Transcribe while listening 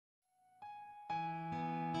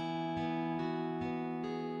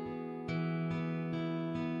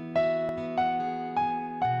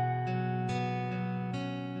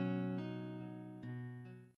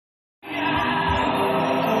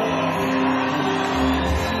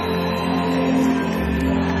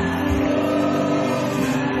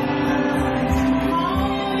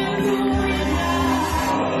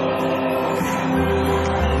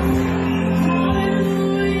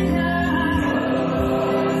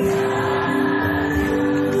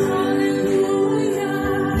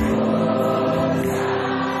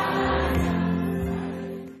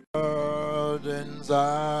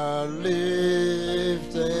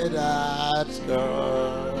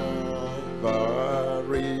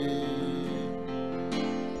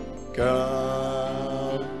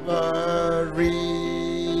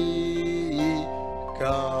Calvary,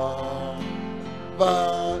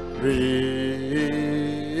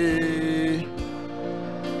 Calvary,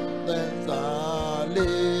 things are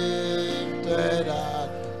lifted at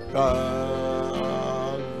Calvary.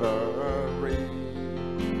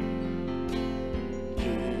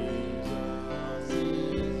 Jesus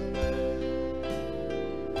is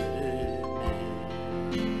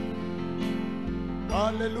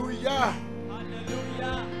Hallelujah.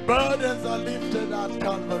 Hallelujah. Burdens are lifted at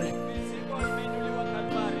Calvary. Mizigo imeinuliwa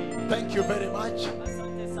Kalvari. Thank you very much.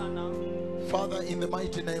 Asante sana. Father, in the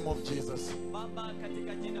mighty name of Jesus. Baba,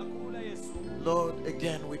 katika jina kuu la Yesu. Lord,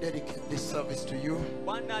 again we dedicate this service to you.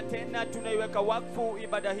 Bwana, tena tunaiweka wakfu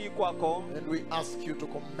ibada hii kwako. And we ask you to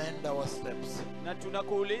commend our steps. Na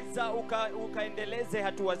tunakuuliza ukaendeleze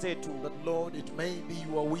hatua zetu. That Lord, it may be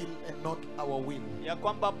your will and not our will. Ya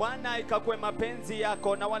kwamba Bwana ikakuwe mapenzi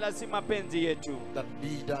yako na wala si mapenzi yetu. That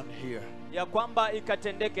be done here. Ya kwamba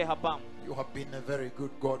ikatendeke hapa. You have been a very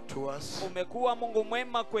good God to us. Umekuwa Mungu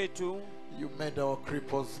mwema kwetu. You made our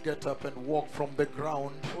cripples get up and walk from the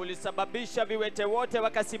ground. Ulisababisha viwete wote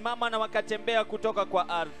wakasimama na wakatembea kutoka kwa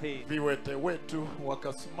ardhi. Viwete wetu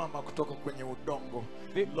wakasimama kutoka kwenye udongo.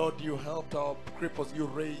 Lord, you helped our cripples. You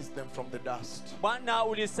raised them from the dust. Bwana,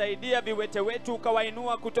 ulisaidia viwete wetu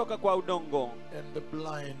ukawainua kutoka kwa udongo. And the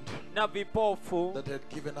blind Na vipofu that had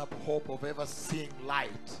given up hope of ever seeing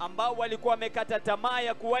light. ambao walikuwa wamekata tamaa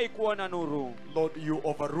ya kuwahi kuona nuru. Lord, you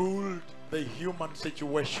overruled the human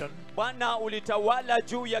situation. Bwana, ulitawala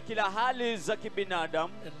juu ya kila hali za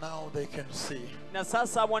kibinadamu. And now they can see. Na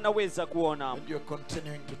sasa wanaweza kuona. And you're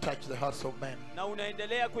continuing to touch the hearts of men. Na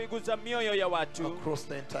unaendelea kuiguza mioyo ya watu Across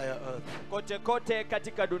the entire earth. kote kote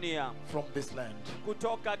katika dunia. From this land.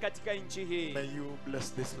 Kutoka katika nchi hii. May you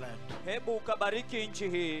bless this land. Hebu ukabariki nchi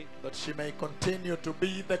hii. That she may continue to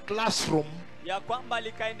be the classroom. Ya kwamba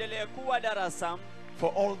likaendelea kuwa darasa.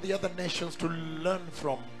 For all the other nations to learn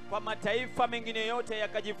from. Kwa mataifa mengine yote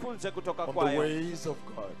yakajifunze kutoka on kwayo. the ways of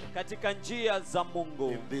God. Katika njia za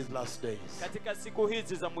Mungu. In these last days. Katika siku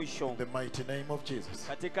hizi za mwisho. In the mighty name of Jesus.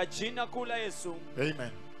 Katika jina kuu la Yesu.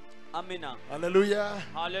 Amen. Amina. Hallelujah.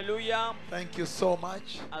 Hallelujah. Thank you so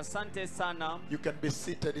much. Asante sana. You can be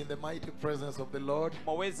seated in the mighty presence of the Lord.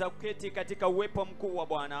 Mwaweza kuketi katika uwepo mkuu wa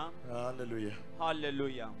Bwana. Hallelujah.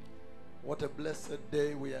 Hallelujah. What a blessed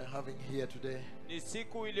day we are having here today. Ni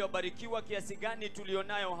siku iliyobarikiwa kiasi gani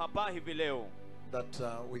tulionayo hapa hivi leo. That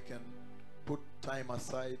we can put time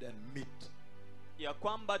aside and meet. Ya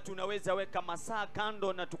kwamba tunaweza weka masaa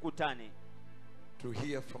kando na tukutane. To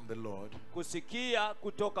hear from the Lord. Kusikia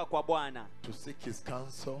kutoka kwa Bwana. To seek his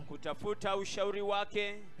counsel. Kutafuta ushauri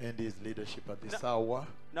wake. And his leadership at this hour.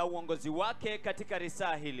 Na uongozi wake katika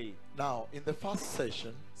risaa hili. Now, in the first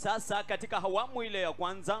session. Sasa katika awamu ile ya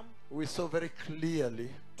kwanza. We saw very clearly.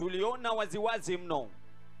 Tuliona waziwazi mno.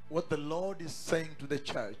 What the Lord is saying to the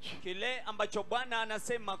church. Kile ambacho Bwana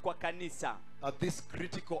anasema kwa kanisa. At this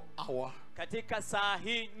critical hour. Katika saa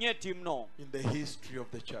hii nyeti mno. In the history of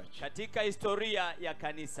the church. Katika historia ya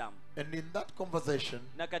kanisa. And in that conversation.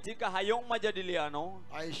 Na katika hayo majadiliano.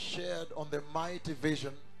 I shared on the mighty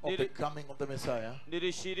vision of the coming of the Messiah.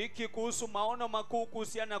 Nilishiriki kuhusu maono makuu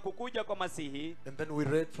kuhusiana na kukuja kwa Masihi. And then we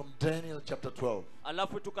read from Daniel chapter 12.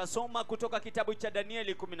 Alafu tukasoma kutoka kitabu cha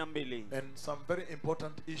Danieli 12. And some very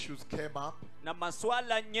important issues came up. Na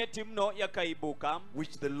maswala nyeti mno yakaibuka.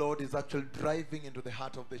 Which the Lord is actually driving into the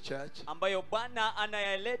heart of the church. Ambayo Bwana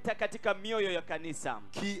anayaleta katika mioyo ya kanisa.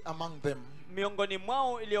 Key among them. Miongoni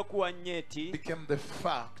mwao iliyokuwa nyeti. Became the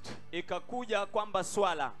fact. Ikakuja kwamba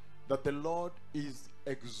swala. That the Lord is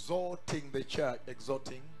exhorting the church.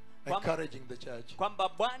 Encouraging the church. Kwamba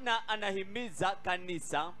Bwana anahimiza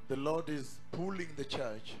kanisa. The Lord is pulling the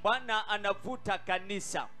church. Bwana anavuta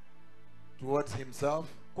kanisa. Towards himself.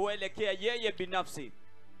 Kuelekea yeye binafsi.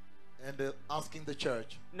 And asking the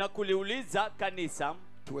church. Na kuliuliza kanisa.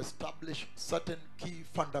 To establish certain key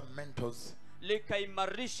fundamentals.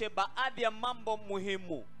 Likaimarishe baadhi ya mambo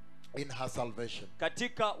muhimu. In her salvation.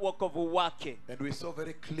 Katika wokovu wake. And we saw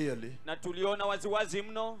very clearly. Na tuliona waziwazi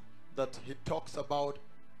mno. That he talks about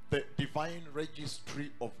the divine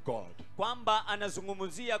registry of God. Kwamba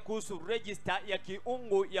anazungumzia kuhusu register ya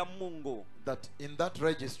kiungu ya Mungu. That in that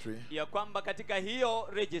registry. Ya kwamba katika hiyo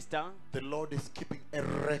register. The Lord is keeping a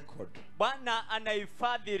record. Bwana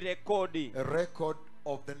anahifadhi rekodi. A record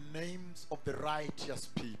of the names of the righteous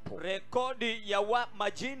people. Rekodi ya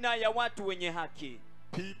majina ya watu wenye haki.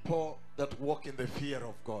 People that walk in the fear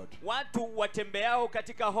of God. Watu watembeao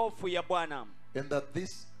katika hofu ya Bwana. And that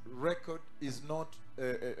this record is not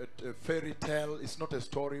a fairy tale, it's not a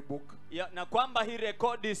storybook. Na kwamba hii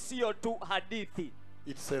rekodi sio tu hadithi.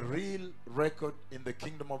 It's a real record in the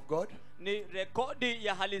kingdom of God. Ni rekodi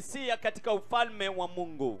ya halisia katika ufalme wa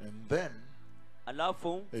Mungu. And then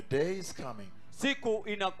Alafu a day is coming siku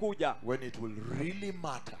inakuja when it will really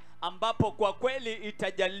matter ambapo kwa kweli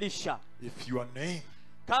itajalisha if your name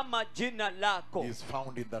kama jina lako is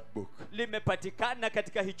found in that book. limepatikana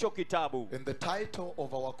katika hicho kitabu. And the title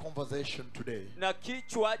of our conversation today Na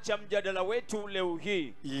kichwa cha mjadala wetu leo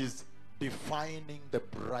hii is Defining the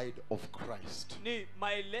Bride of Christ. ni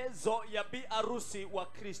maelezo ya bi arusi wa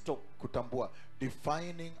Kristo. Kutambua,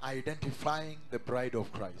 defining, identifying the bride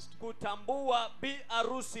of Christ. Kutambua bi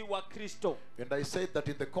arusi wa Kristo. And I said that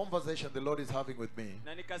in the conversation the Lord is having with me,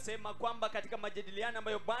 Na nikasema kwamba katika majadiliano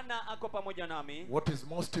ambayo Bwana ako pamoja nami, what is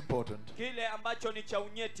most important kile ambacho ni cha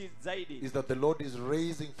unyeti zaidi is that the Lord is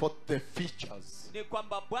raising forth the features. ni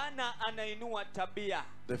kwamba Bwana anainua tabia,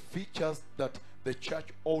 The features that the church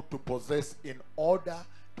ought to possess in order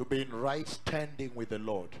to be in right standing with the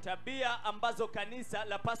Lord. tabia ambazo kanisa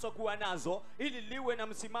lapaswa kuwa nazo ili liwe na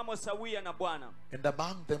msimamo sawia na Bwana. And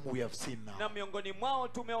among them we have seen Na now. miongoni mwao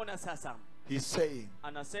tumeona sasa, He's saying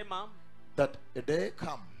anasema that a day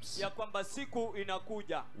comes ya kwamba siku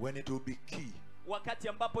inakuja when it will be key wakati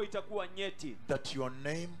ambapo itakuwa nyeti, that your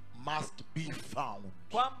name must be found,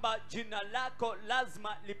 kwamba jina lako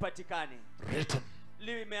lazima lipatikane, written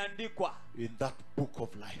limeandikwa in that book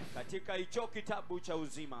of life. katika hicho kitabu cha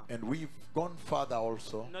uzima. And we've gone further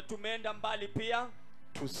also Na tumeenda mbali pia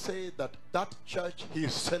to say that that church he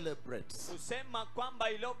celebrates, kusema kwamba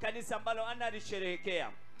ilo kanisa ambalo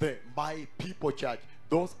analisherehekea, the my people church,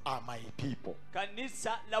 those are my people,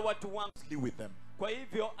 kanisa la watu wangu, with them. kwa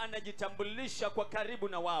hivyo anajitambulisha kwa karibu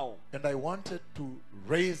na wao. And I wanted to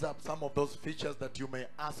raise up some of those features that you may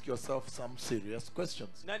ask yourself some serious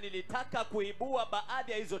questions. Na nilitaka kuibua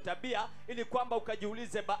baadhi ya hizo tabia ili kwamba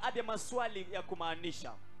ukajiulize baadhi ya maswali ya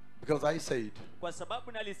kumaanisha, Because I said kwa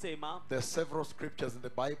sababu nalisema there are several scriptures in the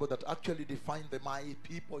Bible that actually define the my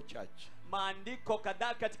people church. maandiko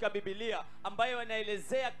kadhaa katika Biblia ambayo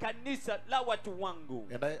yanaelezea kanisa la watu wangu.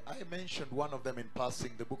 And I mentioned one of them in passing,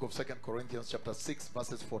 the book of 2 Corinthians chapter 6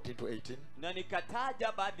 verses 14 to 18. Na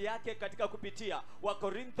nikataja baadhi yake katika kupitia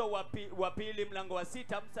Wakorintho wa pili mlango wa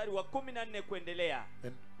 6 mstari wa 14 kuendelea.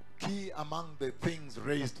 And key among the things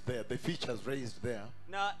raised there, the features raised there,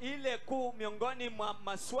 Na ile kuu miongoni mwa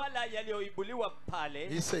maswala yaliyoibuliwa pale,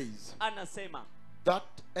 he says anasema that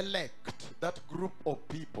elect, that group of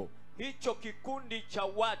people, hicho kikundi cha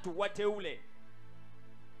watu wateule,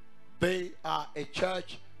 they are a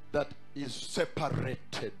church that is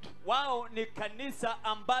separated. wao ni kanisa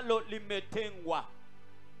ambalo limetengwa,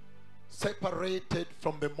 Separated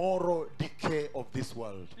from the moral decay of this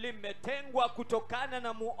world. limetengwa kutokana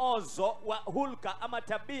na muozo wa hulka ama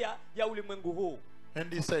tabia ya ulimwengu huu.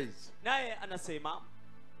 And he says, Naye anasema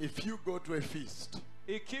if you go to a feast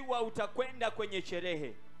ikiwa utakwenda kwenye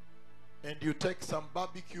sherehe and you take some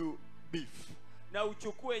barbecue beef na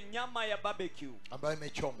uchukue nyama ya barbecue ambayo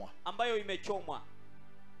imechomwa ambayo imechomwa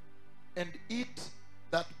and eat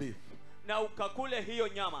that beef, na ukakule hiyo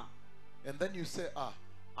nyama, and then you say,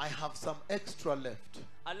 I have some extra left,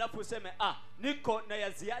 alafu useme niko na ya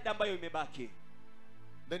ziada ambayo imebaki,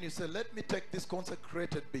 then you say, let me take this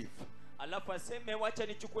consecrated beef alafu aseme wacha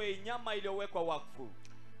nichukue nyama iliyowekwa wakfu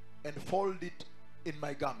and fold it in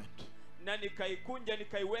my garment na nikaikunja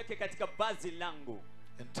nikaiweke katika vazi langu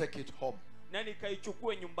and take it home. na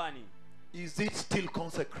nikaichukue nyumbani. Is it still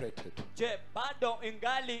consecrated? Je, bado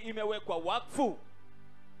ingali imewekwa wakfu?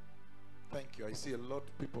 Thank you. I see a lot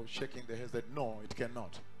of people shaking their heads that no, it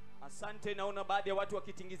cannot. Asante. Naona baadhi ya watu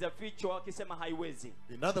wakitingiza vichwa wakisema haiwezi.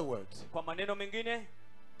 In other words, Kwa maneno mengine,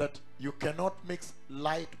 that you cannot mix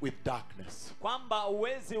light with darkness. kwamba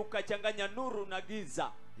uwezi ukachanganya nuru na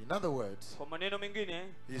giza. In other words, Kwa maneno mengine,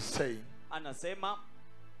 he's saying anasema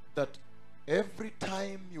that every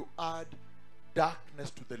time you add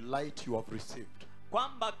darkness to the light you have received,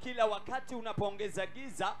 kwamba kila wakati unapoongeza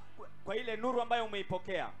giza kwa ile nuru ambayo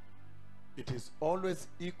umeipokea, it is always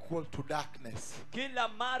equal to darkness. kila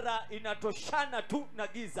mara inatoshana tu na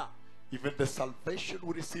giza. Even the salvation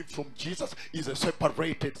we received from Jesus is a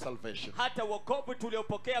separated salvation. Hata wokovu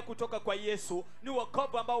tuliopokea kutoka kwa Yesu ni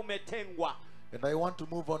wokovu ambao umetengwa. And I want to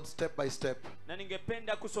move on step by step Na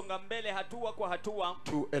ningependa kusonga mbele hatua kwa hatua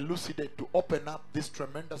to elucidate, to open up this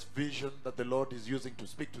tremendous vision that the Lord is using to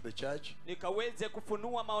speak to the church. nikaweze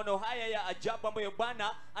kufunua maono haya ya ajabu ambayo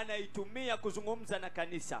Bwana anaitumia kuzungumza na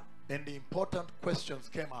kanisa. And the important questions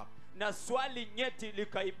came up. Na swali nyeti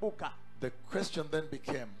likaibuka. The question then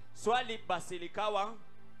became, Swali basi likawa,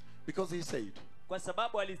 because he said kwa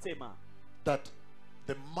sababu alisema that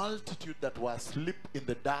the multitude that were asleep in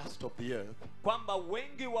the dust of the earth, kwamba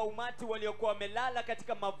wengi wa umati waliokuwa wamelala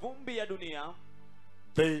katika mavumbi ya dunia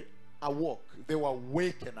they awoke, they were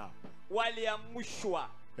waken up. waliamshwa.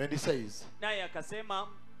 And he says, Naye akasema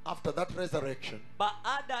after that resurrection,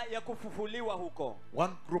 baada ya kufufuliwa huko,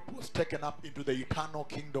 one group was taken up into the eternal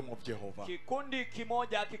kingdom of Jehovah. kikundi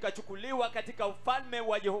kimoja kikachukuliwa katika ufalme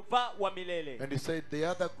wa Yehova wa milele. And he said the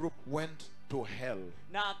other group went to hell.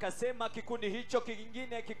 Na akasema kikundi hicho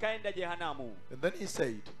kingine kikaenda jehanamu. And then he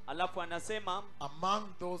said, Alafu anasema among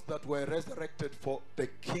those that were resurrected for the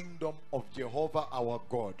kingdom of Jehovah our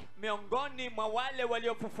God, miongoni mwa wale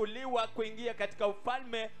waliofufuliwa kuingia katika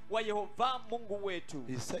ufalme wa Yehova Mungu wetu,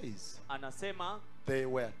 he says anasema there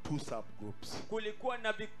were two subgroups. kulikuwa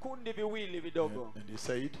na vikundi viwili vidogo. And he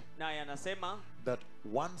said Naye anasema that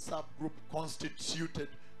one subgroup constituted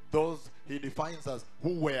those he defines as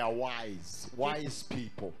who were wise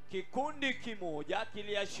people. kikundi kimoja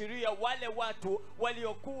kiliashiria wale watu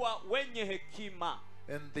waliokuwa wenye hekima.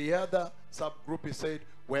 And the other subgroup, he said,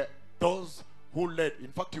 were those who led,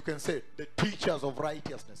 in fact you can say the teachers of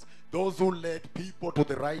righteousness, those who led people to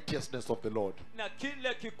the righteousness of the Lord. Na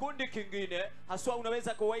kile kikundi kingine haswa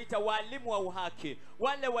unaweza kuwaita walimu wa uhaki,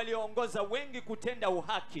 wale walioongoza wengi kutenda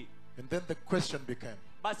uhaki. And then the question became,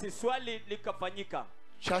 Basi swali likafanyika,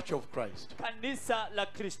 Church of Christ, kanisa la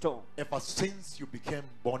Kristo, ever since you became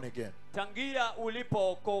born again, tangia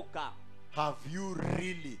ulipookoka, have you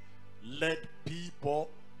really led people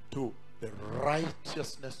to the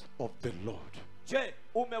righteousness of the Lord? je,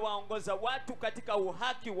 umewaongoza watu katika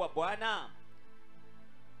uhaki wa Bwana?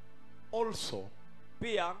 Also,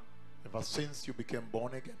 Pia ever since you became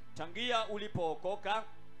born again, tangia ulipookoka,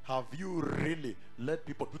 have you really led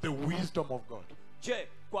people to the wisdom of God? je,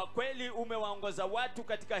 kwa kweli umewaongoza watu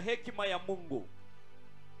katika hekima ya Mungu?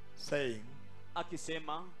 Saying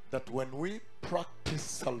Akisema that when we practice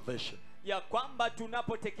salvation, ya kwamba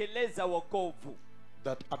tunapotekeleza wokovu,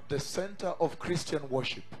 that at the center of Christian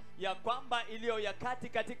worship ya kwamba iliyo ya kati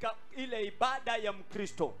katika ile ibada ya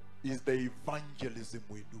Mkristo is the evangelism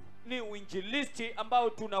we do. ni uinjilisti ambao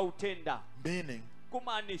tunautenda. Meaning,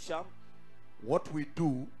 Kumaanisha what we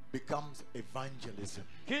do becomes evangelism.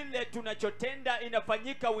 kile tunachotenda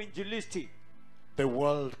inafanyika uinjilisti. The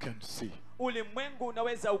world can see. Ulimwengu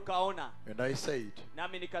unaweza ukaona. And I said,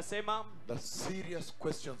 Nami nikasema the serious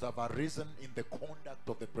questions have arisen in the conduct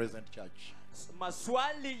of the present church.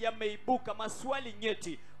 maswali yameibuka, maswali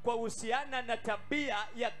nyeti kwa uhusiana na tabia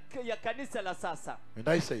ya kanisa la sasa. And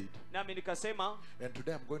I said, Nami nikasema, and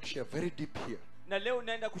today I'm going to share very deep here, na leo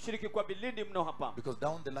naenda kushiriki kwa bilindi mno hapa, because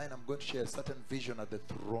down the line I'm going to share a certain vision at the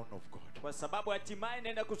throne of God. kwa sababu hatimaye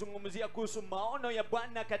naenda kuzungumzia kuhusu maono ya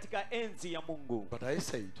Bwana katika enzi ya Mungu. But I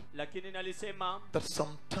said Lakini nalisema that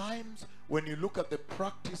sometimes when you look at the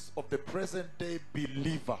practice of the present day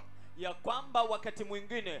believer, ya kwamba wakati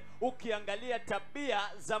mwingine ukiangalia tabia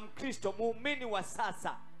za Mkristo muumini wa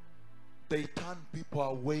sasa, they turn people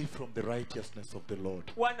away from the righteousness of the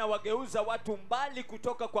Lord. wanawageuza watu mbali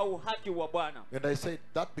kutoka kwa uhaki wa Bwana. And I said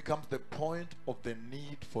that becomes the point of the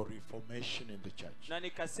need for reformation in the church. Na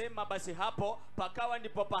nikasema basi hapo pakawa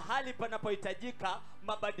ndipo pahali panapohitajika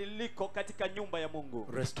mabadiliko katika nyumba ya Mungu.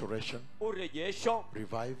 Restoration, Urejesho,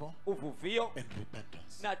 revival, uvuvio and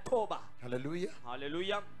repentance. na toba. Hallelujah.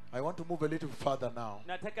 Haleluya. I want to move a little further now.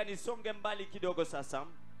 Nataka nisonge mbali kidogo sasa.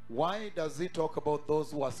 Why does he talk about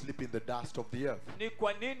those who are asleep in the dust of the earth? Ni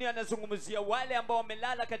kwa nini anazungumzia wale ambao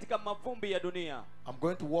wamelala katika mavumbi ya dunia? I'm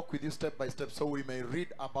going to walk with you step by step so we may read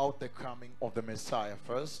about the coming of the Messiah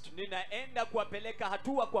first. Ninaenda kuwapeleka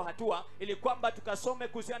hatua kwa hatua ili kwamba tukasome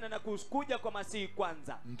kuhusiana na kuja kwa Masihi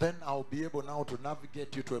kwanza. And then I'll be able now to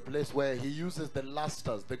navigate you to a place where he uses the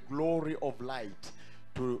lusters, the glory of light,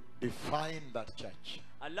 to define that church.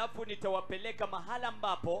 Alafu nitawapeleka mahala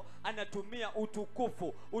ambapo anatumia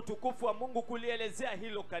utukufu wa Mungu kulielezea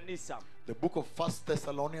hilo kanisa. The book of 1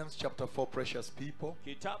 Thessalonians chapter 4, precious people,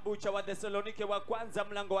 Kitabu cha Wathesalonike wa kwanza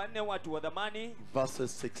mlango wa 4, watu wa dhamani,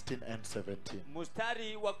 verses 16 and 17.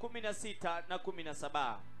 mstari wa 16 na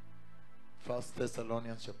 17. 1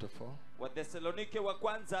 Thessalonians chapter 4. Wathesalonike wa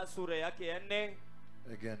kwanza sura yake ya 4.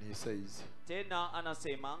 Again he says, Tena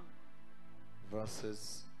anasema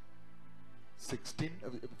verses 16,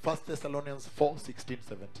 1 Thessalonians 4, 16,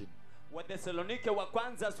 17. Wathesalonike wa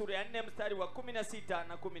kwanza sura ya 4 mstari wa 16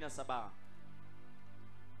 na 17.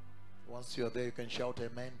 Once you're there, you can shout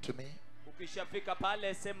amen to me. Ukishafika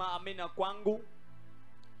pale sema amina kwangu.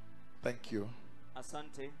 Thank you.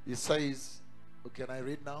 Asante. He says, can I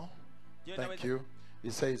read now? Je, Thank naweza- you. He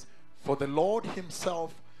says, for the Lord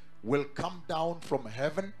himself will come down from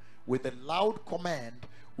heaven with a loud command,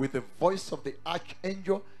 with the voice of the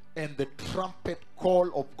archangel, and the trumpet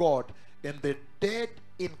call of God, and the dead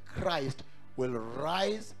in Christ will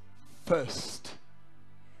rise first.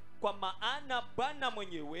 Kwa maana Bwana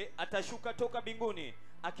mwenyewe atashuka toka mbinguni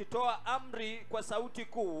akitoa amri kwa sauti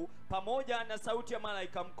kuu, pamoja na sauti ya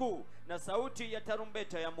malaika mkuu na sauti ya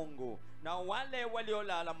tarumbeta ya Mungu, na wale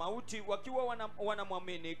waliolala mauti wakiwa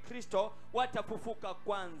wanamwamini Kristo watafufuka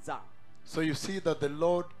kwanza. So you see that the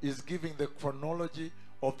Lord is giving the chronology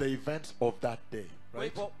of the events of that day,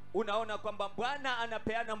 right? Kwa hivyo unaona kwamba Bwana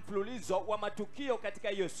anapeana mfululizo wa matukio katika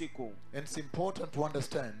hiyo siku. And it's important to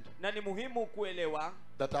understand Na ni muhimu kuelewa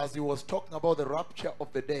that as he was talking about the rapture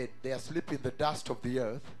of the dead, they are asleep in the dust of the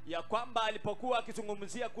earth. ya kwamba alipokuwa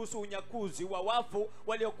akizungumzia kuhusu unyakuzi wa wafu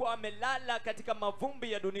waliokuwa wamelala katika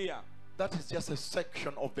mavumbi ya dunia, That is just a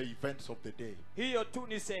section of the events of the day. hiyo tu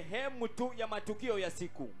ni sehemu tu ya matukio ya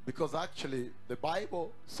siku. Because actually the Bible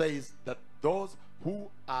says that those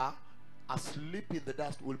who are asleep in the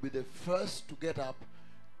dust will be the first to get up,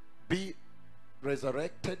 be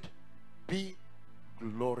resurrected, be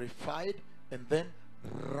glorified, and then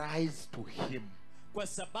rise to him. Kwa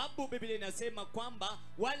sababu Biblia inasema kwamba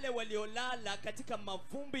wale waliolala katika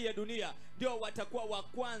mavumbi ya dunia ndio watakuwa wa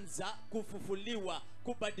kwanza kufufuliwa,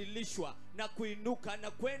 kubadilishwa na kuinuka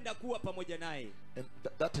na kwenda kuwa pamoja naye. And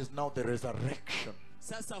that is now the resurrection.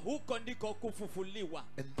 Sasa huko ndiko kufufuliwa.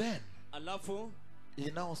 And then Alafu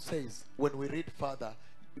he now says, when we read further,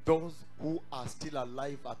 those who are still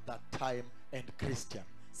alive at that time and Christian.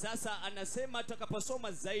 sasa anasema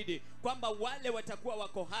tutakaposoma zaidi kwamba wale watakuwa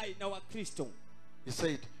wako hai na Wakristo. He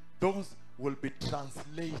said, those will be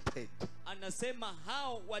translated. Anasema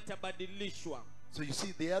hao watabadilishwa. So you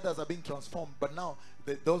see, the others are being transformed, but now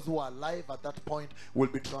those who are alive at that point will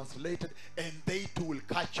be translated, and they too will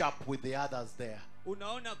catch up with the others there.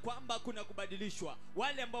 Unaona kwamba kuna kubadilishwa.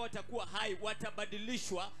 Wale ambao watakuwa hai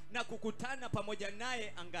watabadilishwa na kukutana pamoja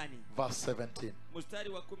naye angani. Verse 17. Mstari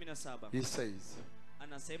wa 17. He says,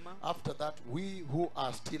 Anasema after that, we who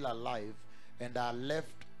are still alive and are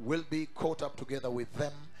left will be caught up together with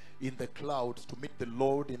them in the clouds to meet the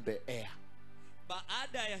Lord in the air.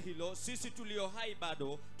 baada ya hilo sisi tulio hai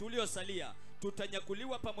bado tuliosalia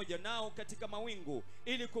tutanyakuliwa pamoja nao katika mawingu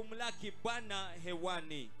ili kumlaki Bwana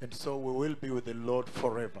hewani. And so we will be with the Lord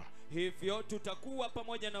forever. Hivyo tutakuwa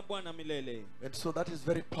pamoja na Bwana milele. And so that is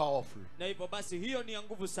very powerful. Na hivyo basi hiyo ni ya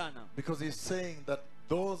nguvu sana. Because he's saying that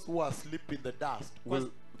those who are asleep in the dust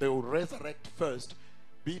they will resurrect first,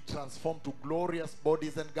 be transformed to glorious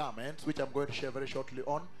bodies and garments, which I'm going to share very shortly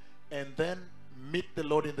on, and then meet the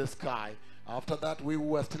Lord in the sky. After that, we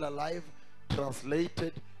who are still alive,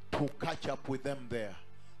 translated to catch up with them there.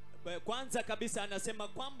 Kwanza kabisa anasema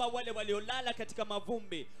kwamba wale waliolala katika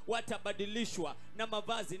mavumbi watabadilishwa na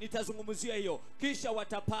mavazi, nitazungumzia hiyo, kisha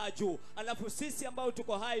watapaa juu, alafu sisi ambao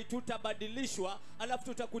tuko hai tutabadilishwa, alafu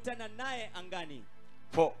tutakutana naye angani.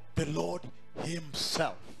 For the Lord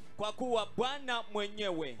himself, kwa kuwa Bwana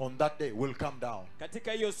mwenyewe on that day will come down.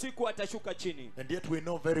 katika hiyo siku atashuka chini. And yet we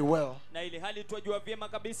know very well Na ili hali twajua vyema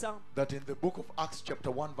kabisa that in the book of Acts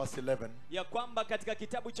chapter 1 verse 11, ya kwamba katika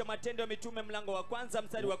kitabu cha Matendo ya Mitume mlango wa kwanza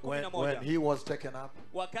mstari wa when 11, he was taken up,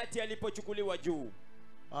 wakati alipochukuliwa juu.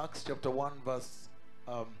 Acts chapter 1 verse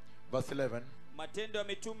 11, Matendo ya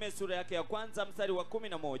Mitume sura yake ya kwanza mstari wa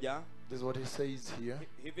 11, this is what he says here.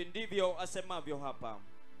 hivi ndivyo asemavyo hapa.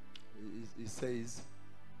 He says,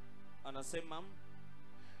 Anasema,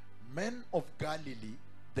 men of Galilee,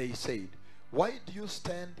 they said, why do you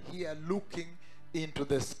stand here looking into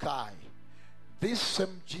the sky? This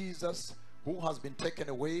same Jesus who has been taken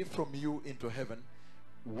away from you into heaven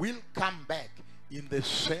will come back in the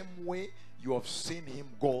same way you have seen him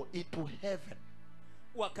go into heaven.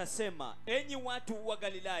 wakasema, enyi watu wa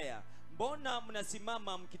Galilaya, mbona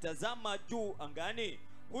mnasimama mkitazama juu angani?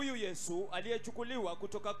 Huyu Yesu aliyechukuliwa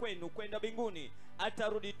kutoka kwenu kwenda mbinguni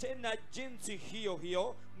atarudi tena jinsi hiyo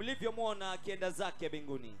hiyo mlivyomwona akienda zake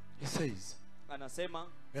mbinguni. He says, Anasema,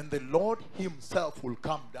 and the Lord himself will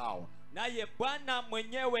come down. naye Bwana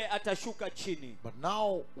mwenyewe atashuka chini. But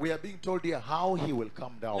now we are being told here how he will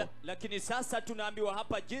come down. Lakini sasa tunaambiwa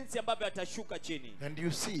hapa jinsi ambavyo atashuka chini. And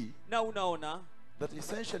you see Na unaona that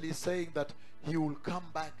essentially is saying that he will come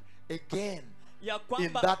back again ya in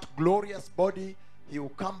kwamba that glorious body. He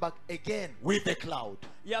will come back again with the cloud.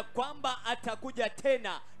 ya kwamba atakuja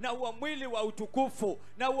tena na huo mwili wa utukufu,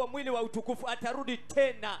 na huo mwili wa utukufu atarudi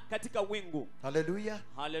tena katika wingu. Hallelujah.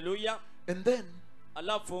 Hallelujah. And then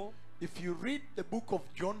Alafu if you read the book of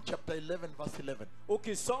John chapter 11 verse 11,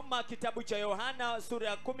 ukisoma kitabu cha Yohana sura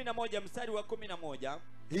ya 11 mstari wa 11,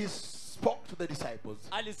 he's spoke to the disciples.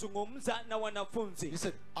 alizungumza na wanafunzi. He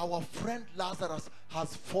said, our friend Lazarus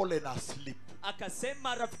has fallen asleep.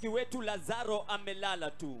 Akasema rafiki wetu Lazaro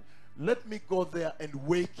amelala tu. Let me go there and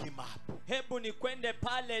wake him up. Hebu nikwende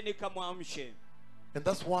pale nikamwamshe. And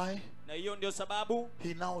that's why Na hiyo ndio sababu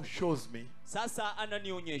he now shows me sasa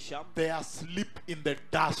ananionyesha they are asleep in the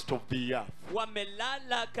dust of the earth.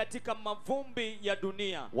 wamelala katika mavumbi ya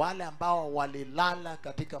dunia. Wale ambao walilala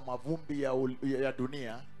katika mavumbi ya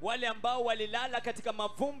dunia, Wale ambao walilala katika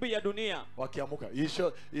mavumbi ya dunia wakiamuka.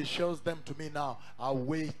 He shows them to me now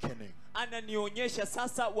awakening. ananionyesha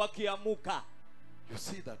sasa wakiamuka. You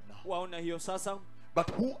see that now? Waona hiyo sasa? But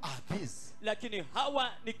who are these? Lakini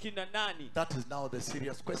hawa ni kina nani? That is now the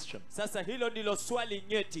serious question. Sasa hilo ndilo swali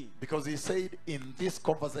nyeti. Because he said in this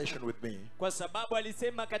conversation with me, Kwa sababu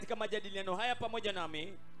alisema katika majadiliano haya pamoja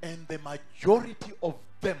nami, and the majority of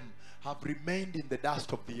them have remained in the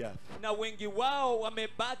dust of the earth. na wengi wao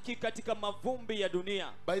wamebaki katika mavumbi ya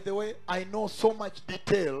dunia. By the way, I know so much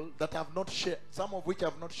detail that I have not shared, some of which I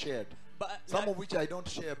have not shared. Some of which I don't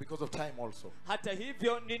share because of time also. Hata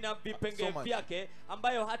hivyo nina vipengele vyake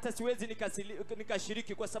ambayo hata siwezi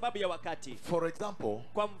nikashiriki kwa sababu ya wakati. For example,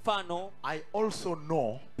 Kwa mfano, I also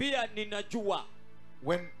know pia ninajua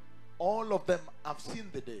when all of them have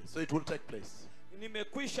seen the day, so it will take place.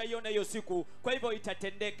 nimekwisha iona hiyo siku, kwa hivyo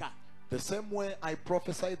itatendeka. The same way I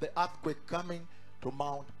prophesied the earthquake coming to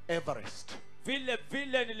Mount Everest. Vile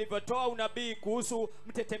vile nilivyotoa unabii kuhusu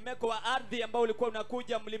mtetemeko wa ardhi ambao ulikuwa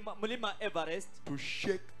unakuja mlima Everest, to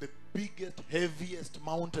shake the biggest, heaviest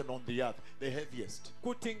mountain on the earth, the heaviest.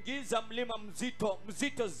 kutingiza mlima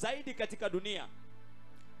mzito zaidi katika dunia.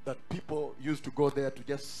 That people used to go there to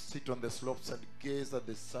just sit on the slopes and gaze at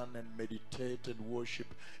the sun and meditate and worship.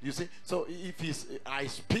 You see, so if I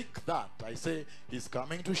speak that, I say he's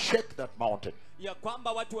coming to shake that mountain. Ya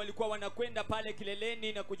kwamba watu walikuwa wanakwenda pale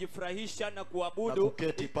kileleni na kujifurahisha na Na kuabudu,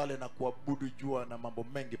 kuketi pale na kuabudu jua na mambo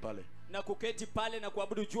mengi pale. na kuketi pale na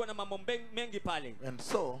kuabudu jua na mambo mengi pale. And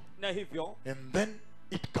so, Na hivyo, and then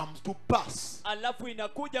it comes to pass. alafu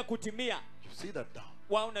inakuja kutimia. You see that now?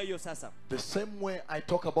 Waona hiyo sasa? The same way I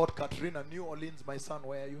talk about Katrina, New Orleans, my son,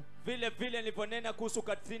 where are you? Vile vile nilivyonena kuhusu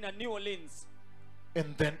Katrina, New Orleans,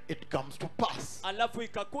 And then it comes to pass. alafu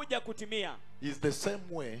ikakuja kutimia. Is the same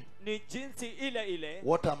way Ni jinsi ile ile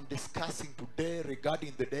what I'm discussing today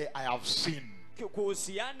regarding the day I have seen.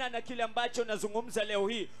 kuhusiana na kile ambacho nazungumza leo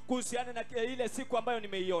hii, kuhusiana na ile siku ambayo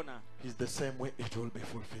nimeiona. Is the same way it will be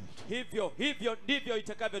fulfilled. Hivyo ndivyo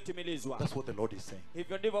itakavyotimilizwa. That's what the Lord is saying.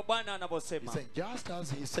 Hivyo ndivyo Bwana He's anavyosema. saying, just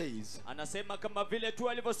as he says Anasema kama vile tu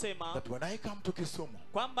alivyosema that when I come to Kisumu,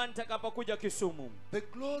 kwamba nitakapokuja Kisumu, the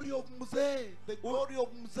glory of Mzee, the glory of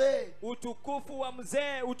Mzee. utukufu wa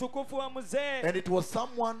mzee, utukufu wa mzee. And it was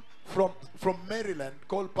someone from Maryland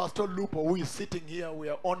called Pastor Lupo who is sitting here. We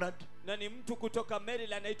are honored. Na ni mtu kutoka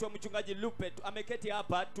Maryland anaitwa mchungaji Lupe, ameketi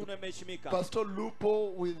hapa, tunamheshimika. Pastor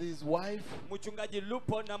Lupo with his wife, Mchungaji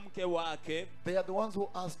Lupo na mke wake they are the ones who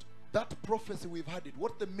asked that prophecy we've had it.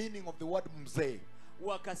 What's the meaning of the word Mzee?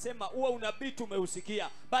 wakasema huo unabii tumeusikia,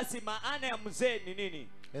 basi maana ya mzee ni nini?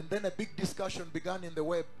 And then a big discussion began in the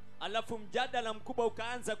web. Alafu mjadala mkubwa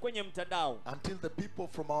ukaanza kwenye mtandao, Until the people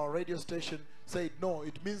from our radio station said, no,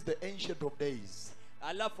 it means the Ancient of Days.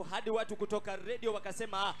 alafu hadi watu kutoka radio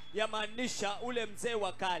wakasema yamaanisha ule mzee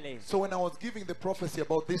wa kale. So when I was giving the prophecy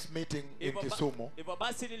about this meeting in Kisumu, Hivyo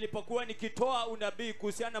basi nilipokuwa nikitoa unabii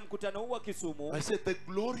kuhusiana na mkutano huu wa Kisumu, I said the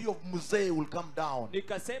glory of Mzee will come down.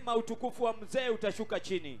 nikasema utukufu wa mzee utashuka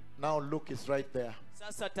chini. Now look, it's right there.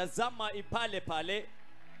 Sasa tazama ipale pale.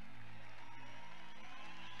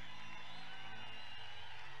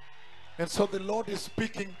 And so the Lord is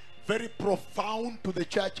speaking very profound to the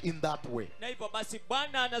church in that way. Na hivyo basi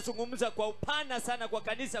Bwana anazungumza kwa upana sana kwa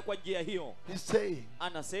kanisa kwa njia hiyo. He's saying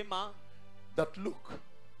Anasema that look,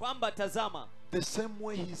 kwamba tazama, the same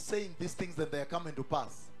way he's saying these things and they are coming to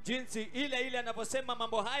pass jinsi ile ile anaposema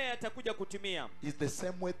mambo haya yatakuja kutimia, is the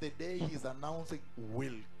same way the day he's announcing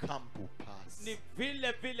will come to pass. ni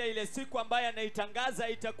vile vile ile siku ambayo anaitangaza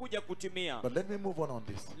itakuja kutimia. But let me move on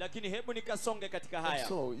this. Lakini hebu nikasonge katika And haya.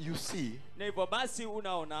 so you see Na hivyo basi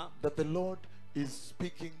unaona that the Lord is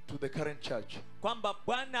speaking to the current church. kwamba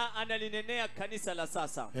Bwana analinenea kanisa la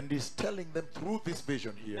sasa, And he's telling them through this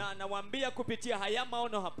vision here na anawaambia kupitia haya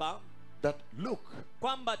maono hapa that look,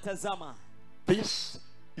 kwamba tazama, this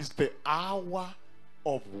is the hour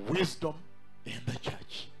of wisdom in the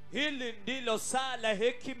church. hili ndilo saa la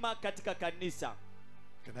hekima katika kanisa.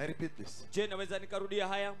 Can I repeat this? Je, naweza nikarudia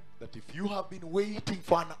haya? That if you have been waiting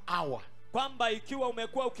for an hour, Kwamba ikiwa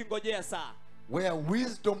umekuwa ukingojea saa, where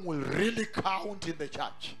wisdom will really count in the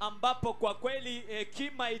church. ambapo kwa kweli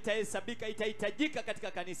hekima itahesabika, itahitajika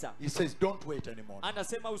katika kanisa. He says, don't wait anymore.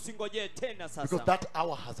 Anasema usingojee tena Because sasa, that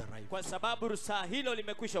hour has arrived. kwa sababu saa hilo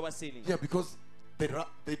limekwisha wasili. Yeah, because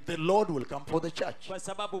the Lord will come for the church. Kwa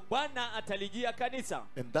sababu Bwana atalijia kanisa,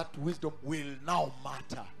 And that wisdom will now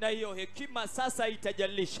matter. na hiyo hekima sasa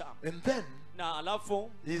itajalisha. And then Na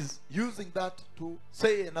alafu he's using that to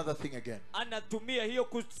say another thing again. anatumia hiyo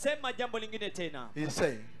kusema jambo lingine tena. He's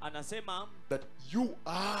saying Anasema that you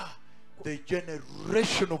are the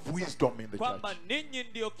generation of wisdom in the kwamba church. ninyi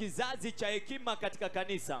ndio kizazi cha hekima katika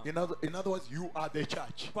kanisa. In other words, you are the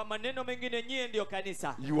church. Kwa maneno mengine, nyie ndio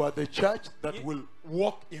kanisa. You are the church that will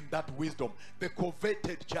walk in that wisdom. The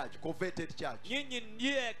coveted church. Coveted church. Nyinyi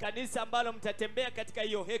ndiye kanisa ambalo mtatembea katika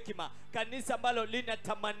hiyo hekima, kanisa ambalo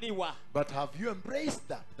linatamaniwa. But have you embraced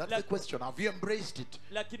that? That's the question. Have you embraced it?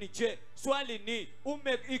 Lakini je, swali ni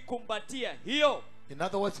umeikumbatia hiyo? In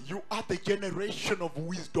other words, you are the generation of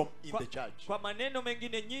wisdom in the church. Kwa maneno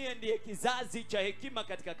mengine, nyie ndiye kizazi cha hekima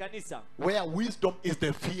katika kanisa, Where wisdom is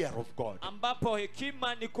the fear of God. ambapo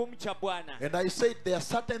hekima ni kumcha Bwana. And I said there are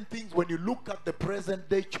certain things when you look at the present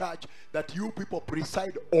day church that you people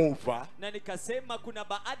preside over. Na nikasema kuna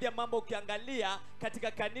baadhi ya mambo ukiangalia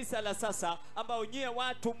katika kanisa la sasa ambao nyie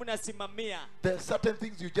watu mnasimamia. There are certain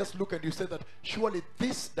things you just look and you say that surely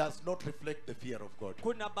this does not reflect the fear of God.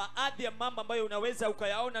 Kuna baadhi ya mambo ambayo unaweza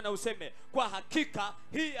ukayaona na useme kwa hakika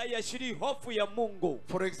hii haiashirii hofu ya Mungu.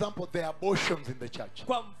 For example, there are abortions in the church.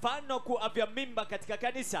 Kwa mfano, kuavya mimba katika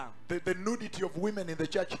kanisa. The nudity of women in the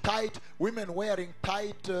church. Women wearing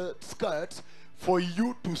tight skirts for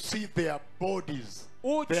you to see their bodies,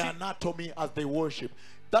 their anatomy as they worship.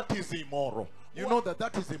 That is immoral. You know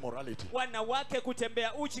that is immorality. Wanawake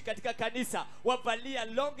kutembea uchi katika kanisa, wavalia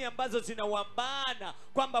longi ambazo zinawabana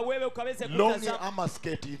kwamba wewe ukaweze Longi kutazama. ama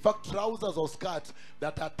sketi. In fact, trousers or skirts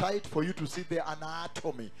that are tight for you to see their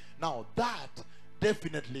anatomy. Now that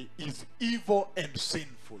definitely is evil and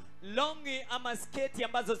sinful. Longi ama sketi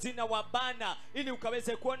ambazo zinawabana ili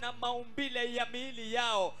ukaweze kuona maumbile ya miili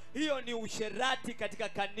yao, hiyo ni usherati katika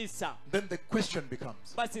kanisa. Then the question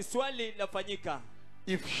becomes, Basi swali lafanyika,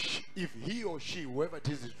 if he or she, whoever it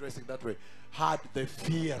is dressing that way, had the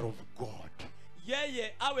fear of God.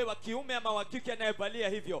 yeye awe wa kiume ama wa kike anayevalia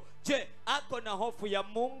hivyo, je, ako na hofu ya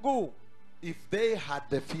Mungu? If they had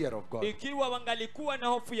the fear of God, Ikiwa wangalikuwa na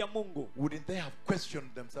hofu ya Mungu, wouldn't they have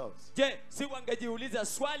questioned themselves? je, si wangejiuliza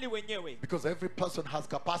swali wenyewe? Because every person has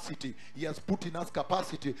capacity. He has put in us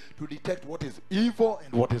capacity to detect what is evil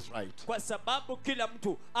and what is right. Kwa sababu kila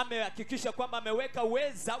mtu amehakikisha kwamba ameweka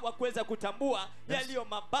uweza wa kuweza kutambua yaliyo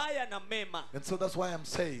mabaya na mema. And so that's why I'm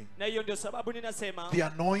saying Na hiyo ndio sababu ninasema the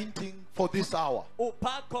anointing for this hour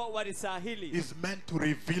upako wa risaa hili is meant to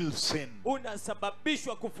reveal sin,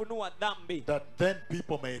 unasababishwa kufunua dhambi, that then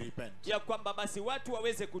people may repent. ya kwamba basi watu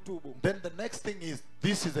waweze kutubu. Then the next thing is,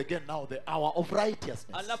 this is again now the hour of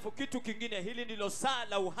righteousness. Alafu kitu kingine, hili ndilo saa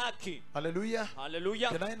la uhaki. Hallelujah.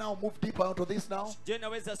 Hallelujah. Can I now move deeper onto this now? Je,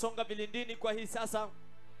 naweza songa vilindini kwa hii sasa?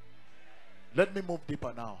 Let me move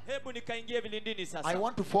deeper now. Hebu nikaingie vilindini I sasa.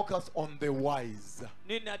 want to focus on the wise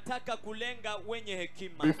Ninataka kulenga wenye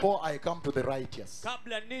hekima before I come to the righteous.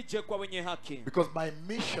 kabla nije kwa wenye haki. Because my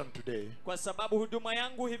mission today Kwa sababu huduma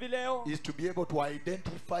yangu hivi leo is to be able to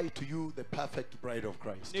identify to you the perfect bride of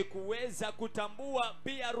Christ. ni kuweza kutambua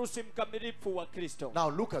bi harusi mkamilifu wa Kristo. Now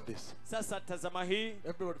look at this. Sasa tazama hii,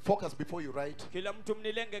 Everybody focus before you write. kila mtu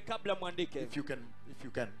mnilenge kabla mwandike, If you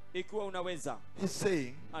can. ikiwa unaweza. He's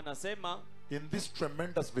saying Anasema in this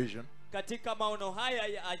tremendous vision, katika maono haya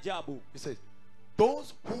ya ajabu, he says,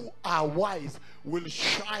 those who are wise will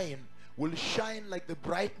shine like the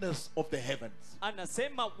brightness of the heavens.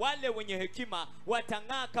 anasema wale wenye hekima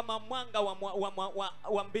watang'aa kama mwanga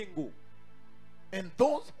wa mbingu. And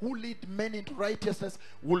those who lead men into righteousness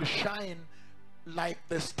will shine like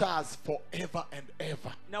the stars forever and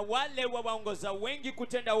ever. Na wale waongoza wengi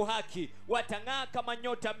kutenda uhaki watang'aa kama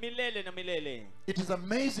nyota milele na milele. It is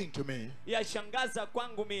amazing to me Yashangaza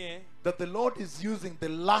kwangu mie that the Lord is using the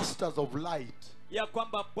lusters of light. ya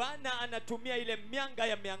kwamba Bwana anatumia ile mianga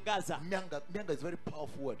ya miangaza, Mianga is a very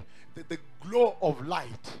powerful word. The glow of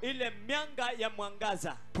light, ile mianga ya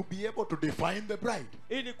mwangaza, to be able to define the bride.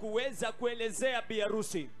 ili kuweza kuelezea bi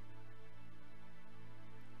harusi,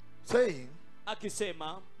 Saying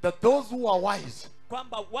akisema that those who are wise,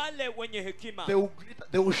 kwamba wale wenye hekima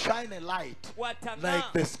they will shine a light watang'aa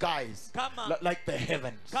like the skies, like the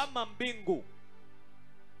heavens. kama mbingu.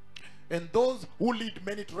 And those who lead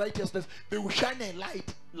many to righteousness, they will shine a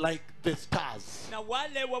light like the stars. Na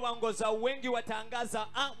wale waongoza wengi wataangaza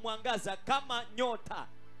mwangaza kama nyota.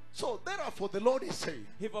 So therefore the Lord is saying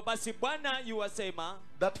Hivyo basi Bwana yuwasema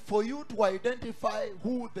that for you to identify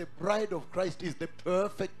who the bride of Christ is, the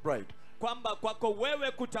perfect bride, kwamba kwako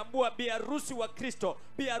wewe kutambua bi harusi wa Kristo,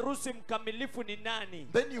 bi harusi mkamilifu ni nani,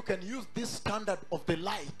 then you can use this standard of the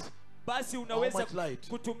light. basi How unaweza much light?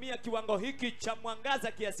 kutumia kiwango hiki cha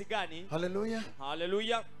mwangaza kiasi gani. Hallelujah.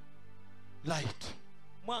 Hallelujah. Light.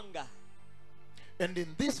 Mwanga. And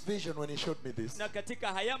in this vision, when he showed me this, Na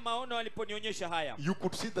katika haya maono aliponionyesha haya, you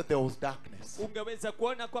could see that there was darkness. ungeweza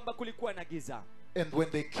kuona kwamba kulikuwa na giza. And when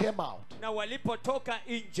they came out, Na walipotoka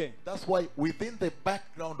nje, that's why within the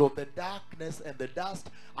background of the darkness and the dust,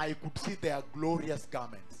 I could see their glorious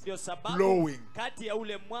garments ndio sababu glowing. kati ya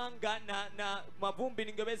ule mwanga na mavumbi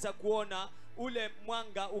ningeweza kuona ule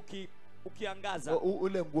mwanga ukiangaza.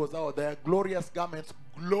 Ule nguo zao, their glorious garments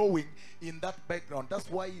glowing in that background.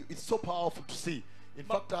 That's why it's so powerful to see. In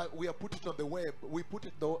fact, we have put it on the web. We put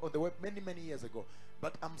it on the web many years ago.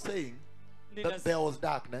 But I'm saying that there was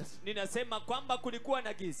darkness. Ninasema kwamba kulikuwa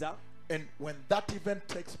na giza, And when that event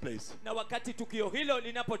takes place, na wakati tukio hilo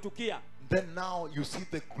linapotukia, then now you see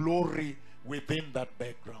the glory within that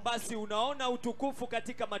background. basi unaona utukufu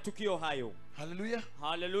katika matukio hayo. Hallelujah.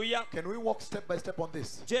 Hallelujah. Can we walk step by step on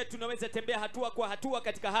this? Je, tunaweza tembea hatua kwa hatua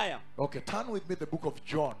katika haya? Okay, turn with me the book of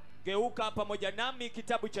John. Geuka pamoja nami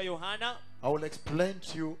kitabu cha Yohana. I will explain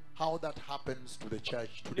to you how that happens to the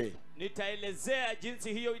church today. Nitaelezea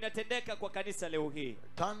jinsi hiyo inatendeka kwa kanisa leo hii.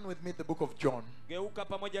 Turn with me the book of John, Geuka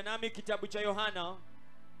pamoja nami kitabu cha Yohana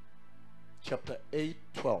chapter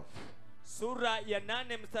 8:12. sura ya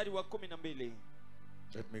 8 mstari wa 12.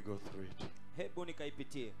 Let me go through it. Hebu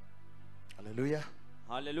nikaipitie. Hallelujah.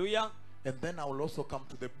 Hallelujah. And then I will also come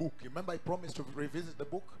to the book. Remember I promised to revisit the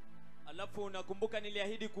book? Alafu nakumbuka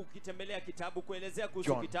niliahidi kukitembelea kitabu, kuelezea kuhusu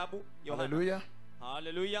John. kitabu Yohana. Hallelujah.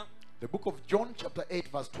 Hallelujah. The book of John chapter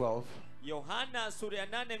 8 verse 12. Yohana sura ya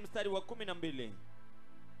 8 mstari wa 12.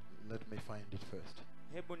 Let me find it first.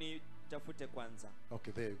 Hebu nitafute kwanza.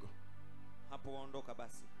 Okay, there you go. Hapo waondoka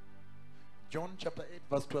basi. John chapter 8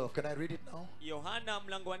 verse 12. Can I read it now? Yohana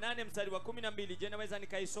mlango wa 8 mstari wa 12. Je, naweza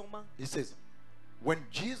nikaisoma? It says, when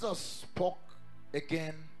Jesus spoke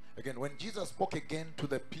again, when Jesus spoke again to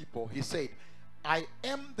the people, he said, I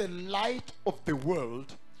am the light of the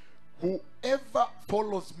world. Whoever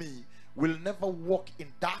follows me will never walk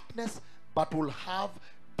in darkness, but will have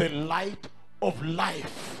the light of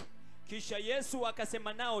life. Kisha Yesu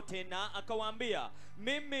akasema nao tena akawaambia,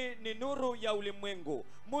 mimi ni nuru ya ulimwengu.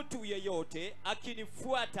 Mtu yeyote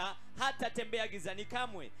akinifuata hatatembea gizani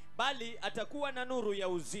kamwe, bali atakuwa na nuru ya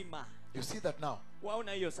uzima. You see that now?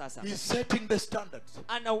 Waona hiyo sasa? He's setting the standards.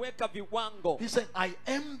 Anaweka viwango. He's saying, I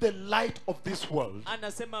am the light of this world.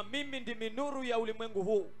 Anasema mimi ndimi nuru ya ulimwengu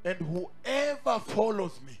huu. And whoever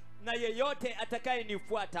follows me Na yeyote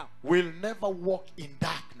atakayenifuata will never walk in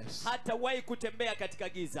darkness. hatawahi kutembea katika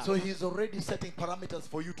giza. So he's already setting parameters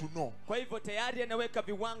for you to know. Kwa hivyo tayari anaweka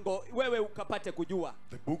viwango wewe ukapate kujua.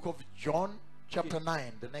 The book of John chapter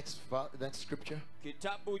 9, the next scripture,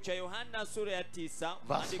 Kitabu cha Yohana sura ya 9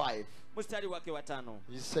 verse 5. mstari wake wa 5.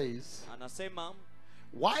 He says, Anasema,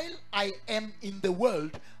 while I am in the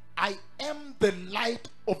world, I am the light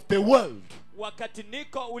of the world. wakati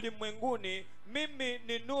niko ulimwenguni, mimi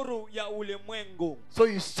ni nuru ya ulimwengu. So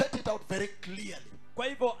he set it out very clearly Kwa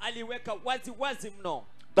hivyo aliweka wazi wazi mno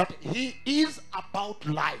that he is about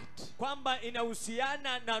light, kwamba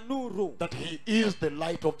inahusiana na nuru, that he is the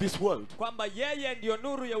light of this world. kwamba yeye ndiyo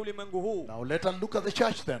nuru ya ulimwengu huu. Now let us look at the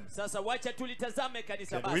church then. Sasa wacha tulitazame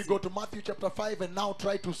kanisa Can we basi. go to Matthew chapter 5 and now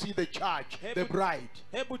try to see the church, the bride?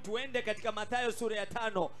 Hebu tuende katika Mathayo sura ya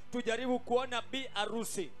 5 tujaribu kuona bi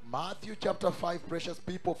arusi. Matthew chapter 5, precious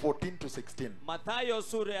people, 14 to 16. Mathayo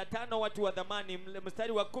sura ya 5 watu wa dhamani,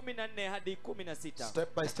 mstari wa 14 hadi 16.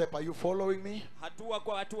 Step by step, are you following me? Hatua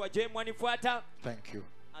kwa hatua, je, mwanifuata? Thank you.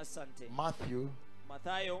 Asante. Matthew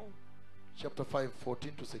chapter 5,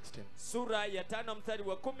 14 to 16. Sura ya 5 mstari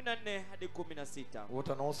wa 14 hadi 16. What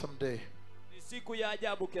an awesome day. Ni siku ya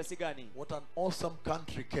ajabu kiasi gani? What an awesome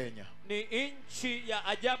country, Kenya. Ni nchi ya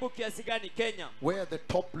ajabu kiasi gani Kenya? Where the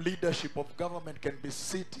top leadership of government can be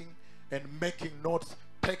sitting and making notes,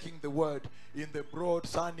 taking the word in the broad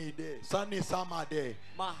sunny day, sunny summer day.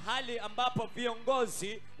 Mahali ambapo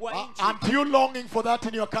viongozi wa nchi. Aren't you longing for that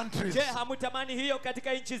in your countries? Je, hamutamani hiyo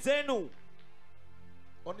katika nchi zenu?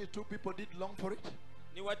 Only 2 people did long for it.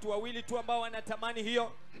 Ni watu wawili tu ambao wanatamani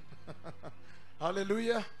hiyo.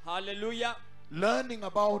 Hallelujah. Hallelujah. Learning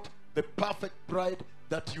about the perfect bride,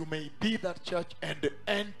 that you may be that church and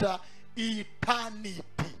enter eternity.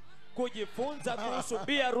 kujifunza kuhusu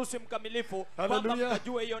bi harusi mkamilifu, kwamba Hallelujah.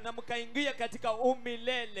 mkajue hiyo na mkaingia katika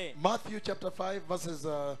umilele. Matthew chapter 5 verses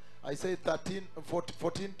I say 14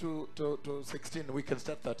 to 16. We can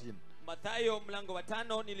start 13. Mathayo mlango wa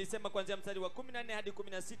 5 nilisema kuanzia mstari wa 14 hadi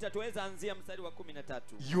 16, tuweza anzia mstari wa 13.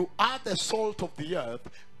 You are the salt of the earth,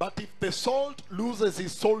 but if the salt loses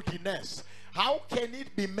its saltiness, how can it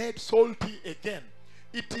be made salty again?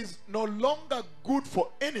 It is no longer good for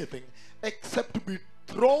anything except to be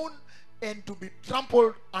thrown and to be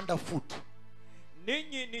trampled underfoot.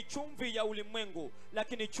 Ninyi ni chumvi ya ulimwengu,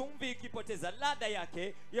 lakini chumvi ikipoteza ladha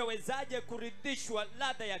yake, yawezaje kuridhishwa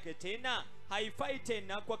ladha yake tena? Haifai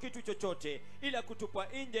tena kwa kitu chochote ila kutupwa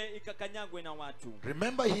nje ikakanyagwe na watu.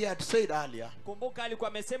 Remember, he had said earlier, Kumbuka alikuwa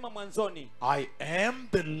amesema mwanzoni, I am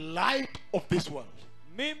the light of this world.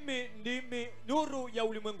 mimi ndimi nuru ya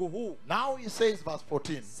ulimwengu huu. Now he says verse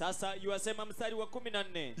 14, Sasa yuasema mstari wa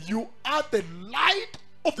 14, you are the light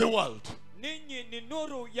of the world. ninyi ni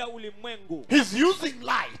nuru ya ulimwengu. He's using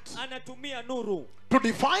light Anatumia nuru to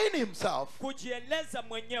define himself kujieleza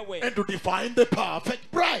mwenyewe and to define the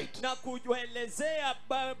perfect bride. na kuelezea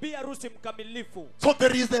bi harusi mkamilifu. So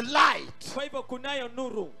there is a light Kwa hivyo kunayo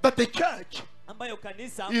nuru that the church ambayo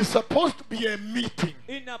kanisa is supposed to be a meeting.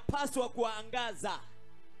 inapaswa kuangaza.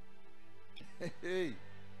 Hey.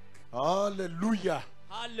 Hallelujah.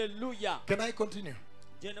 Hallelujah. Can I continue?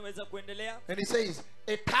 Je, naweza kuendelea? And he says,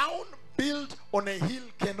 a town built on a hill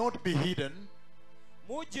cannot be hidden,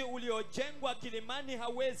 Mji uliojengwa kilimani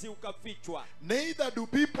hawezi ukafichwa, neither do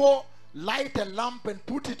people light a lamp and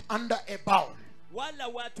put it under a bowl. wala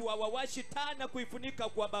watu hawawashi taa na kuifunika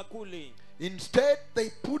kwa bakuli. Instead, they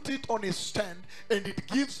put it on a stand and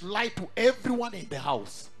it gives light to everyone in the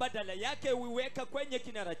house. Badala yake huiweka kwenye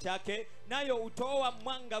kinara chake, nayo utoa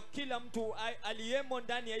mwanga kila mtu aliyemo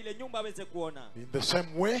ndani ya ile nyumba aweze kuona. In the same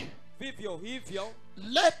way, Vivyo hivyo,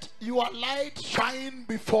 let your light shine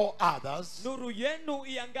before others, nuru yenu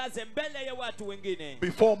iangaze mbele ya watu wengine,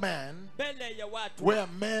 before man, mbele ya watu, where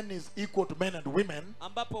man is equal to men and women.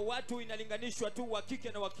 ambapo watu inalinganishwa tu wa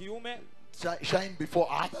kike na wa kiume. Shine before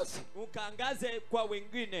others, Ukaangaze kwa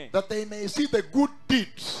wengine, that they may see the good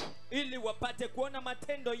deeds ili wapate kuona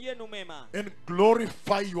matendo yenu mema, and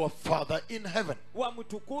glorify your Father in heaven.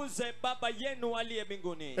 wamtukuze Baba yenu aliye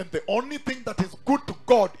mbinguni. And the only thing that is good to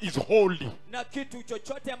God is holy. Na kitu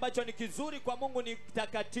chochote ambacho ni kizuri kwa Mungu ni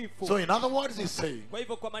takatifu. So in other words, he's saying Kwa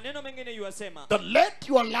hivyo kwa maneno mengine yuasema that let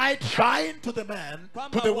your light shine to the man,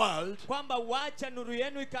 to the world, kwamba wacha nuru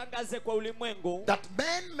yenu ikaangaze kwa ulimwengu, that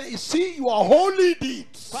men may see your holy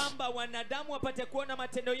deeds kwamba wanadamu wapate kuona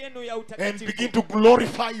matendo yenu ya and utakatifu, begin to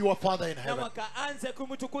glorify your Father in na heaven. wakaanze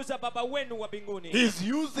kumtukuza Baba wenu wa mbinguni. He's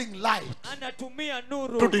using light Anatumia to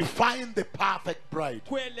nuru define the perfect bride.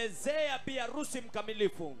 kuelezea bi harusi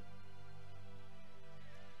mkamilifu.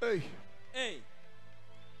 Hey. Hey,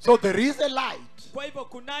 So there is a light kwa hivyo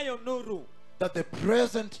kunayo nuru that the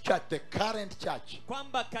present church, the current church,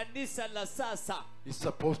 kwamba kanisa la sasa is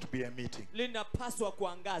supposed to be a meeting. linapaswa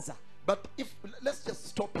kuangaza. But let's just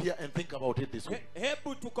stop here and think about it this way.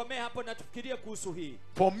 Hebu tukomee hapo na tufikirie kuhusu hii.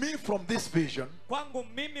 For me, from this vision, Kwangu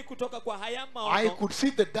mimi kutoka kwa haya I maono, could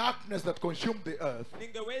see the darkness that consumed the earth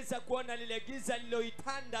ningeweza kuona lile giza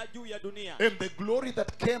liloitanda juu ya dunia, and the glory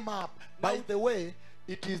that came up. By the way,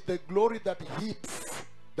 it is the glory that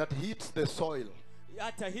hits the soil.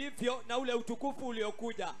 hata hivyo na ule utukufu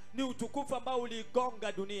uliokuja ni utukufu ambao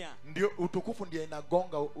uligonga dunia. Ndio utukufu ndio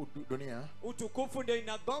inagonga dunia Utukufu ndio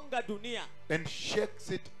inagonga dunia and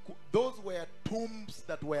shakes it. Those were tombs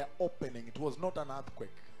that were opening. It was not an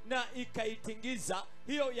earthquake. na ikaitingiza.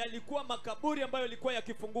 Hiyo yalikuwa makaburi ambayo yalikuwa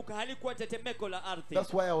yakifunguka, halikuwa tetemeko la ardhi.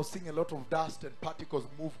 That's why I was seeing a lot of dust and particles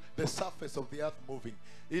move, the surface of the earth moving.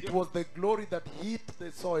 It was the glory that hit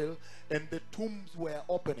the soil and the tombs were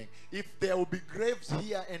opening. If there will be graves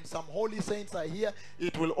here and some holy saints are here,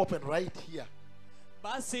 it will open right here.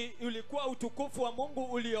 Basi ulikuwa utukufu wa Mungu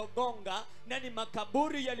uliogonga, na ni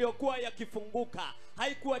makaburi yaliyokuwa yakifunguka.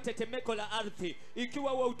 Haikuwa tetemeko la ardhi.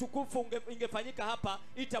 Ikiwa wa utukufu ingefanyika hapa,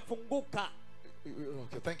 itafunguka.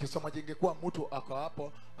 Okay, thank you so much. Ingekuwa mtu ako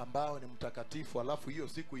hapo ambao ni mtakatifu, alafu hiyo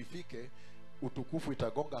siku ifike, utukufu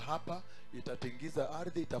itagonga hapa, itatingiza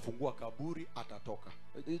ardhi, itafungua kaburi, atatoka.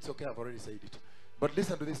 It's okay, I've already said it. But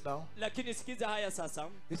listen to this now. Lakini sikiza haya sasa.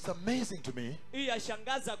 It's amazing to me Hii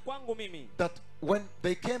yashangaza kwangu mimi, that when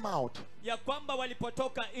they came out, ya kwamba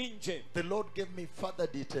walipotoka nje, the Lord gave me further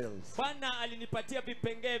details. Bwana alinipatia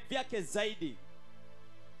vipengee vyake zaidi.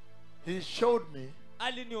 He showed me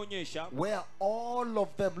Alinionyesha where all of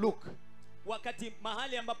them look. wakati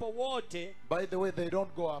mahali ambapo wote, By the way, they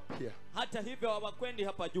don't go up here. hata hivyo hawakwendi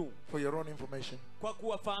hapa juu. For your own information, Kwa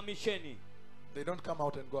kuwafahamisheni, They don't come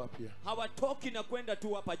out and go up here. hawatoki na kwenda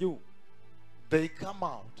tu hapa juu. They come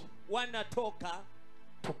out Wanatoka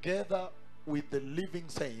together with the living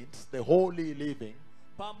saints, the holy living,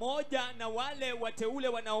 pamoja na wale wateule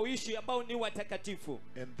wanaoishi ambao ni watakatifu,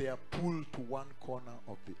 and they are pulled to one corner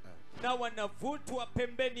of the earth. na wanavutwa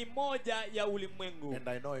pembeni moja ya ulimwengu. And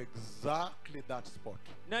I know exactly that spot,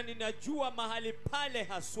 Na ninajua mahali pale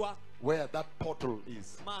haswa, where that portal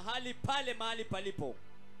is. mahali palipo.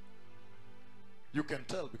 You can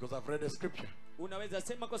tell because I've read a scripture. Unaweza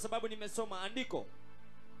sema kwa sababu nimesoma andiko.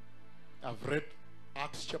 I've read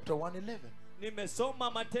Acts chapter 1:11.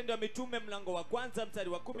 Nimesoma Matendo ya Mitume mlango wa kwanza mstari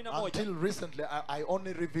wa 11. Until recently, I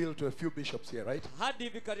only revealed to a few bishops here, right? Hadi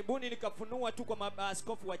hivi karibuni nikafunua tu kwa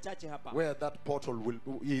maaskofu wachache hapa, Where that portal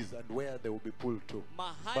is and where they will be pulled to.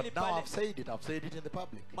 mahali But now pale, I've said it in the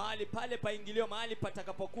public. mahali pale paingilio, mahali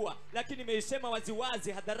patakapokuwa, lakini nimeisema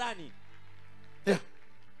waziwazi hadharani. Yeah.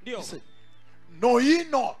 Ndio. He said, know ye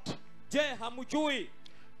not Je, hamjui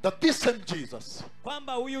that this same Jesus,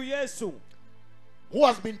 kwamba huyu Yesu who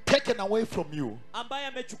has been taken away from you ambaye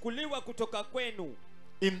amechukuliwa kutoka kwenu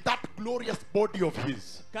in that glorious body of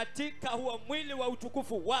his, katika huo mwili wa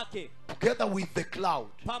utukufu wake, together with the cloud,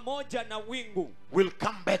 pamoja na wingu, will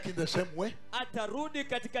come back in the same way? atarudi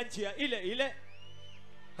katika njia ile ile.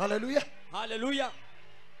 Hallelujah. Haleluya.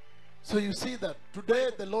 So you see that today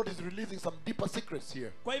the Lord is releasing some deeper secrets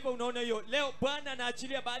here. Kwa hivyo unaona hiyo leo Bwana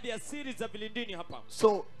anaachilia baadhi ya siri za vilindini hapa.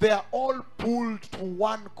 So they are all pulled to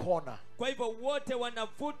one corner, Kwa hivyo wote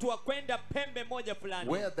wanavutwa kwenda pembe moja fulani,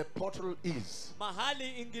 where the portal is.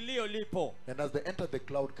 mahali ingilio lipo, And as they enter, the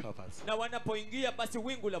cloud covers. na wanapoingia basi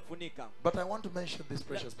wingu lafunika. But I want to mention these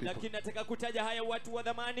precious people. Lakini nataka kutaja haya watu wa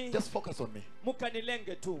dhamani. Just focus on me.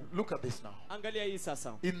 Mkanilenge tu. Look at this now. Angalia hii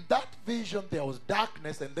sasa. In that vision, there was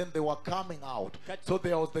darkness, and then they were coming out. So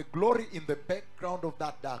there was the glory in the background of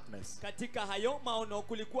that darkness. Katika hayo maono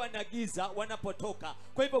kulikuwa na giza wanapotoka.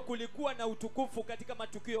 Kwa hivyo kulikuwa na utukufu katika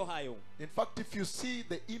matukio hayo. In fact, if you see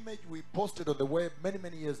the image we posted on the web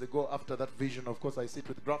many years ago after that vision, of course I sit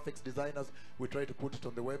with graphics designers, we try to put it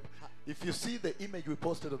on the web. If you see the image we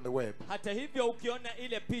posted on the web, Hata hivyo ukiona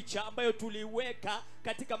ile picha ambayo tuliweka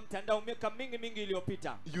katika mtandao miaka mingi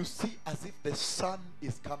iliyopita, you see as if the sun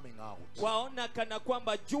is coming out. waona kana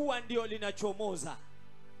kwamba jua ndio linachomoza.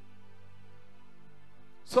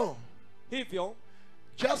 So, Hivyo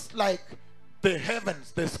just like the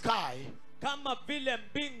heavens, the sky, kama vile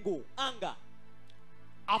mbingu, anga,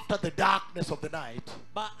 after the darkness of the night,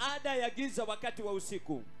 baada ya giza wakati wa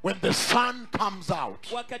usiku, when the sun comes out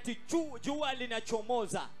wakati jua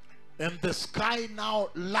linachomoza and the sky now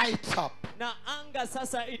lights up na anga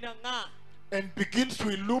sasa inang'aa and begins to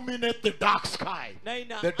illuminate the dark sky,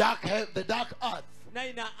 na the dark earth. na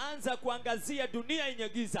inaanza kuangazia dunia yenye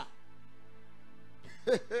giza.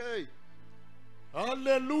 Hey.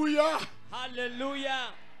 Hallelujah. Haleluya.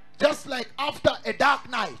 Just like after a dark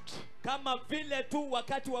night, Kama vile tu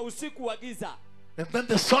wakati wa usiku wa giza, and then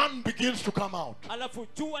the sun begins to come out, alafu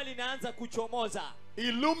jua linaanza kuchomoza,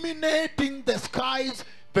 illuminating the skies,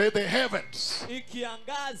 the heavens.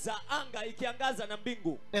 ikiangaza anga, ikiangaza na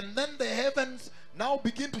mbingu. And then the heavens now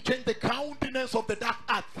begin to change the countenance of the dark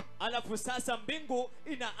earth. Alafu sasa mbingu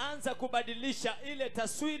inaanza kubadilisha ile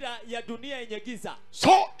taswira ya dunia yenye giza.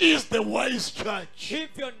 So is the wise church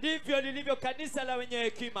Hivyo ndivyo lilivyo kanisa la wenye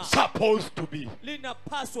hekima supposed to be.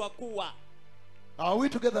 linapaswa kuwa. Are we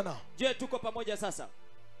together now? Je, tuko pamoja sasa?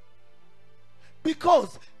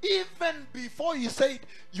 Because even before he said,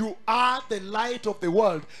 you are the light of the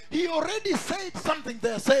world, he already said something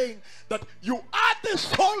there saying that you are the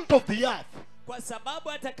salt of the earth. Kwa sababu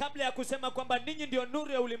hata kabla ya kusema kwamba ninyi ndio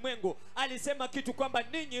nuru ya ulimwengu, alisema kitu kwamba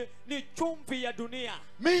ninyi ni chumvi ya dunia.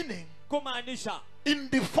 Meaning, Kumaanisha in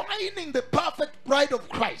defining the perfect bride of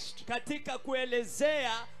Christ, katika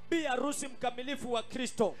kuelezea bi harusi mkamilifu wa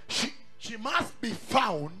Kristo, she must be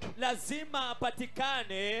found lazima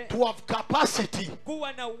apatikane to have capacity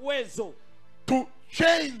kuwa na uwezo to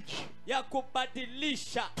change, ya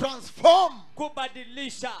kubadilisha, transform,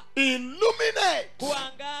 kubadilisha, illuminate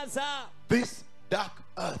kuangaza this dark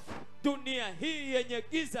earth. dunia hii yenye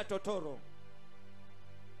giza totoro.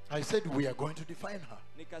 I said we are going to define her.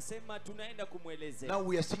 Nikasema tunaenda kumwelezea. Now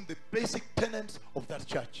we are seeing the basic tenets of that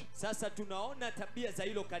church. Sasa tunaona tabia za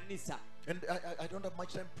hilo kanisa. And I don't have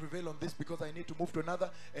much time to prevail on this because I need to move to another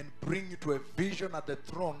and bring you to a vision at the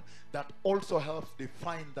throne that also helps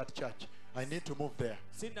define that church. I need to move there.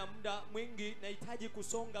 Sina muda mwingi, nahitaji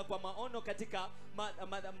kusonga kwa maono katika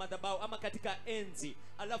madhabahu ama katika enzi.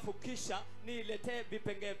 Alafu kisha niletee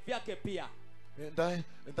vipengee vyake pia. And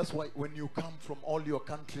that's why when you come from all your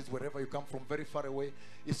countries, wherever you come from, very far away,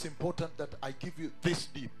 it's important that I give you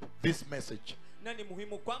this message. Na ni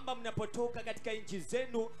muhimu kwamba mnapotoka katika nchi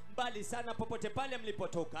zenu mbali sana, popote pale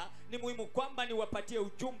mlipotoka, ni muhimu kwamba niwapatie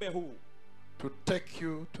ujumbe huu, to take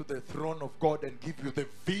you to the throne of God and give you the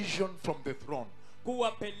vision from the throne.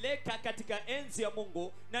 kuwapeleka katika enzi ya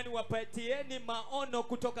Mungu na niwapatieni maono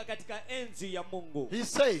kutoka katika enzi ya Mungu.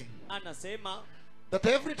 He's saying, anasema that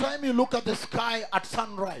every time you look at the sky at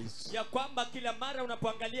sunrise, ya kwamba kila mara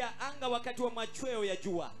unapoangalia anga wakati wa machweo ya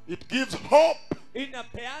jua, it gives hope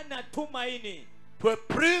inapeana tumaini to a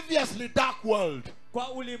previously dark world.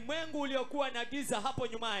 kwa ulimwengu uliokuwa na giza hapo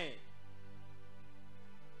nyumae.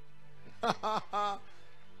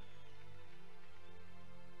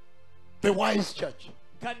 The wise church,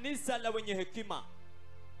 kanisa la wenye hekima,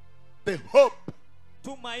 the hope.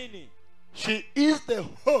 tumaini. She is the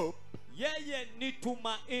hope Yeye ni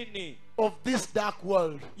tumaini of this dark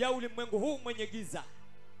world. ya ulimwengu huu mwenye giza.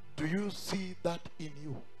 Do you see that in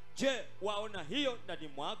you? Je, waona hiyo ndani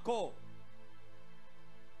mwako?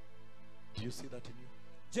 Do you see that in you?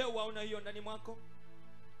 Je, waona hiyo ndani mwako?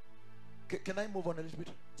 Can I move on a little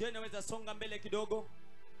bit? Je, naweza songa mbele kidogo?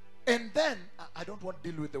 And then I don't want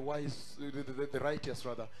to deal with the wise, the righteous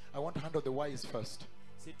rather. I want to handle the wise first.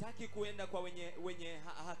 Sitaki kuenda kwa wenye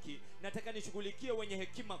haki. Nataka nishughulikie wenye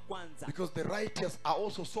hekima kwanza. Because the righteous are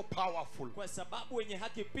also so powerful. Kwa sababu wenye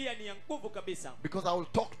haki pia ni ya nguvu kabisa. Because I will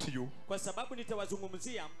talk to you Kwa sababu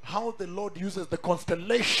nitawazungumzia how the Lord uses the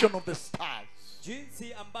constellation of the stars.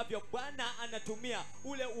 jinsi ambavyo Bwana anatumia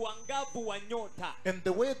ule uangavu wa nyota. And the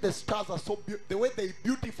way the stars are the way they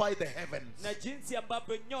beautify the heavens. Na jinsi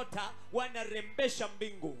ambavyo nyota wanarembesha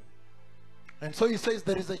mbingu. And so he says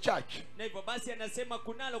there is a church Na hivyo basi anasema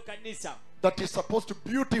kunalo kanisa that is supposed to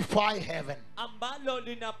beautify heaven. ambalo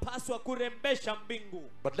linapaswa kurembesha mbingu.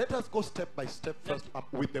 But let us go step by step first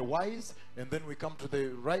with the wise, and then we come to the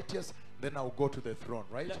righteous, then I'll go to the throne,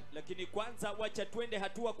 right? Lakini kwanza wacha twende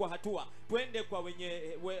hatua kwa hatua. Twende kwa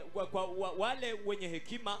wale wenye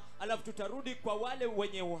hekima, alafu tutarudi kwa wale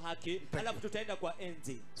wenye uhaki, alafu tutaenda kwa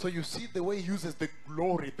enzi. So you see the way he uses the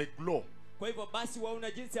glory, the glow. Kwa hivyo basi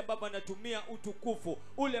waona jinsi ambavyo anatumia utukufu,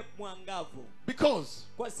 ule mwangavu. Because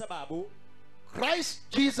Kwa sababu Christ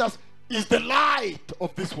Jesus is the light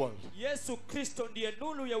of this world. Yesu Kristo ndiye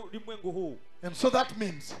nuru ya ulimwengu huu. And so that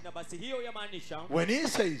means Na basi hiyo yamaanisha when he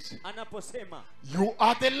says anaposema you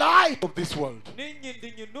are the light of this world, ninyi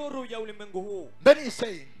ndinyi nuru ya ulimwengu huu, then he's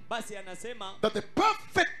saying basi anasema that the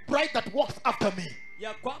perfect bride that walks after me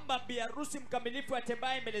ya kwamba biharusi mkamilifu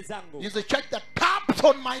atembaye mbele zangu is a church that taps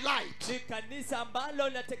on my light ni kanisa ambalo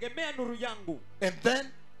linategemea nuru yangu, and then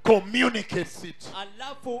communicates it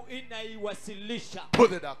alafu inaiwasilisha to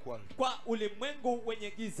the dark world. kwa ulimwengu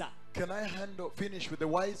wenye giza. Can I finish with the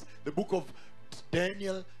wise? The book of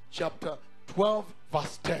Daniel chapter 12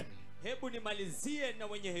 verse 10. Hebu nimalizie na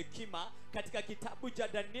wenye hekima katika kitabu cha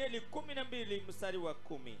Danieli 12 mstari wa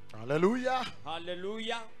 10. Hallelujah.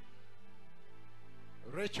 Hallelujah.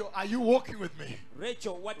 Rachel, are you walking with me?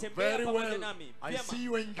 Rachel, watembea Very pamoja well. nami. I Vyema. see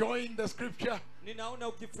you enjoying the scripture. Ninaona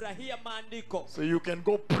ukifurahia maandiko. So you can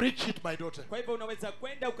go preach it, my daughter. Kwa hivyo unaweza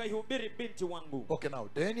kwenda ukaihubiri binti wangu. Okay, now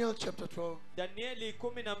Daniel chapter 12 Danieli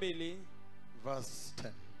 12 verse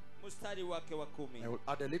 10. mstari wake wa I 10. will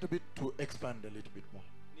add a little bit to expand a little bit more.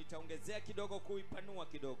 Nitaongezea kidogo kuipanua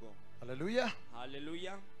kidogo. Hallelujah.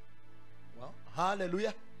 Hallelujah. Well,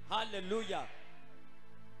 hallelujah. Hallelujah.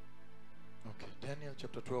 Okay, Daniel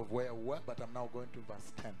chapter 12 where we were, but I'm now going to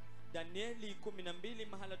verse 10. Danieli 12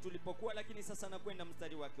 mahala tulipokuwa, lakini sasa nakwenda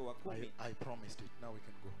mstari wake wa 10. I promised it. Now we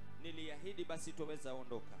can go. Niliahidi, basi tuweza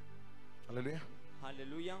ondoka. Hallelujah.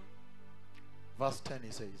 Hallelujah. Verse 10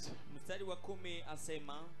 he says, Mstari wa 10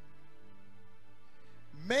 asema,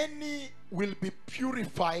 many will be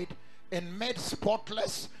purified and made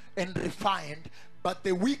spotless and refined, but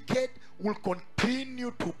the wicked will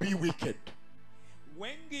continue to be wicked.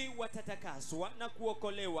 wengi watatakaswa na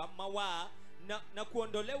kuokolewa mawaa na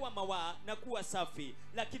kuondolewa mawaa na kuwa safi,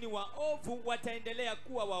 lakini waovu wataendelea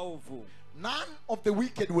kuwa waovu. None of the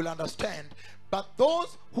wicked will understand, but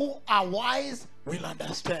those who are wise will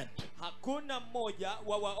understand. Hakuna mmoja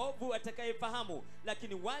wa waovu atakayefahamu,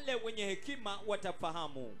 lakini wale wenye hekima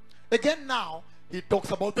watafahamu. Again now, he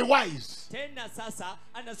talks about the wise. Tena sasa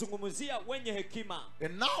anazungumzia wenye hekima.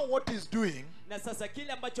 And now what he's doing, Na sasa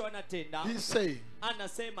kile ambacho anatenda, he's saying,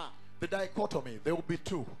 anasema the dichotomy, there will be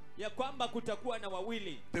two. ya kwamba kutakuwa na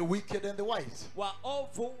wawili, The wicked and the wise.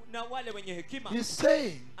 waovu na wale wenye hekima. He's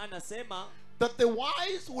saying Anasema that the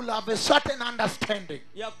wise will have a certain understanding.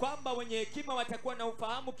 ya kwamba wenye hekima watakuwa na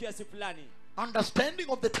ufahamu kiasi fulani. understanding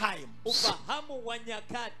of the times, ufahamu wa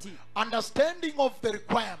nyakati, understanding of the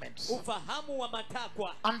requirements, ufahamu wa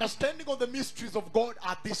matakwa, understanding of the mysteries of God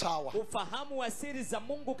at this hour. ufahamu wa siri za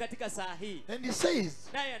Mungu katika saa hii. And he says,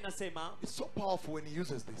 Naye anasema it's so powerful when he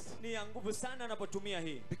uses this, ni ya nguvu sana anapotumia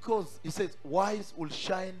hii, because he says wise will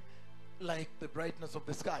shine like the brightness of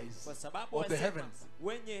the skies, kwa sababu of the wasema heavens,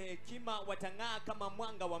 wenye hekima watang'aa kama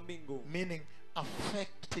mwanga wa mbingu, meaning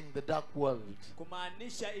affecting the dark world.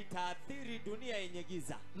 kumaanisha itaathiri dunia yenye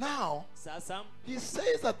giza. Now Sasa he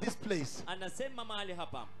says at this place anasema mahali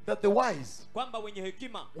hapa that the wise kwamba wenye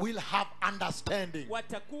hekima will have understanding.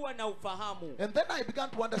 watakuwa na ufahamu. And then I began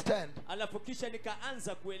to understand Alafu kisha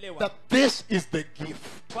nikaanza kuelewa that this is the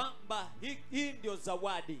gift. kwamba hii ndio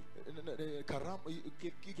zawadi,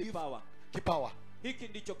 kipawa. Kipawa. Hiki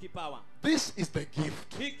ndicho kipawa. This is the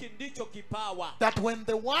gift. Hiki ndicho kipawa. That when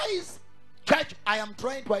the wise church, I am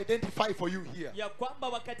trying to identify for you here, Ya kwamba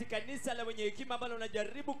wakati kanisa la wenye hekima ambalo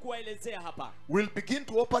najaribu kuwaelezea hapa will begin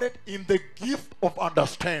to operate in the gift of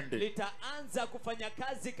understanding. litaanza kufanya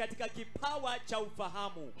kazi katika kipawa cha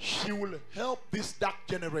ufahamu. She will help this dark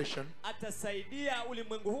generation Atasaidia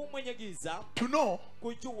ulimwengu huu mwenye giza to know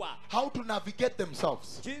kujua how to navigate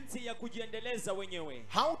themselves, jinsi ya kujiendeleza wenyewe,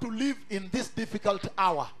 how to live in this difficult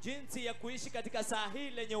hour jinsi ya kuishi katika saa hii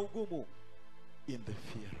lenye ugumu, in the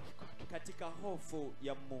fear of God. katika hofu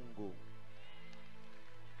ya Mungu.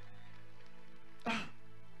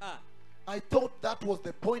 I thought that was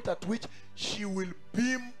the point at which she will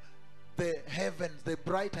beam the heavens, the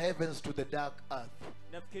bright heavens, to the dark earth.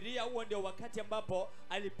 Nafikiria huo ndio wakati ambapo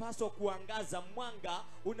alipaswa kuangaza mwanga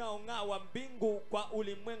unaong'aa wa mbingu kwa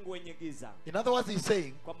ulimwengu wenye giza. In other words, he's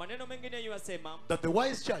saying Kwa maneno mengine yasema that the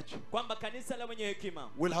wise church kwamba kanisa la wenye hekima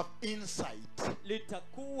will have insight,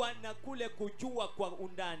 litakuwa na kule kujua kwa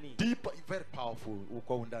undani, deeper, very powerful,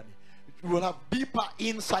 kwa undani. You will have deeper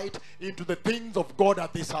insight into the things of God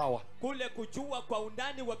at this hour. kule kujua kwa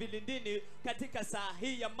undani wa vilindini katika saa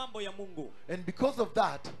hii ya mambo ya Mungu. And because of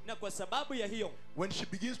that, Na kwa sababu ya hiyo, when she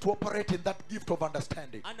begins to operate in that gift of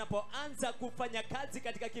understanding, anapoanza kufanya kazi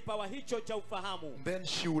katika kipawa hicho cha ufahamu, then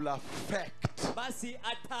she will affect basi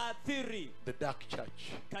ataathiri the dark church.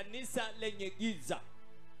 kanisa lenye giza.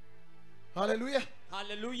 Hallelujah.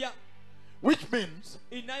 Haleluya. Which means,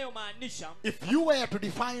 Inayomaanisha if you were to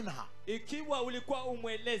define her, ikiwa ulikuwa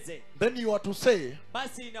umweleze, then you are to say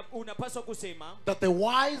basi unapaswa kusema that the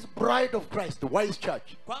wise bride of Christ, the wise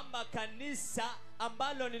church, kwamba kanisa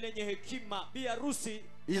ambalo ni lenye hekima, bi harusi,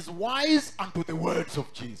 is wise unto the words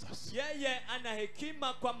of Jesus. yeye ana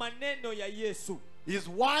hekima kwa maneno ya Yesu, Is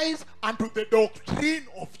wise unto the doctrine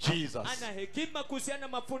of Jesus. ana hekima kuhusiana na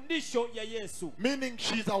mafundisho ya Yesu, Meaning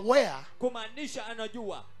she's aware kumaanisha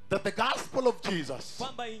anajua that the gospel of Jesus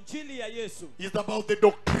kwamba injili ya Yesu is about the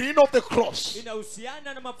doctrine of the cross,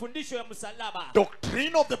 inahusiana na mafundisho ya msalaba,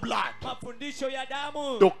 doctrine of the blood, mafundisho ya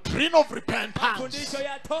damu, doctrine of repentance, mafundisho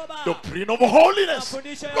ya toba, doctrine of holiness,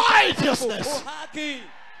 mafundisho ya righteousness. haki.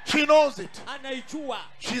 She knows it. Anaijua,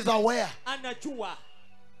 She's aware. anajua.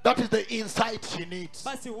 That is the insight she needs.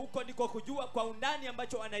 Basi huko ndiko kujua kwa undani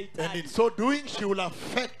ambacho And in anahitaji, so doing, she will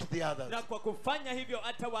affect the others. na kwa kufanya hivyo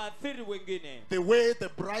atawaathiri wengine. The way the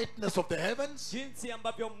brightness of the heavens Jinsi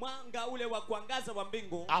ambavyo mwanga ule wa kuangaza wa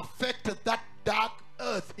mbingu affected that dark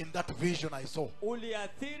earth in that vision I saw.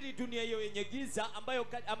 uliathiri dunia hiyo yenye giza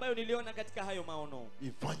ambayo niliona katika hayo maono,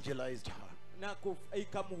 Evangelized her. na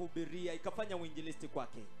ikamhubiria, ikafanya uinjilisti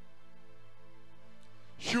kwake.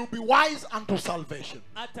 She'll be wise unto salvation.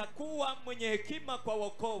 Atakuwa mwenye hekima kwa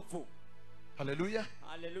wokovu. Hallelujah.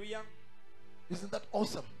 Haleluya. Isn't that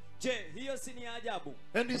awesome? Je, hiyo si ni ajabu?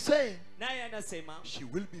 And he's saying Naye anasema she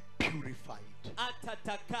will be purified.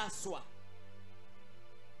 atatakaswa.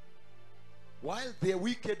 While the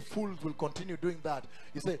wicked fools will continue doing that,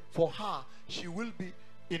 he said for her, she will be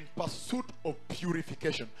in pursuit of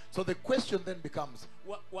purification. So the question then becomes,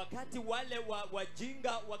 Wakati wale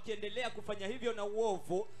wajinga wakiendelea kufanya hivyo na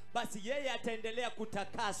uovu, basi yeye ataendelea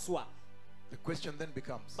kutakaswa. the question then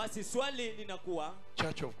becomes, Basi swali linakuwa,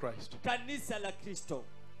 Church of Christ, kanisa la Kristo,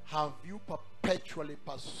 have you perpetually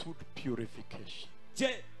pursued purification?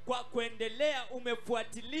 je, kwa kuendelea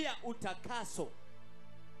umefuatilia utakaso?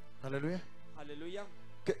 Hallelujah. Haleluya.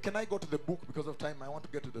 Can I go to the book because of time? I want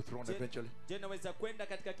to get to the throne eventually. Je, naweza kwenda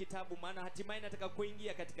katika kitabu, maana hatimaye nataka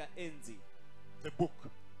kuingia katika enzi. The book.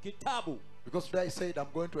 Kitabu. Because today I said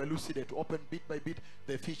I'm going to elucidate, to open bit by bit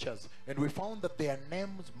the features. And we found that their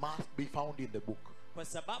names must be found in the book. Kwa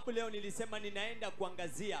sababu leo nilisema ninaenda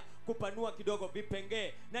kuangazia, kupanua kidogo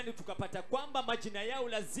vipengee, nani tukapata kwamba majina yao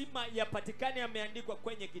lazima yapatikane yameandikwa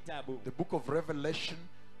kwenye kitabu. The book of Revelation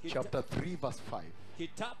chapter 3 verse 5.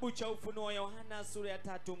 Kitabu cha Ufunuo wa Yohana sura ya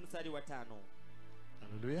 3 mstari wa 5.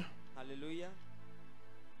 Hallelujah. Hallelujah.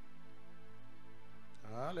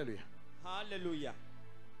 Hallelujah. Hallelujah.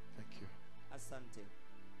 Thank you. Asante.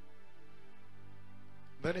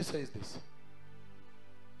 Then he says this.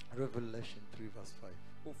 Revelation 3 verse 5.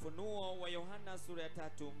 Ufunuo wa Yohana sura ya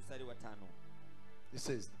 3 mstari wa 5. He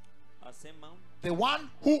says, Asema, the one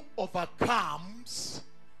who overcomes,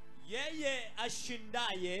 yeye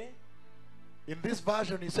ashindaye. in this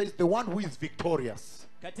version he says the one who is victorious.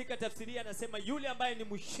 Katika tafsiri anasema yule ambaye ni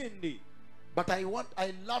mshindi. But I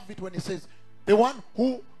love it when he says the one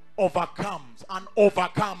who overcomes, an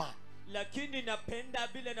overcomer. Lakini napenda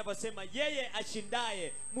vile anavyosema yeye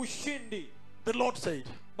ashindaye, mshindi. The Lord said,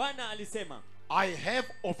 Bwana alisema, I have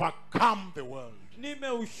overcome the world.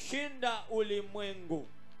 nimeushinda ulimwengu.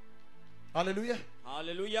 Hallelujah.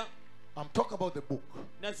 Hallelujah. I'm talking about the book.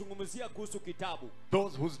 Nazungumzia kuhusu kitabu.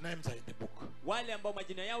 Those whose names are in the book. Wale ambao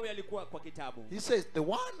majina yao yalikuwa kwa kitabu. He says the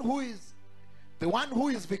one who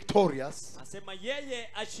is victorious, Asema yeye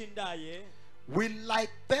ashindaye will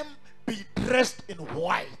like them be dressed in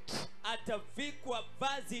white. atavikwa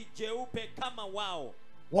vazi jeupe kama wao.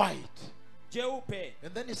 White. Jeupe.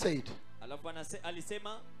 And then he said, Alafu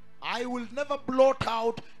alisema, I will never blot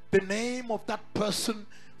out the name of that person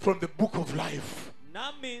from the book of life.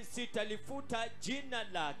 nami sitalifuta jina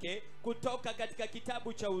lake kutoka katika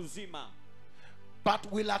kitabu cha uzima,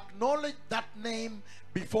 But will acknowledge that name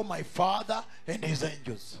before my Father and his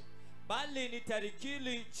angels. bali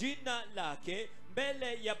nitarikili jina lake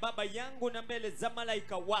mbele ya Baba yangu na mbele za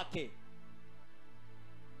malaika wake.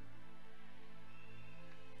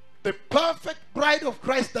 The perfect bride of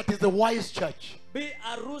Christ, that is the wise church, Bi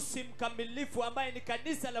arusi mkamilifu ambaye ni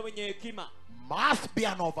kanisa la wenye hekima must be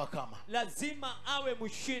an overcomer. lazima awe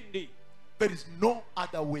mshindi. There is no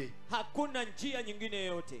other way. Hakuna njia nyingine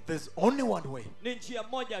yoyote. There's only one way. Ni njia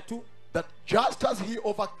moja tu, That just as he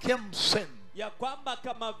overcame sin, ya kwamba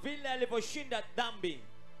kama vile alivyoshinda dhambi,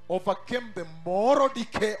 overcame the moral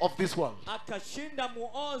decay of this world, akashinda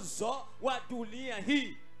muozo wa dunia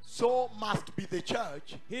hii, so must be the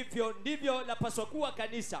church hivyo ndivyo lapaswa kuwa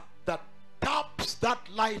kanisa that taps that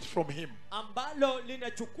light from him ambalo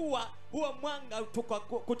linachukua huo mwanga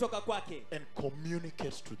kutoka kwake and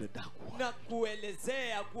communicates to the dark world. na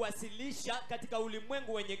kuelezea, kuwasilisha katika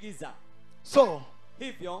ulimwengu wenye giza. So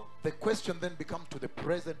Hivyo the question then becomes to the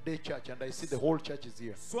present day church, and I see the whole church is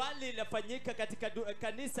here. swali lafanyika katika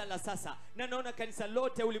kanisa la sasa, na naona kanisa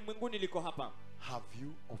lote ulimwenguni liko hapa. Have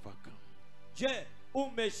you overcome? Je,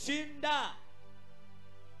 umeshinda?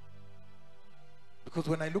 Because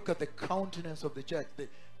when I look at the countenance of the church,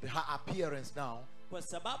 her appearance now, Kwa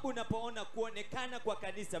sababu unapoona kuonekana kwa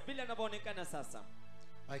kanisa vile anavyoonekana sasa,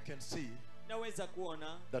 I can see naweza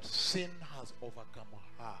kuona that sin has overcome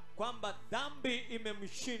her. kwamba dhambi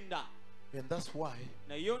imemshinda. And that's why,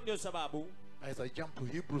 Na hiyo ndio sababu as I jump to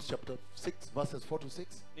Hebrews chapter 6 verses 4 to 6,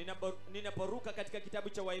 ninaporuka katika kitabu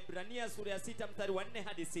cha Waibrania sura ya 6 mstari wa 4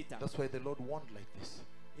 hadi 6. that's why the Lord warned like this.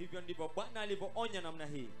 Hivyo ndivyo Bwana alivyoonya namna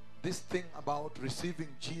hii. This thing about receiving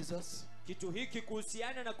Jesus Kitu hiki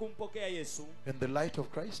kuhusiana na kumpokea Yesu and the light of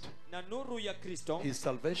Christ, na nuru ya Kristo, his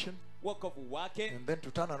salvation, wokovu wake, and then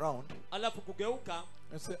to turn around alafu kugeuka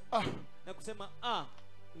and say, na kusema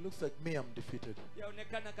it looks like me, I'm defeated.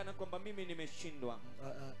 yaonekana kana kwamba mimi nimeshindwa,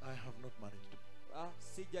 I have not managed.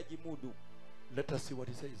 sijajimudu. Let us see what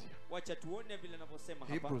he says here. Wacha tuone vile anavyosema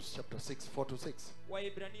hapa. Hebrews chapter 6, 4 to 6.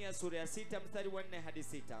 Waibrania sura ya 6 mstari wa 4 hadi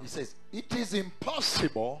 6. He says, it is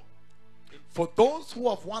impossible for those who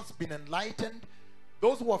have once been enlightened,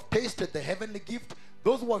 those who have tasted the heavenly gift,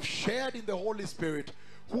 those who have shared in the Holy Spirit,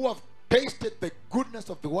 who have tasted the goodness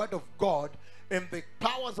of the Word of God and the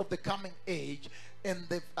powers of the coming age, and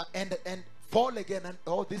fall again, and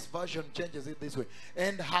this version changes it this way,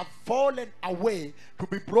 and have fallen away, to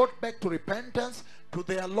be brought back to repentance, to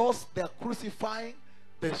their loss. They are crucifying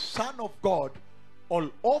the Son of God all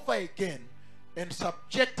over again and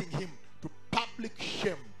subjecting him to public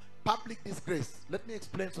shame, public disgrace. Let me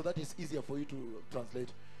explain so that it's easier for you to translate.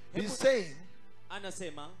 He's saying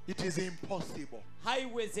Anasema it is impossible.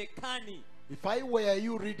 haiwezekani. If I were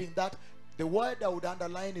you reading that, the word I would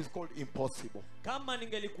underline is called impossible. Kama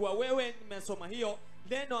ningelikuwa wewe nimesoma hiyo,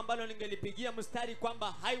 neno ambalo ningelipigia mstari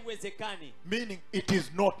kwamba haiwezekani, Meaning it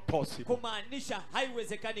is not possible. kumaanisha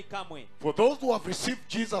haiwezekani kamwe. For those who have received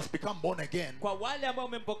Jesus, become born again, Kwa wale ambao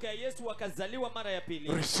wamempokea Yesu wakazaliwa mara ya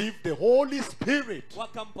pili, receive the Holy Spirit.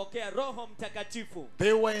 wakampokea Roho Mtakatifu.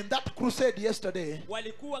 They were in that crusade yesterday.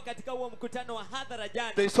 Walikuwa katika huo mkutano wa hadhara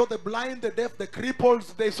jana. They saw the blind, the deaf, the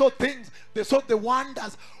cripples. They saw things. They saw the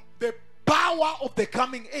wonders. The power of the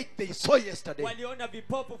coming age they saw yesterday. waliona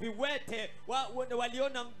vipofu, viwete,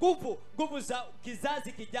 waliona nguvu za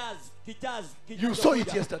kizazi You saw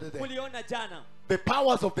it yesterday there. Uliona jana The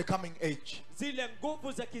powers of the coming age. zile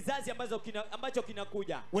nguvu za kizazi ambacho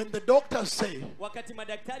kinakuja. When the doctors say Wakati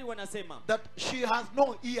madaktari wanasema that she has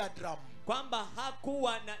no eardrum, kwamba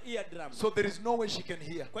hakuwa na eardrum, so there is no way she can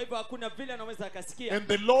hear. kwa hivyo hakuna vile anaweza akasikia. And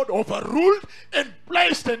the Lord overruled and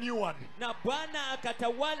placed a new one. Na Bwana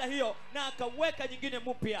akatawala hiyo na akaweka nyingine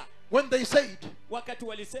mpya. When they said Wakati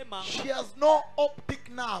walisema she has no optic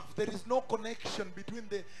nerve, there is no connection between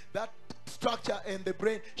that structure and the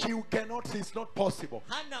brain, she cannot see, it's not possible.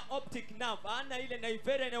 hana optic nerve, hana ile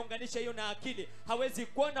naivera inaunganisha hiyo na akili, hawezi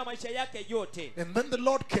kuona maisha yake yote. And then the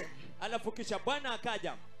Lord came, Alafu kisha Bwana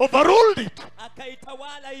akaja overruled it,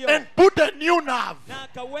 akaitawala hiyo and put a new nerve. na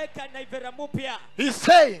akaweka naivera mpya. He's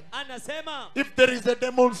saying, Anasema if there is a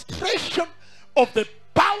demonstration of the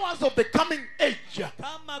powers of the coming age,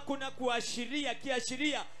 kama kuna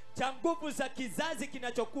kiashiria cha nguvu za kizazi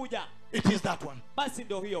kinachokuja, it is that one. basi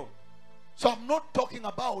ndio hiyo. So I'm not talking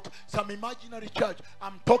about some imaginary church.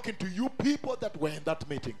 I'm talking to you people that were in that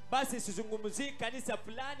meeting. Basi sizungumzii kanisa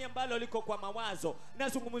fulani ambalo liko kwa mawazo,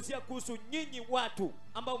 nazungumzia kuhusu nyinyi watu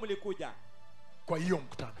ambao mlikuja Kwa hiyo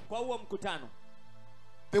mkutano. kwa huo mkutano.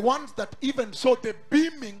 The ones that even saw the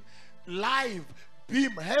beaming live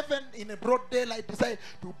beam, heaven in a broad daylight decided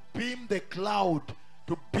to beam the cloud,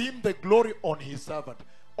 to beam the glory on his servant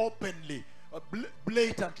openly.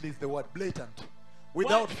 Blatantly is the word, blatant.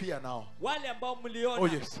 Without fear now. Wale ambao mliona, Oh,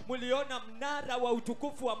 yes. mliona mnara wa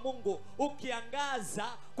utukufu wa Mungu ukiangaza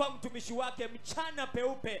kwa mtumishi wake mchana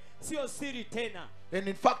peupe, sio siri tena. And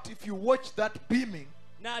in fact, if you watch that beaming,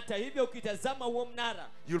 Na hata hivyo ukitazama huo mnara,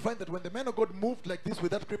 you'll find that when the man of God moved like this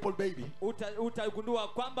with that crippled baby, utagundua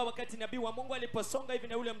kwamba wakati nabii wa Mungu aliposonga hivi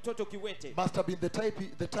na ule mtoto kiwete, must have been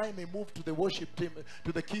the time he moved to the worship team,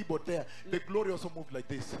 to the keyboard there. The glory also moved like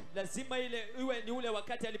this. lazima iwe ni ule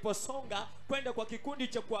wakati aliposonga kwenda kwa kikundi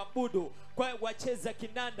cha kuabudu, kwa wacheza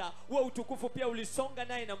kinanda, huo utukufu pia ulisonga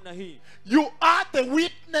naye namna hii. You are the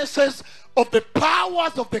witnesses of the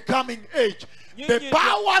powers of the coming age. The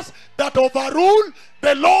powers that overrule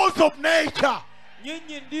the laws of nature.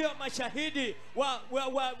 Nyinyi ndio mashahidi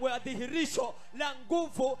wa dhihirisho la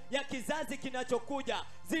nguvu ya kizazi kinachokuja,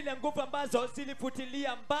 zile nguvu ambazo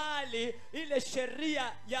zilifutilia mbali ile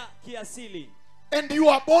sheria ya kiasili. And you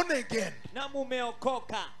are born again. Na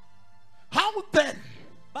mumeokoka. How then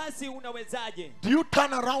Basi unawezaje? do you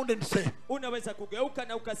turn around and say, Unaweza kugeuka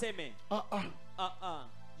na ukaseme,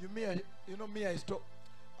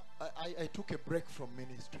 I took a break from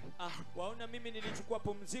ministry. Waona mimi nilichukua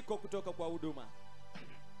pumziko kutoka kwa huduma.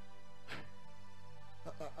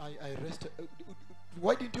 I rested.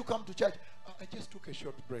 Why didn't you come to church? I just took a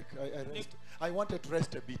short break. I wanted to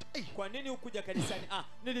rest a bit. Kwa nini ukuja kanisani?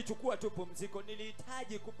 Nilichukua tu pumziko,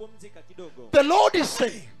 nilihitaji kupumzika kidogo. The Lord is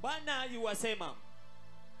saying Bwana yuwasema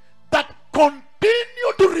that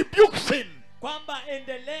continue to rebuke sin, kwamba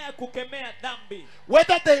endelea kukemea dhambi.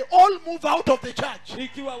 whether they all move out of the church.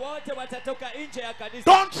 Ikiwa wote watatoka nje ya kanisa,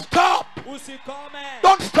 Don't stop. usikome.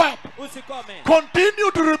 Don't stop. Usikome.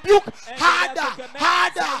 Continue to rebuke Endelea harder, kukemea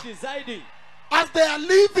harder. zaidi. As they are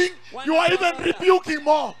leaving, you are even rebuking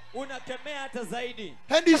more. Unakemea hata zaidi.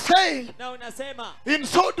 And he's saying, Na unasema in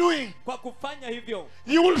so doing, kwa kufanya hivyo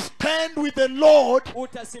you will stand with the Lord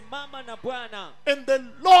utasimama na Bwana, and the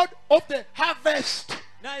Lord of the harvest.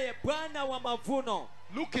 naye Bwana wa mavuno.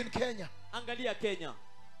 Look in Kenya. Angalia Kenya.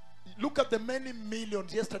 Look at the many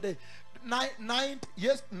millions yesterday. Nine,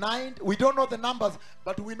 we don't know the numbers,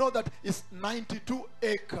 but we know that it's 92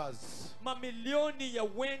 acres. Mamilioni ya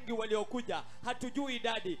wengi waliokuja, hatujui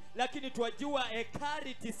idadi, lakini twajua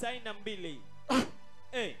ekari 92.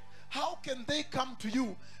 How can they come to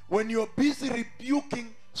you when you're busy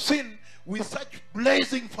rebuking sin with such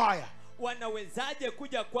blazing fire? Wanawezaje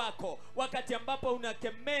kuja kwako wakati ambapo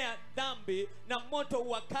unakemea dhambi na moto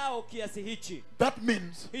uwakao kiasi hichi? That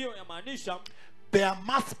means Hiyo yamaanisha there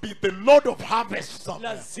must be the Lord of harvest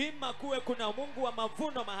somewhere. lazima kuwe kuna Mungu wa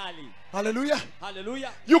mavuno mahali. Hallelujah.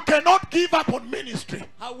 Hallelujah. You cannot give up on ministry.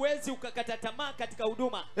 Hawezi ukakata tamaa katika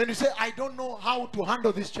huduma. And you say, I don't know how to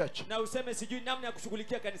handle this church. Na useme sijui namna ya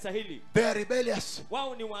kushughulikia kanisa hili. They are rebellious.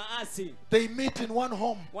 Wao ni waasi. They meet in one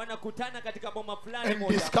home Wanakutana katika boma fulani and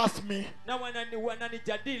moja. discuss me. Na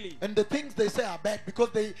wananijadili. And the things they say are bad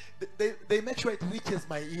because they make sure it reaches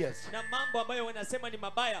my ears. Na mambo ambayo wanasema ni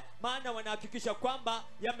mabaya, maana wanahakikisha kwamba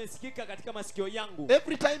yamesikika katika masikio yangu.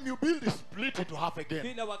 Every time you build, you split it to half again.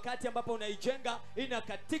 Kila wakati ambapo unaijenga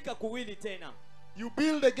inakatika kuwili tena. You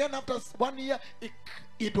build again after 1 year,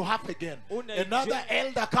 into half again. Another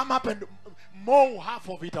elder come up and mow half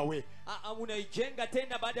of it away. Unaijenga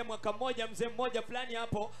tena baada ya mwaka mmoja, mzee mmoja fulani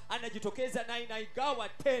hapo anajitokeza na inaigawa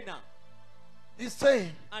tena. He's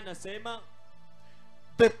saying, anasema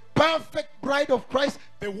the perfect bride of Christ,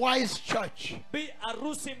 the wise church, bi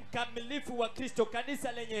arusi mkamilifu wa Kristo,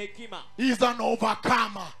 kanisa lenye hekima, is an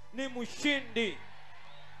overcomer. ni mshindi.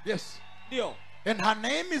 Yes. Ndio. And her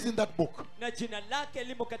name is in that book. Na jina lake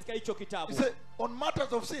limo katika hicho kitabu. He said, on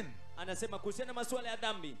matters of sin. Anasema kuhusiana masuala ya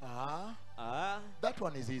dhambi. That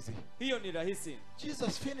one is easy. Hiyo ni rahisi.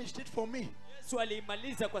 Jesus finished it for me. Yesu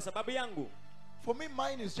alimaliza kwa sababu yangu. For me,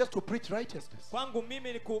 mine is just to preach righteousness. Kwangu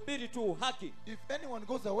mimi ni kuhubiri tu haki. If anyone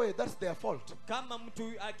goes away, that's their fault. Kama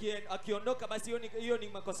mtu akiondoka, basi hiyo ni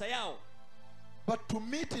makosa yao. But to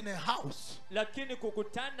meet in a house, lakini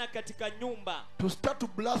kukutana katika nyumba, to start to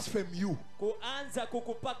blaspheme you, kuanza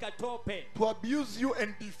kukupaka tope, to abuse you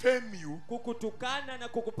and defame you, kukutukana na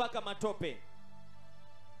kukupaka matope,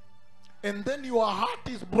 and then your heart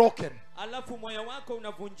is broken, alafu moyo wako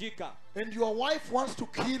unavunjika, and your wife wants to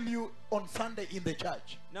kill you on Sunday in the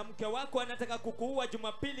church, na mke wako anataka kukuua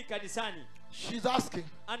Jumapili kanisani, she's asking,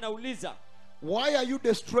 anauliza, why are you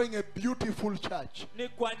destroying a beautiful church? ni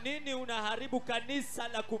kwa nini unaharibu kanisa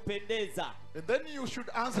la kupendeza? And then you should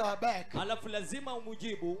answer her back. Alafu lazima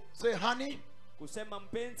umujibu, say, honey, kusema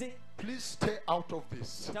mpenzi, please stay out of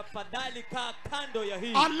this. tafadhali kaa kando ya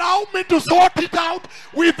hii. Allow me to sort it out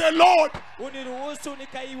with the Lord. Uniruhusu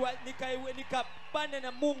nikabane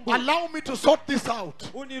na Mungu. Allow me to sort this out.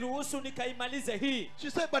 Uniruhusu nikaimalize hii. She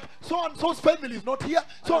said, but so and so's family is not here.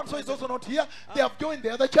 So and so is also not here. They have joined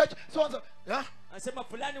the other church. So and so. Yeah? Anasema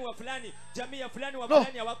fulani wa fulani, jamii ya fulani wa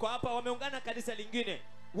fulani hawako hapa, wameungana kanisa lingine.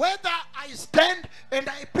 Whether I stand and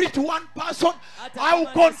I preach one person, I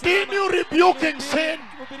will continue rebuking sin.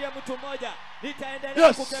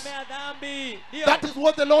 Yes. That is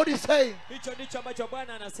what the Lord is saying.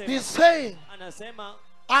 He's saying,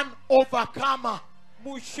 an overcomer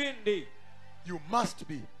you must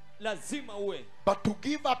be. Lazima uwe. But to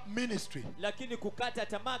give up ministry, lakini kukata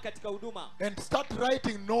tamaa katika huduma, and start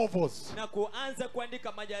writing novels, na kuanza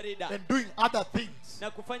kuandika majarida, and doing other things,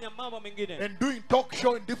 na kufanya mambo mengine, and doing talk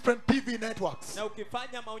show in different TV networks, na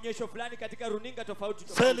ukifanya maonyesho fulani katika runinga tofauti,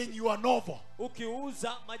 selling your novel,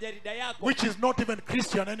 ukiuza majarida yako, which is not even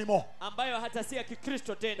Christian anymore, ambayo hata si ya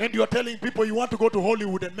Kikristo tena, and you are telling people you want to go to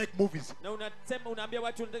Hollywood and make movies. na unasema, unaambia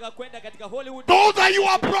watu unataka kwenda katika Hollywood. Those are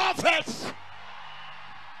your prophets.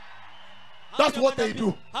 That's what they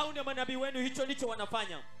do. Hao ndio manabii wenu, hicho ndicho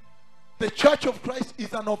wanafanya. The church of Christ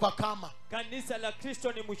is an overcomer. Kanisa la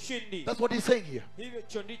Kristo ni mshindi. That's what he's saying here.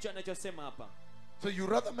 Hicho ndicho anachosema hapa. So you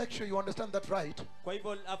rather make sure you understand that right. Kwa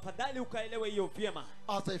hivyo afadhali ukaelewe hiyo vyema.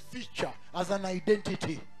 As a feature, as an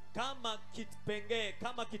identity. Kama kipengee,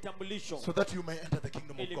 kama kitambulisho, so that you may enter the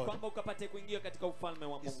kingdom of ili God. kwamba ukapate kuingia katika ufalme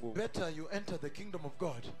wa It's Mungu. better you enter the kingdom of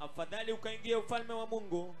God. Afadhali ukaingia ufalme wa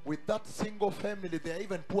Mungu. With that single family, they are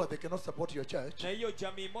even poor, they cannot support your church. Na hiyo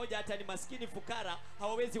jamii moja hata ni maskini fukara,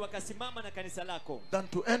 hawawezi wakasimama na kanisa lako. Than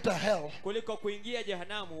to enter hell. Kuliko kuingia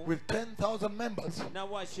jehanamu. With 10,000 members. Na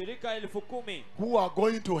washirika 10,000. Who are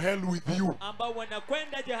going to hell with you. Ambao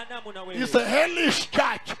wanakwenda jehanamu na wewe. It's a hellish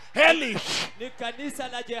church. Hellish. Ni kanisa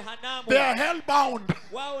la jehanamu. They are hellbound.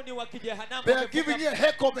 Wao ni wa kijehanamu. They are giving you a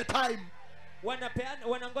heck of a time.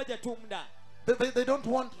 Wanangoja tu muda. They don't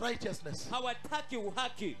want righteousness. Hawataki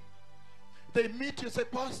uhaki. They meet you, say,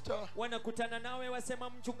 Pastor. Wanakutana nawe wasema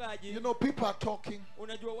mchungaji. You know, people are talking.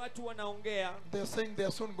 Unajua watu wanaongea. They are saying they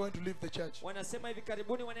are soon going to leave the church. Wanasema hivi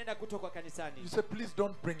karibuni wanaenda kutoka kanisani. You say, please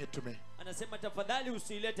don't bring it to me. Anasema tafadhali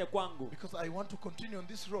usilete kwangu. Because I want to continue on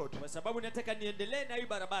this road. Kwa sababu nataka niendelee na hii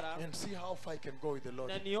barabara. And see how far I can go with the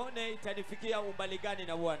Lord. Na nione itanifikia umbali gani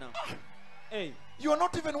na Bwana. Hey. You are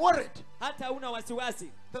not even worried. Hata una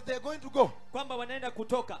wasiwasi. That they are going to go. Kwamba wanaenda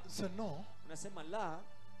kutoka. Say no. Unasema la.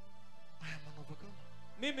 I am an overcomer.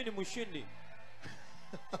 Mimi ni mshindi.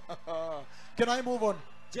 Can I move on?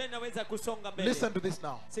 Je, naweza kusonga mbele? Listen to this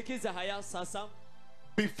now. Sikiza haya sasa.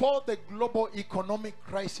 Before the global economic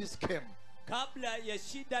crisis came, kabla ya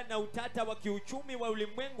shida na utata wa kiuchumi wa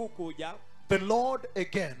ulimwengu kuja, the Lord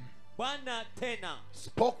again Bwana tena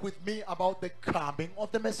spoke with me about the coming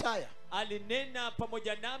of the Messiah. Alinena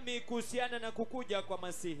pamoja nami kuhusiana na kukuja kwa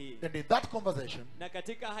Masihi. And in that conversation, na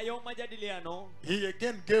katika hayo majadiliano, he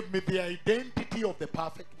again gave me the identity of the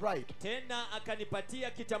perfect bride. Tena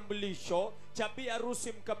akanipatia kitambulisho cha bi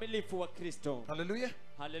harusi mkamilifu wa Kristo. Hallelujah.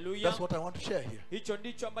 Hallelujah. That's what I want to share here. Hicho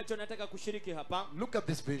ndicho ambacho nataka kushiriki hapa. Look at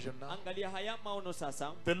this vision now. Angalia haya maono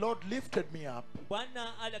sasa. The Lord lifted me up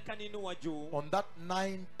Bwana alikaninua juu on that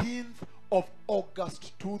 19th of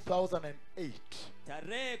August 2008.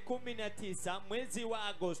 tarehe 19 mwezi wa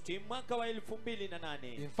Agosti mwaka wa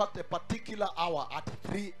 2008. In fact, a particular hour at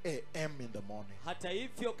 3 a.m. in the morning. Hata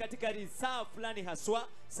hivyo katika risaa fulani haswa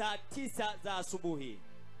saa 9 za asubuhi.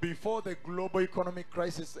 Before the global economic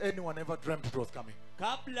crisis anyone ever dreamt it was coming.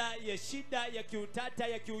 Kabla ya shida ya kiutata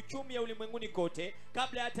ya kiuchumi ya ulimwenguni kote,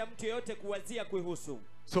 kabla hata mtu yeyote kuwazia kuihusu.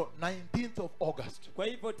 So 19th of August. Kwa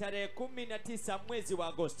hivyo tarehe 19 mwezi wa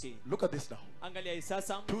Agosti. Look at this now. Angalia hii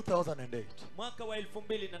sasa. 2008. Mwaka wa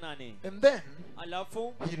 2008. And then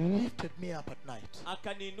alafu he lifted me up at night.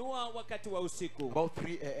 Akaninua wakati wa usiku. About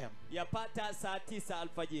 3 a.m. Yapata saa 9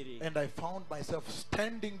 alfajiri. And I found myself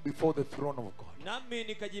standing before the throne of God. Nami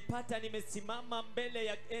nikajipata nimesimama mbele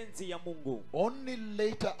ya enzi ya Mungu. Only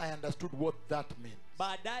later I understood what that means.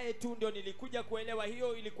 Baadaye tu ndio nilikuja kuelewa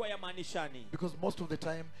hiyo ilikuwa ya maanishani. Because most of the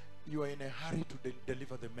time you are in a hurry to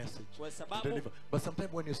deliver the message. Kwa sababu, but sometimes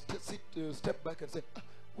when you step back and say,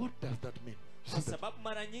 what does that mean? Kwa sababu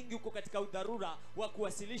mara nyingi uko katika udharura wa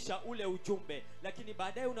kuwasilisha ule ujumbe, lakini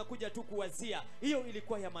baadaye unakuja tu kuwazia hiyo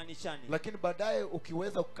ilikuwa ya maanishani. Lakini baadaye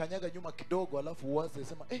ukiweza kukanyaga nyuma kidogo alafu uwaze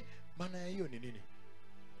sema maana ya hiyo ni nini?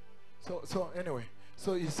 So anyway,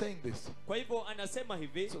 so he's saying this. Kwa hivyo anasema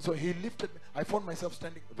hivi. So he lifted me. I found myself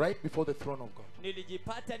standing right before the throne of God.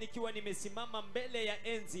 Nilijipata nikiwa nimesimama mbele ya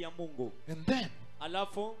enzi ya Mungu. And then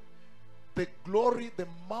alafu the glory, the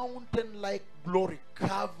mountain like glory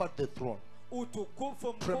covered the throne.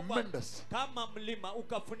 Utukufu mkubwa kama mlima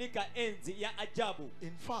ukafunika enzi ya ajabu.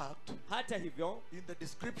 In fact, hata hivyo, in the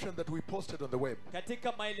description that we posted on the web,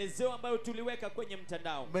 katika maelezeo ambayo tuliweka kwenye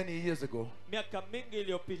mtandao many years ago, miaka mingi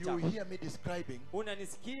iliyopita, you hear me describing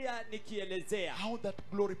unanisikia nikielezea how that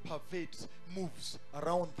glory pervades, moves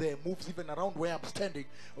around there, moves even around where I'm standing.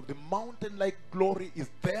 Of the mountain like glory is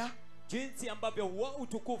there. Jinsi ambavyo huo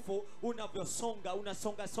utukufu unavyosonga,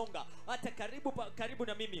 unasonga hata karibu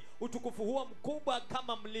na mimi, utukufu huo mkubwa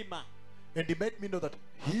kama mlima. And he made me know that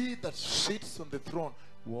he that sits on the throne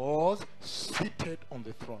was seated on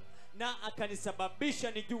the throne. Na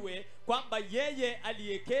akanisababisha nijue kwamba yeye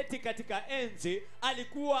aliyeketi katika enzi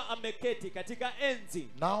alikuwa ameketi katika enzi.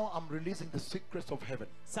 Now I'm releasing the secrets of heaven.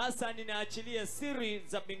 Sasa ninaachilia siri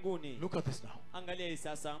za mbinguni. Look at this now. Angalia hii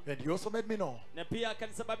sasa. And he also made me know na pia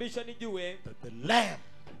akanisababisha nijue that the lamb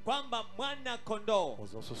kwamba mwana kondoo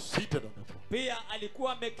was also seated on the throne. Pia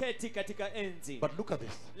alikuwa ameketi katika enzi. But look at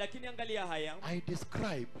this. Lakini angalia haya. I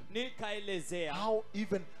describe nikaelezea how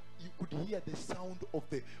even you could hear the sound of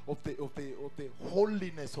the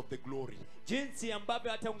holiness of the glory. Jinsi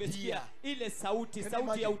ambavyo hata ungesikia ile sauti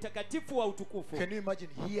ya utakatifu wa utukufu. Can you imagine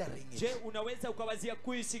hearing it? Je, unaweza ukawazia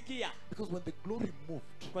kuisikia? Because when the glory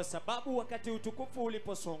moved, kwa sababu wakati utukufu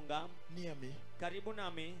uliposonga near me, karibu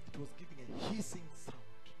nami, it was giving a hissing sound.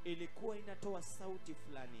 Ilikuwa inatoa sauti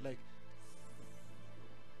fulani. Like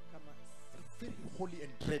kama very holy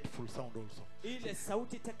and dreadful sound also. Ile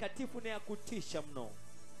sauti takatifu na ya kutisha mno.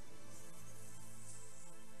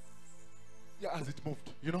 Yeah, as it moved,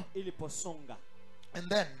 you know. Iliposonga. And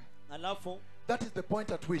then, alafu, that is the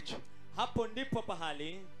point at which hapo ndipo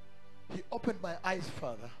pahali he opened my eyes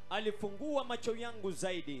further. Alifungua macho yangu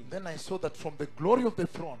zaidi. Then I saw that from the glory of the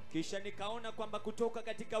throne, kisha nikaona kwamba kutoka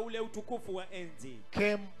katika ule utukufu wa enzi,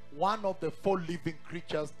 came one of the 4 living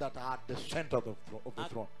creatures that are at the center of the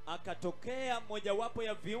throne. Akatokea mojawapo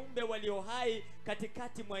ya viumbe walio hai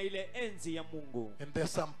katikati mwa ile enzi ya Mungu. And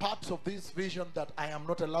there's some parts of this vision that I am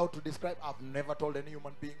not allowed to describe. I've never told any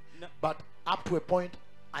human being. But up to a point,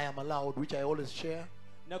 I am allowed, which I always share.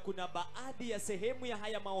 Na kuna baadhi ya sehemu ya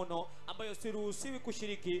haya maono ambayo siruhusiwi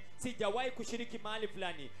kushiriki, sijawahi kushiriki mahali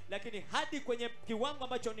fulani, lakini hadi kwenye kiwango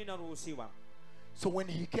ambacho ninaruhusiwa. So when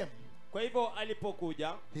he came, kwa hivyo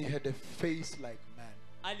alipokuja, he had a face like man.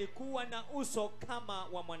 Alikuwa na uso kama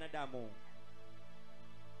wa mwanadamu.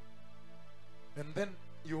 And then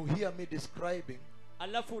you hear me describing,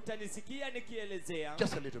 alafu utanisikia nikielezea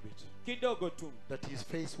just a little bit, kidogo tu, that his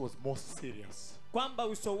face was most serious. Kwamba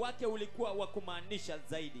uso wake ulikuwa wa kumaanisha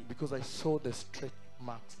zaidi. Because I saw the stretch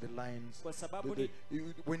marks, the lines. Kwa sababu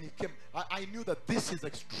when he came, I knew that this is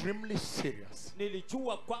extremely serious.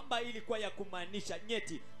 Nilijua kwamba ilikuwa ya kumaanisha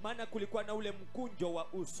nyeti, maana kulikuwa na ule mkunjo wa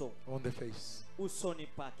uso on the face. Usoni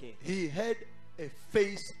pake. He had a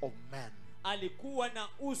face of man. Alikuwa na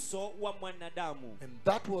uso wa mwanadamu. And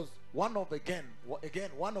that was one of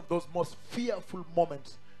one of those most fearful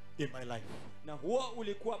moments in my life. Na huo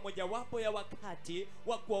ulikuwa mojawapo ya wakati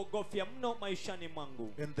wa kuogofya mno maishani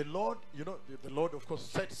mwangu. And the Lord, you know, the Lord of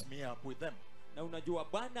course sets me up with them. na unajua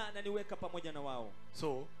Bwana ananiweka pamoja na wao.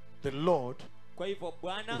 So the Lord Kwa hivyo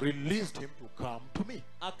Bwana released him to come to me.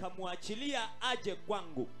 akamwachilia aje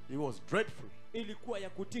kwangu. It was dreadful. Ilikuwa ya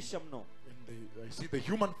kutisha mno. And I see the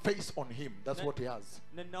human face on him. That's what he has.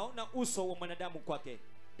 Na naona uso wa mwanadamu kwake.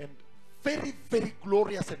 And very, very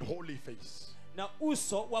glorious and holy face. Na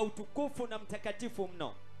uso wa utukufu na mtakatifu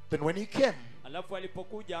mno. Then when he came, Alafu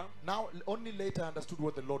alipokuja, now only later I understood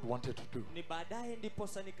what the Lord wanted to do. ni baadaye ndipo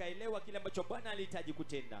sasa nikaelewa kile ambacho Bwana alihitaji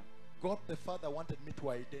kutenda. God the Father wanted me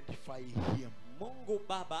to identify him. Mungu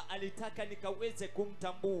Baba alitaka nikaweze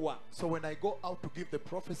kumtambua. So when I go out to give the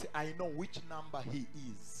prophecy, I know which number he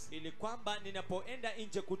is. Ili kwamba ninapoenda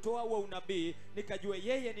nje kutoa wa unabii, nikajua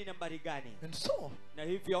yeye ni nambari gani. And so Na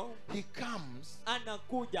hivyo he comes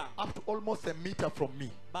anakuja up to almost a meter from me.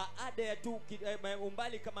 baada ya tu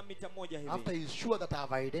umbali kama mita moja After hivi. he's sure that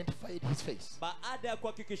I've identified his face. Baada ya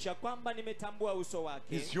kuhakikisha kwamba nimetambua uso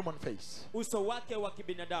wake, His human face. uso wake wa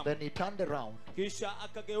kibinadamu. Then he turned around. Kisha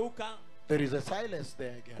akageuka. There is a silence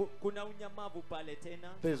there again. Kuna unyamavu pale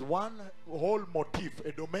tena. There's one whole motif,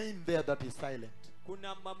 a domain there that is silent,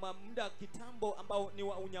 Kuna muda kitambo ambao ni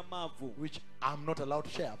wa unyamavu, which I'm not allowed to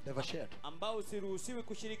share. I've never shared. ambao siruhusiwi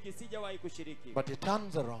kushiriki, sijawahi kushiriki. But he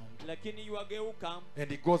turns around Lakini yuageuka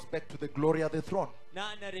and he goes back to the glory of the throne. na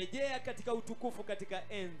anarejea katika utukufu katika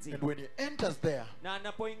enzi. And when he enters there, Na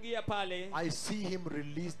anapoingia pale, I see him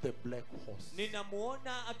release the black horse.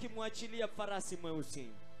 ninamuona akimwachilia farasi mweusi.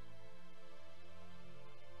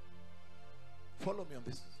 Follow me on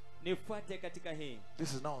this. Nifuate katika hii.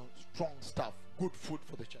 This is now strong stuff, good food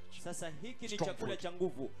for the church, Sasa hiki ni Strong chakula food. cha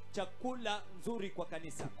nguvu, chakula nzuri kwa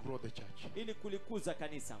kanisa, to grow the church. ili kulikuza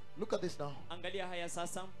kanisa. Look at this now. Angalia haya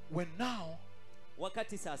sasa. When now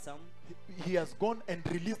Wakati sasa he has gone and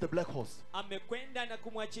released the black horse, amekwenda na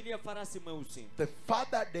kumwachilia farasi mweusi, the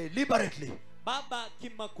Father deliberately Baba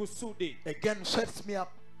kimakusudi again sets me up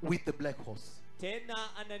with the black horse,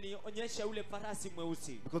 tena ananionyesha ule farasi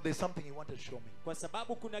mweusi, because there's something he wanted to show me. kwa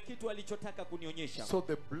sababu kuna kitu alichotaka kunionyesha. So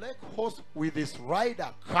the black horse with his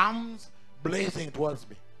rider comes blazing towards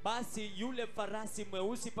me. Basi yule farasi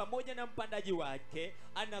mweusi pamoja na mpandaji wake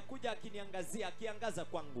anakuja akiniangazia, akiangaza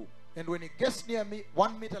kwangu. And when he gets near me,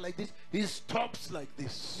 1 meter like this, he stops like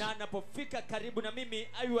this. Na anapofika karibu na mimi,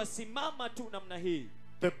 ayuasimama tu namna hii.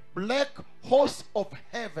 The black horse of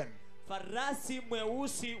heaven Farasi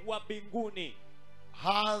mweusi wa mbinguni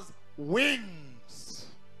has wings.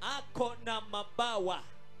 ako na mabawa,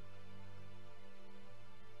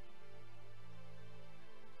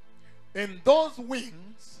 And those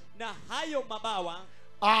wings na hayo mabawa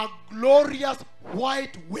are glorious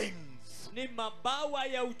white wings. ni mabawa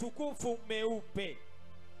ya utukufu meupe.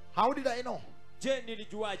 How did I know? Je,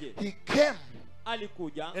 nilijuaje? He came,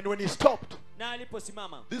 Alikuja and when he stopped, na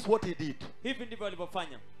aliposimama, this is what he did. hivi ndivyo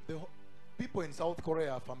alivyofanya. The people in South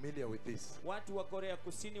Korea are familiar with this, Watu wa Korea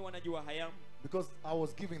Kusini wanajua haya, because I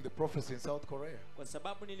was giving the prophecy in South Korea. kwa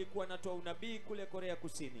sababu nilikuwa natoa unabii kule Korea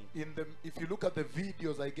Kusini. If you look at the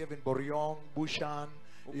videos I gave in Boryong, Bushan,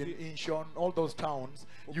 in Incheon, all those towns,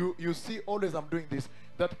 you see always I'm doing this,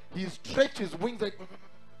 that he stretches wings like,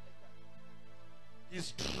 he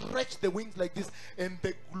stretched the wings like this, and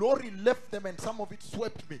the glory left them, and some of it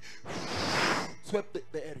swept me, swept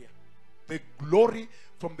the area. The glory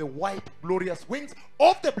from the white glorious wings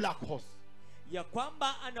of the black horse. Ya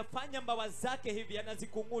kwamba anafanya mbawa zake hivi,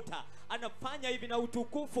 anazikung'uta, anafanya hivi na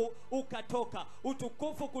utukufu ukatoka,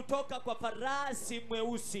 utukufu kutoka kwa farasi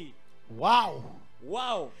mweusi. Wow.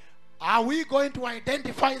 Wow. Are we going to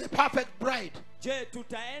identify the perfect bride? Je,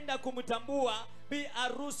 tutaenda kumtambua bi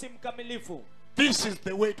arusi mkamilifu? This is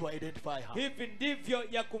the way to identify her. Hivi ndivyo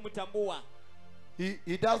ya kumtambua.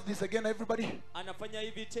 He does this again, everybody. Anafanya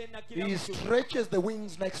hivi tena kila He mtu. stretches the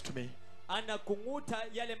wings next to me. Anakung'uta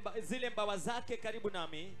zile mbawa zake karibu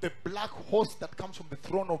nami. The black horse that comes from the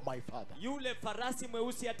throne of my Father. Yule farasi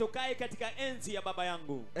mweusi atokaye katika enzi ya baba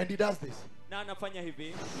yangu. And he does this. Na anafanya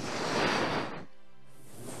hivi.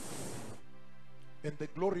 And the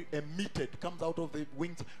glory emitted comes out of the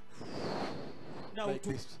wings. Like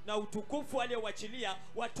this. Na utukufu aliowachilia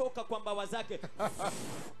watoka kwa mbawa zake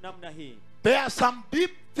namna hii. There are some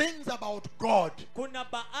deep things about God. Kuna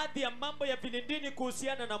baadhi ya mambo ya vilindini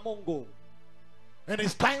kuhusiana na Mungu. And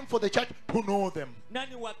it's time for the church to know them. Na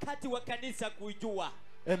ni wakati wa kanisa kuijua.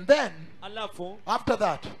 And then, Alafu after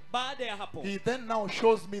that, baada ya hapo, he then now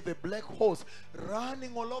shows me the black horse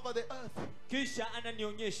running all over the earth. kisha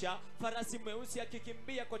ananionyesha farasi mweusi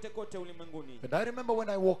akikimbia kote kote ulimwenguni. And I remember when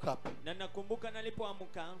I woke up, Na nakumbuka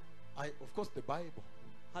nalipoamka, of course the Bible.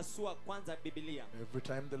 haswa kwanza Biblia. Every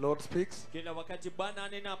time the Lord speaks, Kila wakati Bwana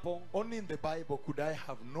anenapo, only in the Bible could I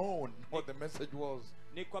have known what the message was.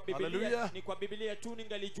 Hallelujah. Ni kwa Biblia tu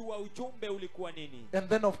ningalijua ujumbe ulikuwa nini. And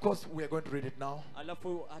then of course we are going to read it now.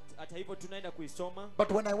 Alafu hata hivyo tunaenda kuisoma.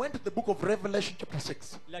 But when I went to the book of Revelation chapter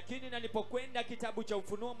 6, Lakini nalipokwenda kitabu cha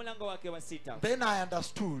Ufunuo mlango wake wa 6, then I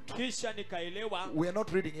understood. kisha nikaelewa. We are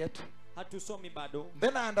not reading yet. Hatusomi bado.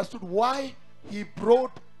 Then I understood why he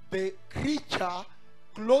brought the creature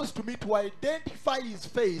close to me to identify his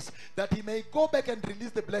face, that he may go back and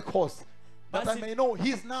release the black horse, that I may know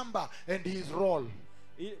his number and his role.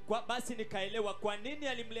 Basi nikaelewa kwa nini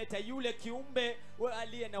alimleta yule kiumbe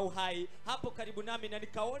aliye na uhai hapo karibu nami, na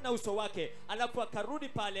nikaona uso wake, alafu akarudi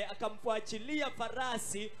pale akamfuachilia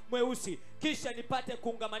farasi mweusi, kisha nipate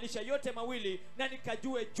kuungamanisha yote mawili na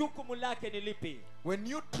nikajue jukumu lake ni lipi. When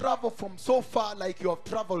you travel from so far like you have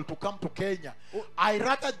traveled to come to Kenya, I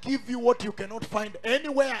rather give you what you cannot find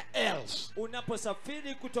anywhere else.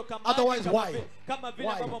 Unaposafiri kutoka Otherwise, why? Kama vile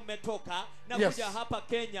ambavyo mmetoka na Yes. kuja hapa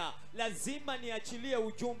Kenya, lazima niachilie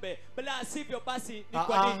ujumbe, bila sivyo basi ni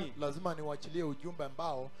kwa nini? Lazima niwachilie ujumbe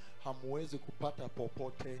ambao hamuwezi kupata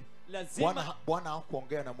popote. Lazima Bwana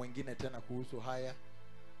hakuongea na mwingine tena kuhusu haya.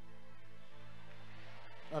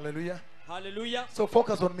 Hallelujah. Hallelujah. So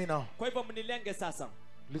focus on me now. Kwa hivyo mnilenge sasa.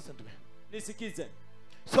 Listen to me. Nisikize.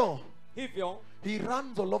 So, Hivyo he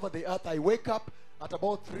runs all over the earth. I wake up at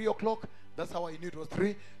about 3 o'clock. That's how I knew it was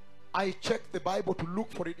 3. I check the Bible to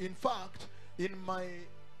look for it. In fact, in my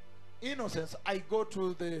innocence, I go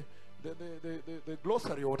to the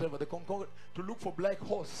glossary or whatever, the Concord, to look for black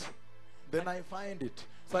horse. Then I find it.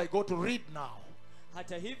 So I go to read now.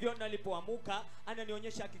 hata hivyo nalipoamuka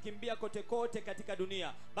ananionyesha akikimbia kote kote katika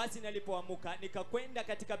dunia. Basi nalipoamuka nikakwenda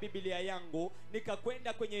katika Biblia yangu,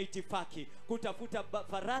 nikakwenda kwenye itifaki kutafuta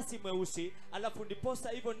farasi mweusi, alafu ndiposa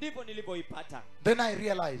hivyo ndivyo nilivyoipata. Then I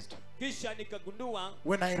realized, kisha nikagundua,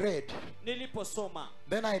 when I read, niliposoma,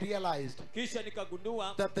 then I realized kisha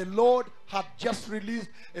nikagundua that the Lord had just released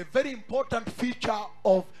a very important feature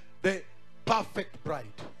of the perfect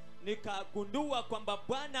bride. Nikagundua kwamba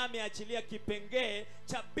Bwana ameachilia kipengee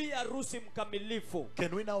cha bi harusi mkamilifu.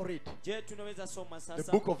 Can we now read? Je, tunaweza soma sasa?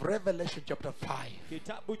 The book of Revelation chapter 5.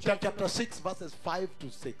 Kitabu cha Chapter 6 verses 5 to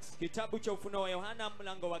 6. Kitabu cha Ufunuo wa Yohana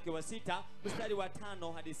mlango wake wa 6 mstari wa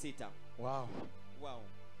 5 hadi 6. Wow. Wow.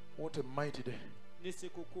 What a mighty day. Ni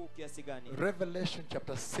siku kuu kiasi gani? Revelation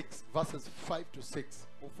chapter 6 verses 5 to 6.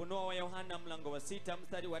 Ufunuo wa Yohana mlango wa 6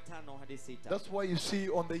 mstari wa 5 hadi 6. That's why you see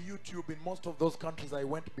on the YouTube in most of those countries I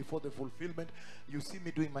went before the fulfillment, you see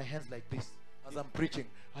me doing my hands like this as I'm preaching.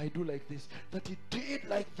 I do like this. That he did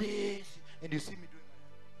like this. And you see me doing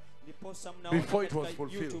Niposa mnaona before it was katika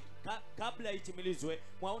fulfilled. YouTube, kabla itimilizwe,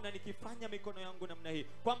 mwaona nikifanya mikono yangu namna hii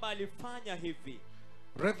kwamba alifanya hivi.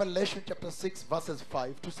 Revelation chapter 6 verses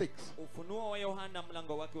 5 to 6. Ufunuo wa Yohana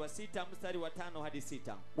mlango wake wa 6 mstari wa 5 hadi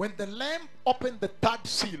 6. When the Lamb opened the third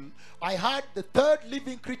seal, I heard the third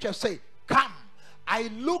living creature say, "Come." I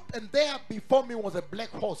looked, and there before me was a black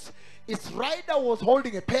horse. Its rider was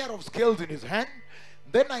holding a pair of scales in his hand.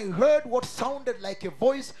 Then I heard what sounded like a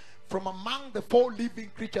voice from among the four living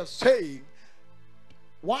creatures saying,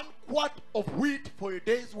 1 quart of wheat for a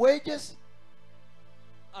day's wages,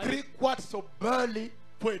 3 quarts of barley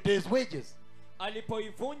for a day's wages.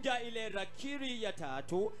 Alipoivunja ile rakiri ya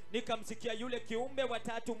tatu, nikamsikia yule kiumbe wa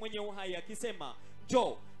tatu mwenye uhai akisema,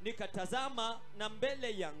 "Njoo." Nikatazama, na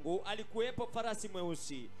mbele yangu alikuwepo farasi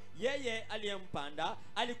mweusi. Yeye aliyempanda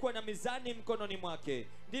alikuwa na mizani mkononi mwake.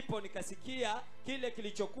 Ndipo nikasikia kile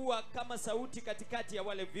kilichokuwa kama sauti katikati ya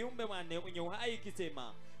wale viumbe wanne wenye uhai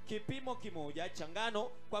ikisema, "Kipimo kimoja cha ngano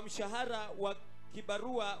kwa mshahara wa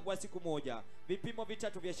kibarua wa siku moja, vipimo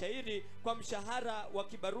vitatu vya shairi kwa mshahara wa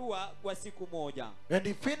kibarua wa siku moja." And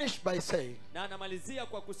he finished by saying, Na anamalizia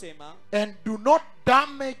kwa kusema, "And do not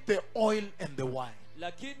damage the oil and the wine."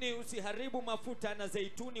 lakini usiharibu mafuta na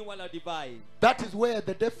zeituni wala divai. That is where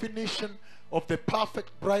the definition of the perfect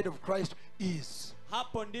bride of Christ is.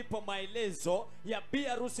 Hapo ndipo maelezo ya bi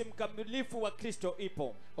harusi mkamilifu wa Kristo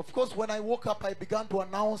ipo. Of course, when I woke up, I began to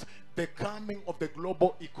announce the coming of the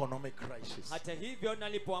global economic crisis. Hata hivyo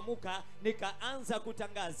nalipoamuka nikaanza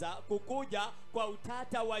kutangaza kukuja kwa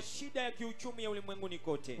utata wa shida ya kiuchumi ya ulimwenguni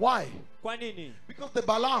kote. Why? Kwa nini? Because the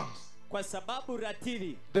balance, Kwa sababu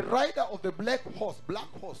ratiri, the rider of the black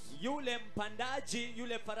horse, yule mpandaji,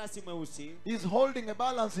 yule farasi mweusi, is holding a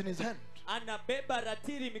balance in his hand. anabeba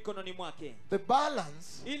ratiri mikononi mwake. The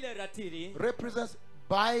balance Ile ratiri represents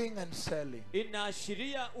buying and selling.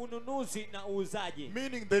 inaashiria ununuzi na uuzaji.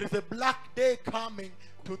 Meaning there is a black day coming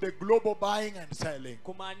to the global buying and selling.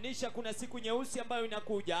 Kumaanisha kuna siku nyeusi ambayo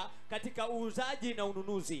inakuja katika uuzaji na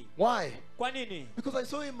ununuzi. Why? Kwa nini? Because I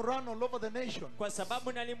saw him run all over the nation. Kwa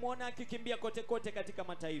sababu nalimuona akikimbia kote kote katika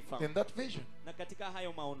mataifa. In that vision. Na katika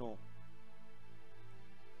hayo maono.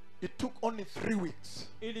 It took only 3 weeks.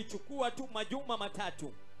 ilichukua tu majuma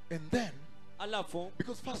matatu. And then, Alafu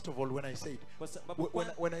because first of all, when I said, kwa sababu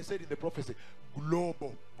when I said in the prophecy,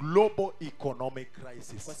 global economic kwa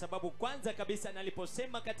crisis. sababu kwanza kabisa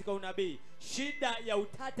naliposema katika unabii shida ya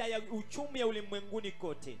utata ya uchumi ya ulimwenguni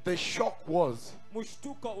kote, The shock was,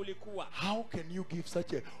 mshtuko ulikuwa how can you give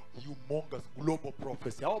such a humongous global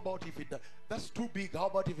prophecy? How about if that's too big? How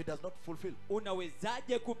about if it does not fulfill?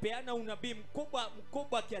 unawezaje kupeana unabii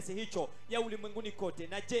mkubwa kiasi hicho ya ulimwenguni kote,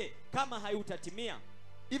 na je kama hautatimia?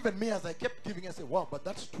 Even me, as I kept giving, I said, wow, but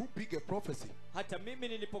that's too big a prophecy. Hata mimi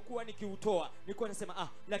nilipokuwa nikiutoa nilikuwa nasema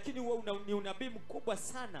lakini huo ni unabii mkubwa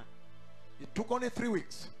sana. It took only 3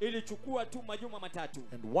 weeks. Ilichukua tu majuma matatu.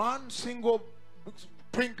 And one single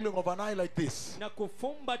twinkling of an eye like this. Na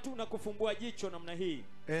kufumba tu na kufumbua jicho namna hii.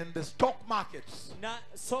 And the stock markets Na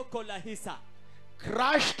soko la hisa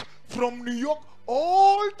crashed from New York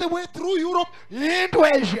all the way through Europe into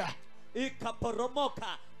Asia.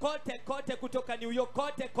 ikaporomoka kote kutoka New York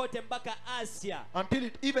kote mpaka Asia, Until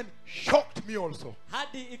it even shocked me also.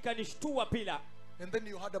 hadi ikanishtua pila. And then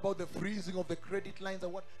you heard about the freezing of the credit lines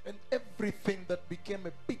and everything that became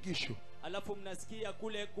a big issue. Alafu mnasikia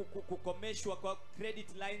kule kukomeshwa kwa credit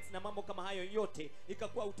lines na mambo kama hayo yote,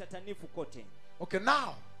 ikakuwa utatanifu kote. Okay,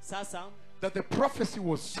 now Sasa that the prophecy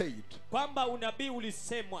was said kwamba unabii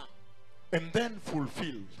ulisemwa and then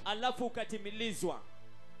fulfilled, alafu ukatimilizwa,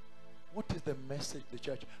 what is the message the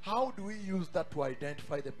church? How do we use that to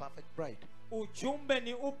identify the perfect bride? ujumbe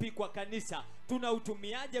ni upi kwa kanisa?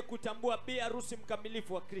 Tunautumiaje kutambua bi harusi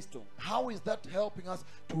mkamilifu wa Kristo? How is that helping us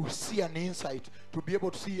to see an insight, to be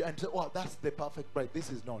able to see and say, oh, that's the perfect bride, this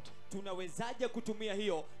is not? Tunawezaje kutumia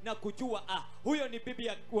hiyo na kujua huyo ni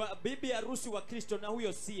bibi harusi wa Kristo na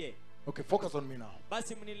huyo siye? Okay, focus on me now.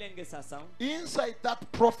 Basi mnilenge sasa. Inside that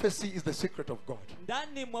prophecy is the secret of God.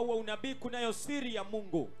 Ndani mwa unabii kunayo siri ya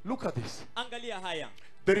Mungu. Look at this. Angalia haya.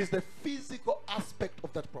 There is the physical aspect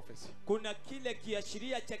of that prophecy. Kuna kile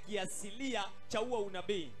kiashiria cha kiasilia cha huo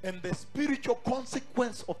unabii. And the spiritual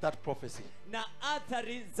consequence of that prophecy. Na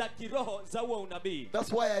athari za kiroho za huo unabii.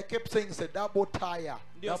 That's why I kept saying it's a double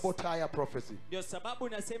tire prophecy. Ndio sababu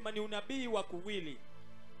nasema ni unabii wa kuwili.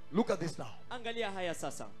 Look at this now. Angalia haya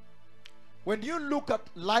sasa. When you look at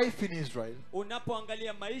life in Israel,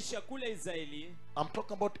 unapoangalia maisha kule Israeli, I'm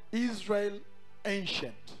talking about Israel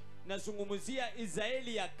ancient. nazungumzia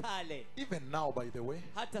Israeli ya kale. Even now, by the way,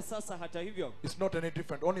 Hata sasa hata hivyo, it's not any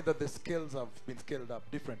different, only that the scales have been scaled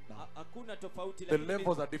up, different now. hakuna tofauti, The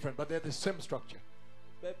levels are different, but they're the same structure.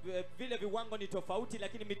 vile viwango ni tofauti,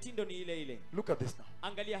 lakini mitindo ni ile ile. Look at this now.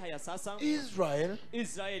 Angalia haya sasa.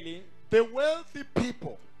 Israeli, the wealthy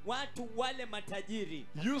people, watu wale matajiri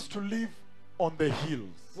used to live on the hills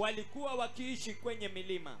walikuwa wakiishi kwenye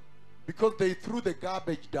milima because they threw the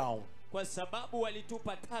garbage down. kwa sababu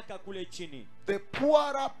walitupa taka kule chini. The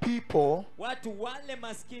poorer people Watu wale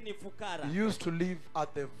maskini fukara used to live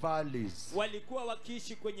at the valleys. walikuwa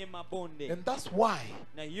wakiishi kwenye mabonde. And that's why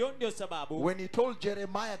Na hiyo ndio sababu when he told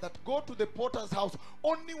Jeremiah that go to the potter's house,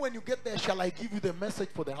 only when you get there shall I give you the message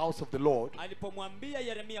for the house of the Lord. alipomwambia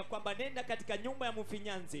Yeremia kwamba nenda katika nyumba ya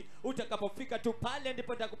mfinyanzi, utakapofika tu pale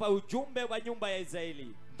ndipo nitakupa ujumbe wa nyumba ya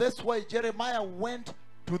Israeli. That's why Jeremiah went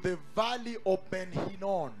to the valley of Ben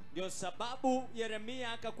Hinnon. Ndio sababu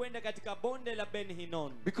Yeremia akakwenda katika bonde la Ben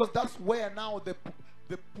Hinnon. Because that's where now the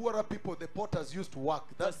poorer people, the potters, used to work.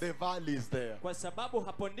 That's the valley is there. Kwa sababu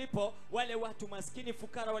hapo ndipo wale watu maskini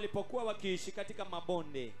fukara walipokuwa wakiishi katika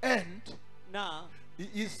mabonde. And Na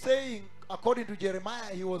he's saying, according to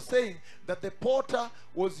Jeremiah, he was saying that the potter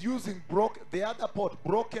was using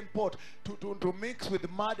broken pot to mix with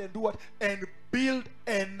mud and do what? And build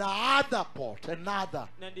another pot, another.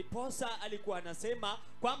 Na ndiposa alikuwa anasema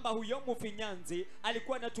kwamba huyo mfinyanzi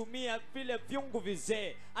alikuwa anatumia vile vyungu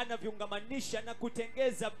vizee, anaviungamanisha na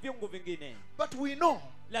kutengeza vyungu vingine. But we know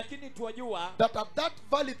Lakini tuwajua that at that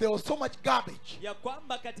valley there was so much garbage. ya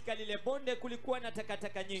kwamba katika lile bonde kulikuwa na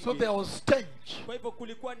takataka nyingi. So there was stench. Kwa hivyo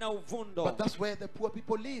kulikuwa na uvundo. But that's where the poor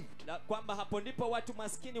people lived. Na kwamba hapo ndipo watu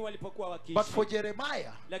maskini walipokuwa wakiishi. But for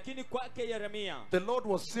Jeremiah, Lakini kwake Yeremia, the Lord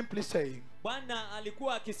was simply saying Bwana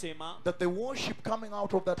alikuwa akisema that the worship coming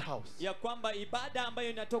out of that house, ya kwamba ibada ambayo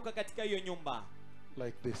inatoka katika hiyo nyumba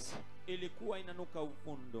like this. ilikuwa inanuka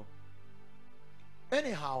uvundo.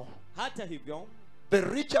 Anyhow, Hata hivyo, the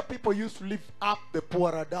richer people used to live up, the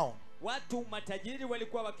poorer down. watu matajiri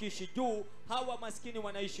walikuwa wakiishi juu, hawa maskini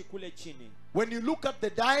wanaishi kule chini. When you look at the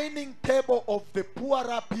dining table of the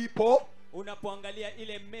poorer people, Unapoangalia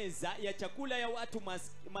ile meza ya chakula ya watu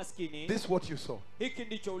maskini, this is what you saw. hiki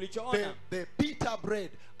ndicho ulichoona. The pita bread,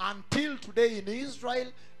 until today in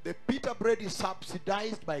Israel, the pita bread is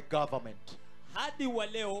subsidized by government. hadi wa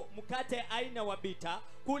leo mkate aina wa bita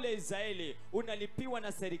kule Israeli unalipiwa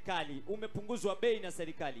na serikali, umepunguzwa bei na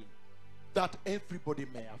serikali, that everybody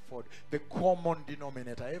may afford. The common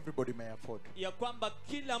denominator, everybody may afford. ya kwamba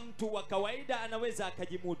kila mtu wa kawaida anaweza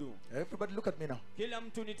akajimudu. Everybody look at me now. Kila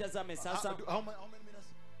mtu nitazame sasa. How many minutes?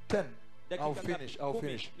 10. I'll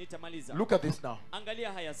finish. Nitamaliza. Look at this now.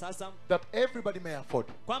 Angalia haya sasa. That everybody may afford.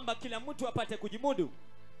 Kwamba kila mtu apate kujimudu.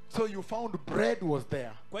 So you found bread was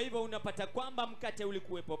there. Kwa hivyo unapata kwamba mkate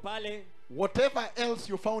ulikuwepo pale. Whatever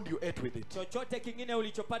else you found, you ate with it. Chochote kingine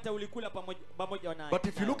ulichopata ulikula pamoja nayo. But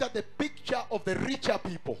if you look at the picture of the richer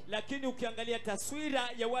people, lakini ukiangalia taswira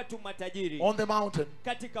ya watu matajiri on the mountain,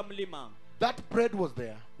 katika mlima, that bread was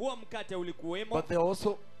there. huo mkate ulikuwemo. But there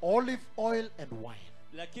also olive oil and wine.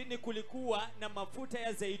 Lakini kulikuwa na mafuta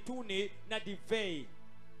ya zeituni na divei.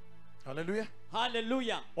 Hallelujah.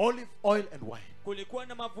 Hallelujah. Olive oil and wine. Kulikuwa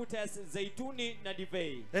na mafuta ya zeituni na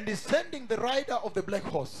divei. And he's sending the rider of the black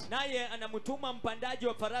horse. Naye anamtuma mpandaji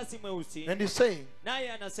wa farasi mweusi. And he's saying,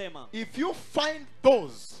 naye anasema, if you find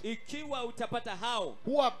those ikiwa utapata hao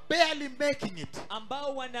who are barely making it,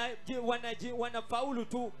 ambao wanafaulu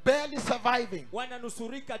tu, barely surviving,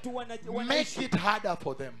 wananusurika tu, make it harder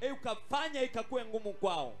for them. ukafanya ikakuwe ngumu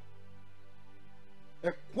kwao.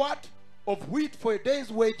 A quart of wheat for a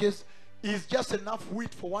day's wages is just enough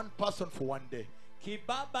wheat for one person for one day.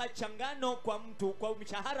 Kibaba changano kwa mtu, kwa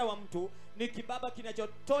mshahara wa mtu, ni kibaba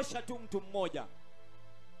kinachotosha tu mtu mmoja.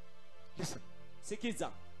 Listen.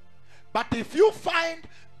 Sikiza. But if you find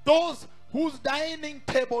those whose dining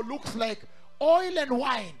table looks like oil and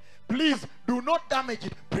wine, please do not damage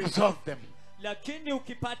it. Preserve them. Lakini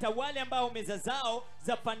ukipata wale ambao meza zao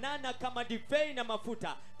zafanana kama divei na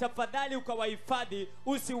mafuta, tafadhali ukawahifadhi,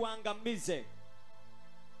 usiwaangamize.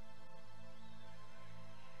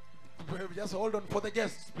 Just hold on for the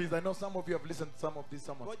guests, please. I know some of you have listened to some of these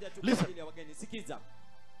sermons. Listen. Listen.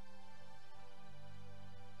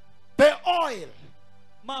 The oil.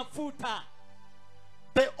 Mafuta.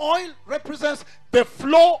 The oil represents the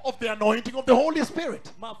flow of the anointing of the Holy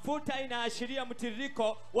Spirit. Mafuta inaashiria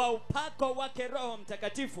mtiririko wa upako wake Roho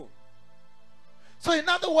Mtakatifu. So in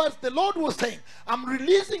other words, the Lord was saying, I'm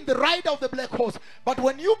releasing the rider of the black horse, but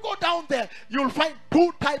when you go down there, you'll find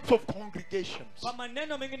two types of congregations. Kwa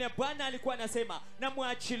maneno mengine Bwana alikuwa anasema,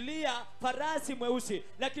 namwachilia farasi mweusi,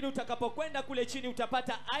 lakini utakapokwenda kule chini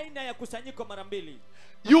utapata aina ya kusanyiko mara mbili.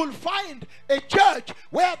 You'll find a church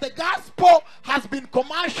where the gospel has been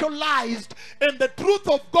commercialized and the truth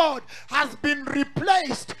of God has been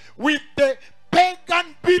replaced with the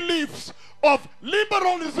pagan beliefs of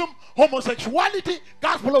liberalism, homosexuality,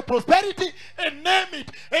 gospel of prosperity, and name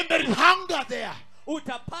it, and there is hunger there.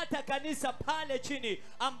 Utapata kanisa pale chini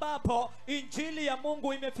ambapo injili ya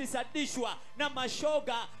Mungu imefisadishwa na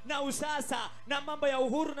mashoga na usasa na mambo ya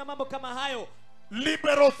uhuru na mambo kama hayo.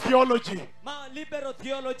 Liberal theology. Liberal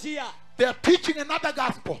theolojia. They are teaching another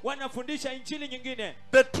gospel. Wanafundisha injili nyingine.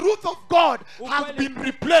 The truth of God has been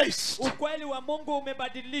replaced. Ukweli wa Mungu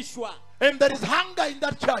umebadilishwa. And there is hunger in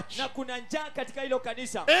that church. Na kuna njaa katika hilo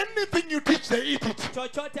kanisa. Anything you teach, they eat it.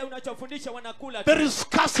 Chochote unachofundisha wanakula. There is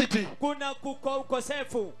scarcity. Kuna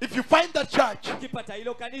ukosefu. If you find that church, ukipata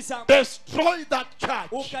hilo kanisa, destroy that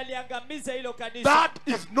church. Ukaliangamiza hilo kanisa. That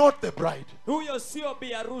is not the bride. Huyo sio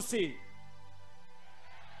bi harusi.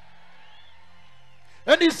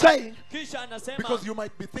 And he's saying, because you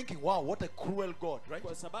might be thinking, wow, what a cruel God, right?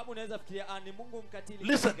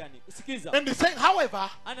 Listen. And he's saying, however,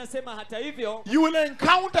 you will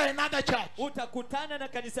encounter another church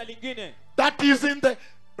that is in the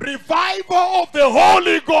revival of the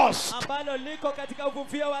Holy Ghost.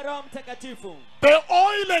 The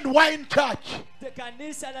oil and wine church. The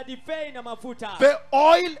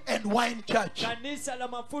oil and wine church.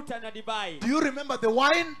 Do you remember the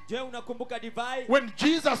wine? When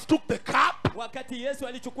Jesus took the cup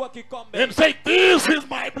and said, this is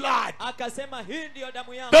my blood.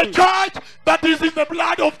 The church that is in the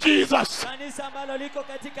blood of Jesus.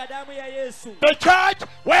 The church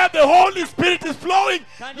where the Holy Spirit is flowing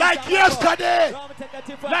like yesterday.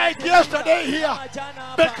 Like yesterday here.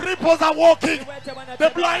 The cripples are walking. The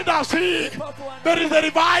blind are seeing. There is a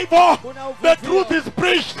revival. The truth is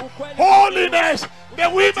preached. Holiness. The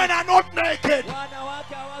women are not naked.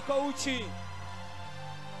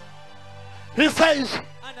 He says,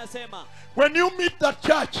 anasema when you meet that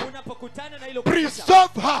church, unapokutana na hilo kanisa,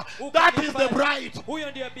 preserve her. That is the bride.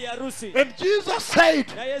 huyo ndiye bi harusi. And Jesus said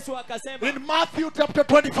Na Yesu akasema in Matthew chapter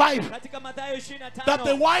 25 katika Mathayo 25 that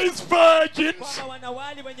the wise virgins, kwamba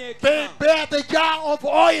wanawali wenye they hekima bear the jar of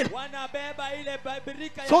oil. wanabeba ile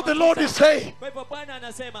birika ya So the Lord is mafuta. saying Kwa hivyo Bwana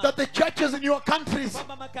anasema that the churches in your countries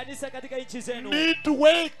kwamba makanisa katika nchi zenu need to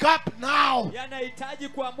wake up now yanahitaji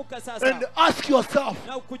kuamuka and sasa ask yourself,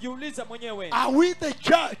 na kujiuliza mwenyewe, are we the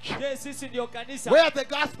church je, sisi ndio kanisa where the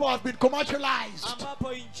gospel has been commercialized,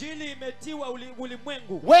 ambapo injili imetiwa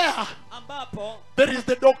ulimwengu, where ambapo there is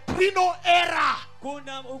the doctrinal error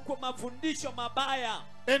kuna mafundisho mabaya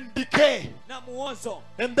and decay, na muozo,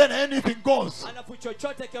 and then anything goes? alafu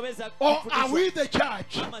chochote kiweza Or are kufundishwa? we the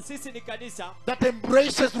church Kama sisi ni kanisa that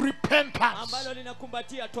embraces repentance ambalo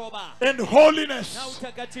linakumbatia toba and holiness, na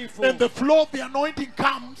utakatifu, and the flow of the anointing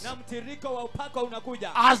comes na mtiriko wa upako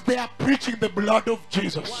unakuja as they are preaching the blood of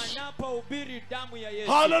Jesus? wanapohubiri damu ya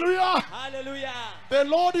Yesu. Hallelujah. Haleluya. The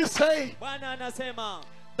Lord is saying Bwana anasema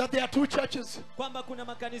that there are two churches kwamba kuna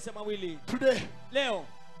makanisa mawili today. leo.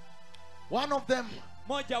 One of them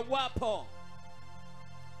Moja wapo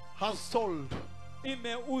has sold.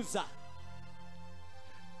 imeuza.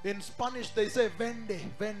 In Spanish they say vende,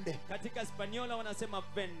 vende. Katika Spaniola wanasema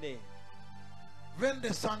vende,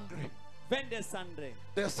 Vende sangre. vende sangre.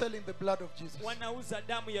 They are selling the blood of Jesus. Wanauza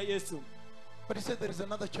damu ya Yesu. But he said there is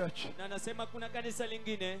another church Na anasema kuna kanisa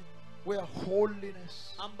lingine where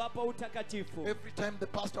holiness, ambapo utakatifu, every time the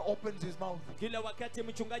pastor opens his mouth, kila wakati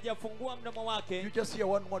mchungaji afungua mdomo wake you just hear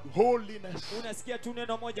one word, holiness. unasikia tu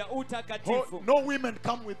neno moja, utakatifu. No women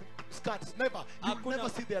come with skirts. Never. You will Hakuna- never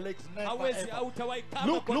see their legs. Never. Hawezi Ever. hautawahi kama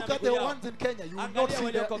Look kuona at the miguu yao. ones in Kenya. You will not Angalia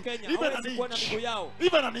see their, walioko Kenya, even an hawezi kuona miguu inch. yao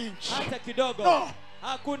Even an inch. hata kidogo. No.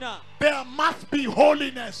 Hakuna. There must be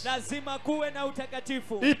holiness. Lazima kuwe na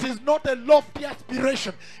utakatifu. It is not a lofty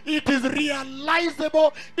aspiration. It is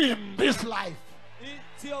realizable in this life.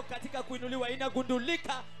 Sio katika kuinuliwa,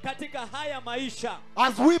 inagundulika katika haya maisha.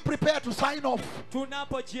 As we prepare to sign off,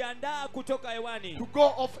 Tunapojiandaa kutoka hewani, to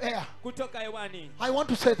go off air, kutoka hewani, I want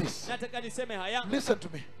to say this. nataka niseme haya. Listen to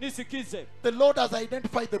me. Nisikize. The Lord has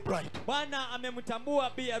identified the bride. Bwana amemtambua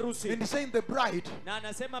bi harusi, And he's saying the bride na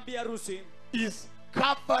anasema bi harusi is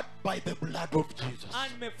covered by the blood of Jesus.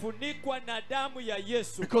 amefunikwa na damu ya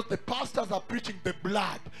Yesu. Because the pastors are preaching the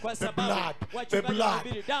blood, Kwa the sababu blood, the wachungaji blood,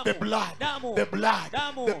 wanahubiri damu, the blood, damu, the blood,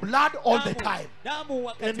 damu, the blood all the damu, time. damu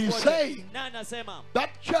wakati And he's wote. saying Na anasema that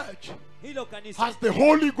church hilo kanisa has the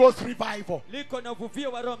Holy Ghost revival. liko na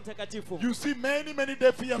uvuvio wa Roho Mtakatifu. You see many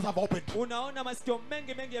deaf ears have opened. Unaona masikio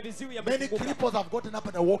mengi ya viziwi Many yamefunguka. cripples have gotten up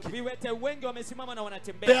and are walking. Viwete wengi wamesimama na They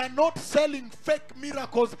wanatembea. are not selling fake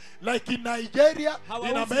miracles like in Nigeria, in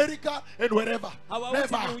Hawauzi- America, and wherever. Hawauzi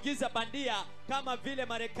Never. miujiza bandia kama vile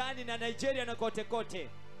Marekani na Nigeria na kote kote.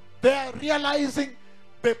 They are realizing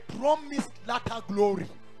the promised latter glory.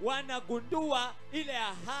 Wanagundua ile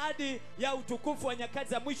ahadi ya utukufu wa nyakati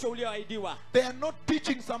za mwisho ulioahidiwa. They are not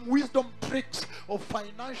teaching some wisdom tricks of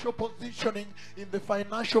financial positioning in the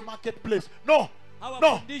financial marketplace. No. No.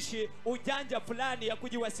 Hawafundishi ujanja fulani ya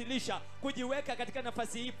kujiwasilisha, kujiweka katika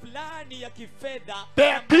nafasi hii fulani ya kifedha.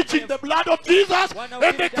 They are teaching the blood of Jesus Wanahubiri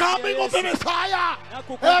and the damu ya coming of the Yesu. Messiah. Na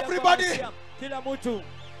kukuja kwa Everybody, Masia. Kila mtu,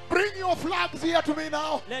 bring your flags here to me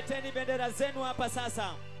now. leteni bendera zenu hapa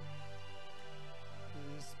sasa.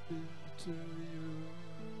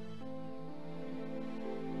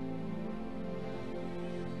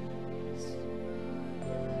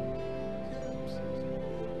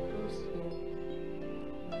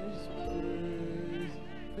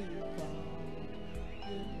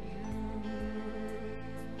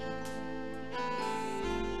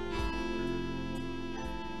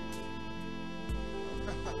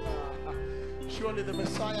 Surely the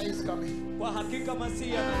Messiah is coming. Kwa hakika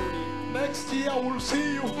Masihi anarudi. Next year we'll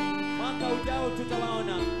see you. Mwaka ujao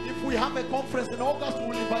tutawaona. If we have a conference in August,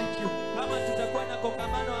 we'll invite you. Kama tutakuwa na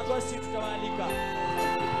kongamano Agosti, tutawaalika.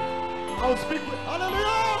 I'll speak with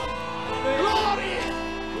hallelujah. Glory.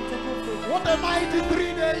 Utukufu. What a mighty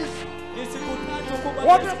 3 days. Ni siku tatu kubwa.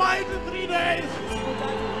 What a mighty 3 days. Ni siku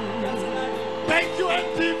tatu kiasi gani? Thank you,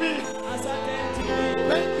 NTV. Asante NTV.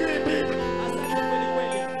 Thank you indeed. Asante kweli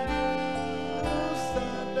kweli.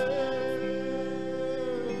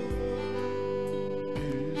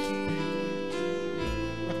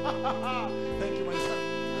 Thank you, my son.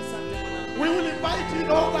 Asante mwanangu. We will invite you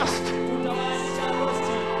in August. Tutawaalika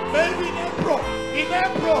Agosti. Maybe in April. In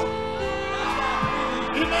April.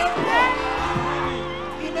 In April.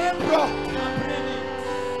 In April. Aprili.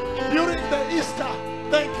 During the Easter.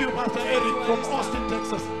 Thank you, Pastor Eric from Austin,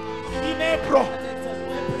 Texas. In April. Texas,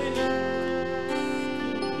 Aprili.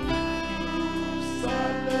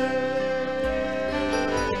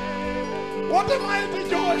 What a mighty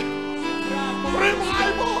joy.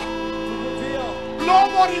 Revival. Uvuvio.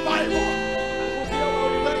 Global revival. Uvuvio wa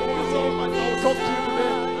Thank you so ulimwengu. much. I'll talk to you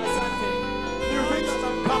today. Asante. New Zealand,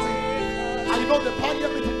 I'm coming. I know the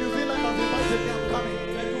parliament in New Zealand has invited me. I'm coming.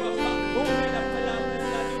 Najua bunge la New Zealand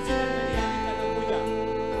limenialika nakuja.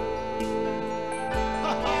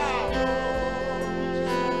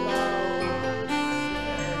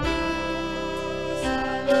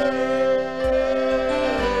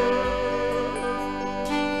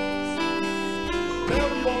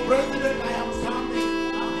 Tell your president I am coming.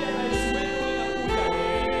 Ambia rais wenu ninakuja.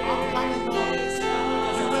 I'm coming now.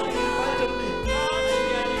 You have invited me.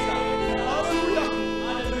 Amenialika. Hallelujah.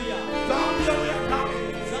 Hallelujah. Zambia, we are coming.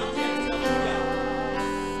 Zambia tunakuja.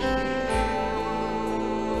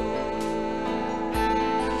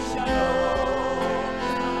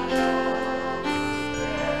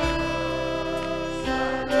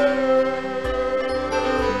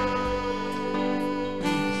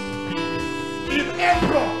 In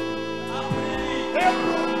April. Aprili.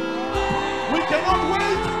 April. We cannot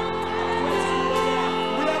wait.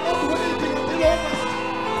 We are not waiting until August.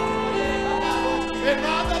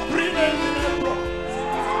 Another 3 days in April.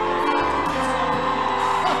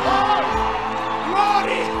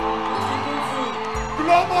 Glory.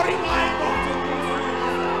 Global revival.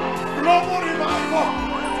 Global revival.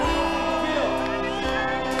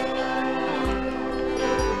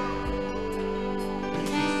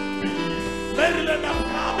 Maryland, I'm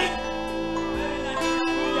coming.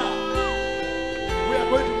 We are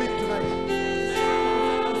going to meet tonight.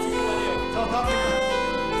 South Africa.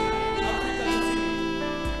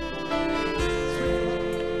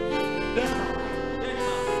 Denmark.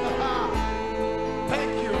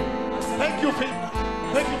 Thank you. Thank you, Finland.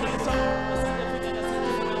 Thank you, my son.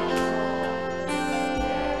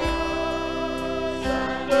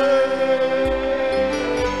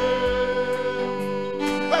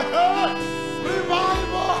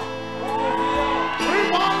 Revival.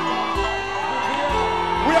 Revival.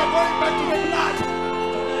 We are going back to the blood.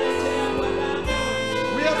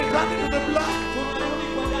 We are returning to the blood.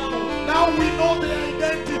 Now we know the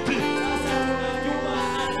identity.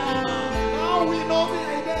 Now we know the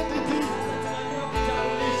identity.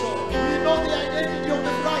 We know the identity of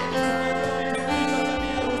the bride.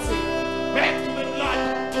 Back to the blood.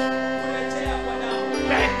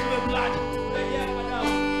 Back to the blood.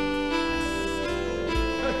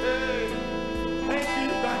 Thank you,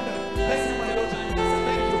 Uganda. Thank you, my daughter.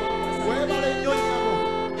 Thank you. Wherever they enjoy your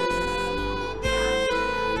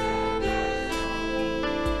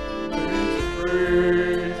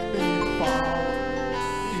praise be found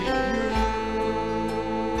in you.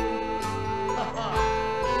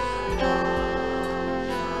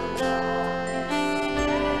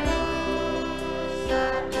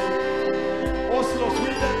 Oslo,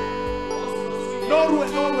 Sweden. Norway,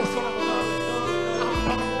 Solomon. I'm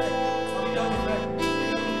coming back. I'm coming back.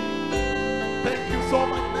 Thank you so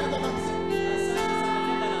much, Netherlands.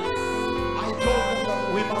 I told them that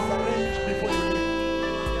we must arrange before you leave.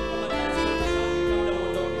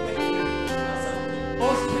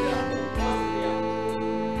 Austria.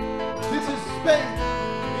 This is Spain.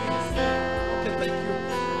 Okay, thank you.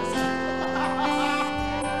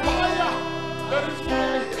 Fire. There is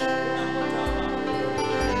fire here.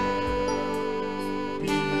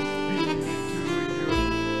 Peace be to you.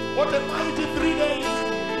 What a mighty 3 days.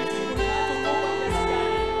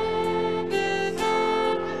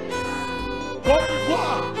 Côte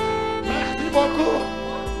d'Ivoire. Merci beaucoup.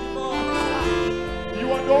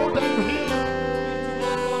 Your daughter is here.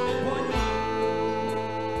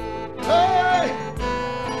 Hey!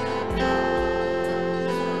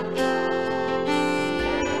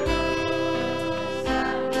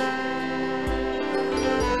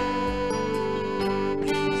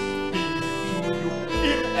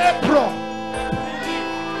 In April.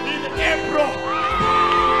 In April.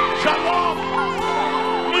 Shalom.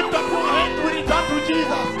 Lift up your hand to return to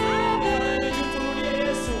Jesus.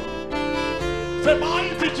 The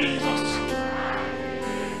mighty Jesus.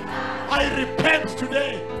 I repent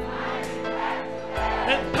today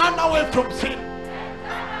and turn away from sin.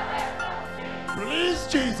 Please,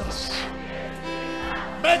 Jesus,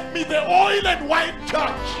 make me the oil and wine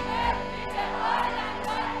church,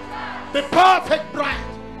 the perfect bride.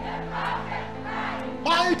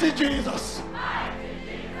 Mighty Jesus,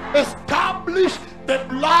 establish the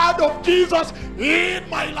blood of Jesus in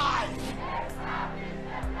my life,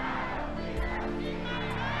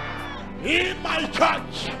 in my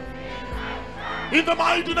church, in the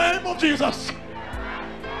mighty name of Jesus.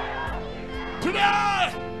 Today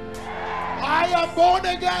I am born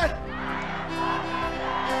again.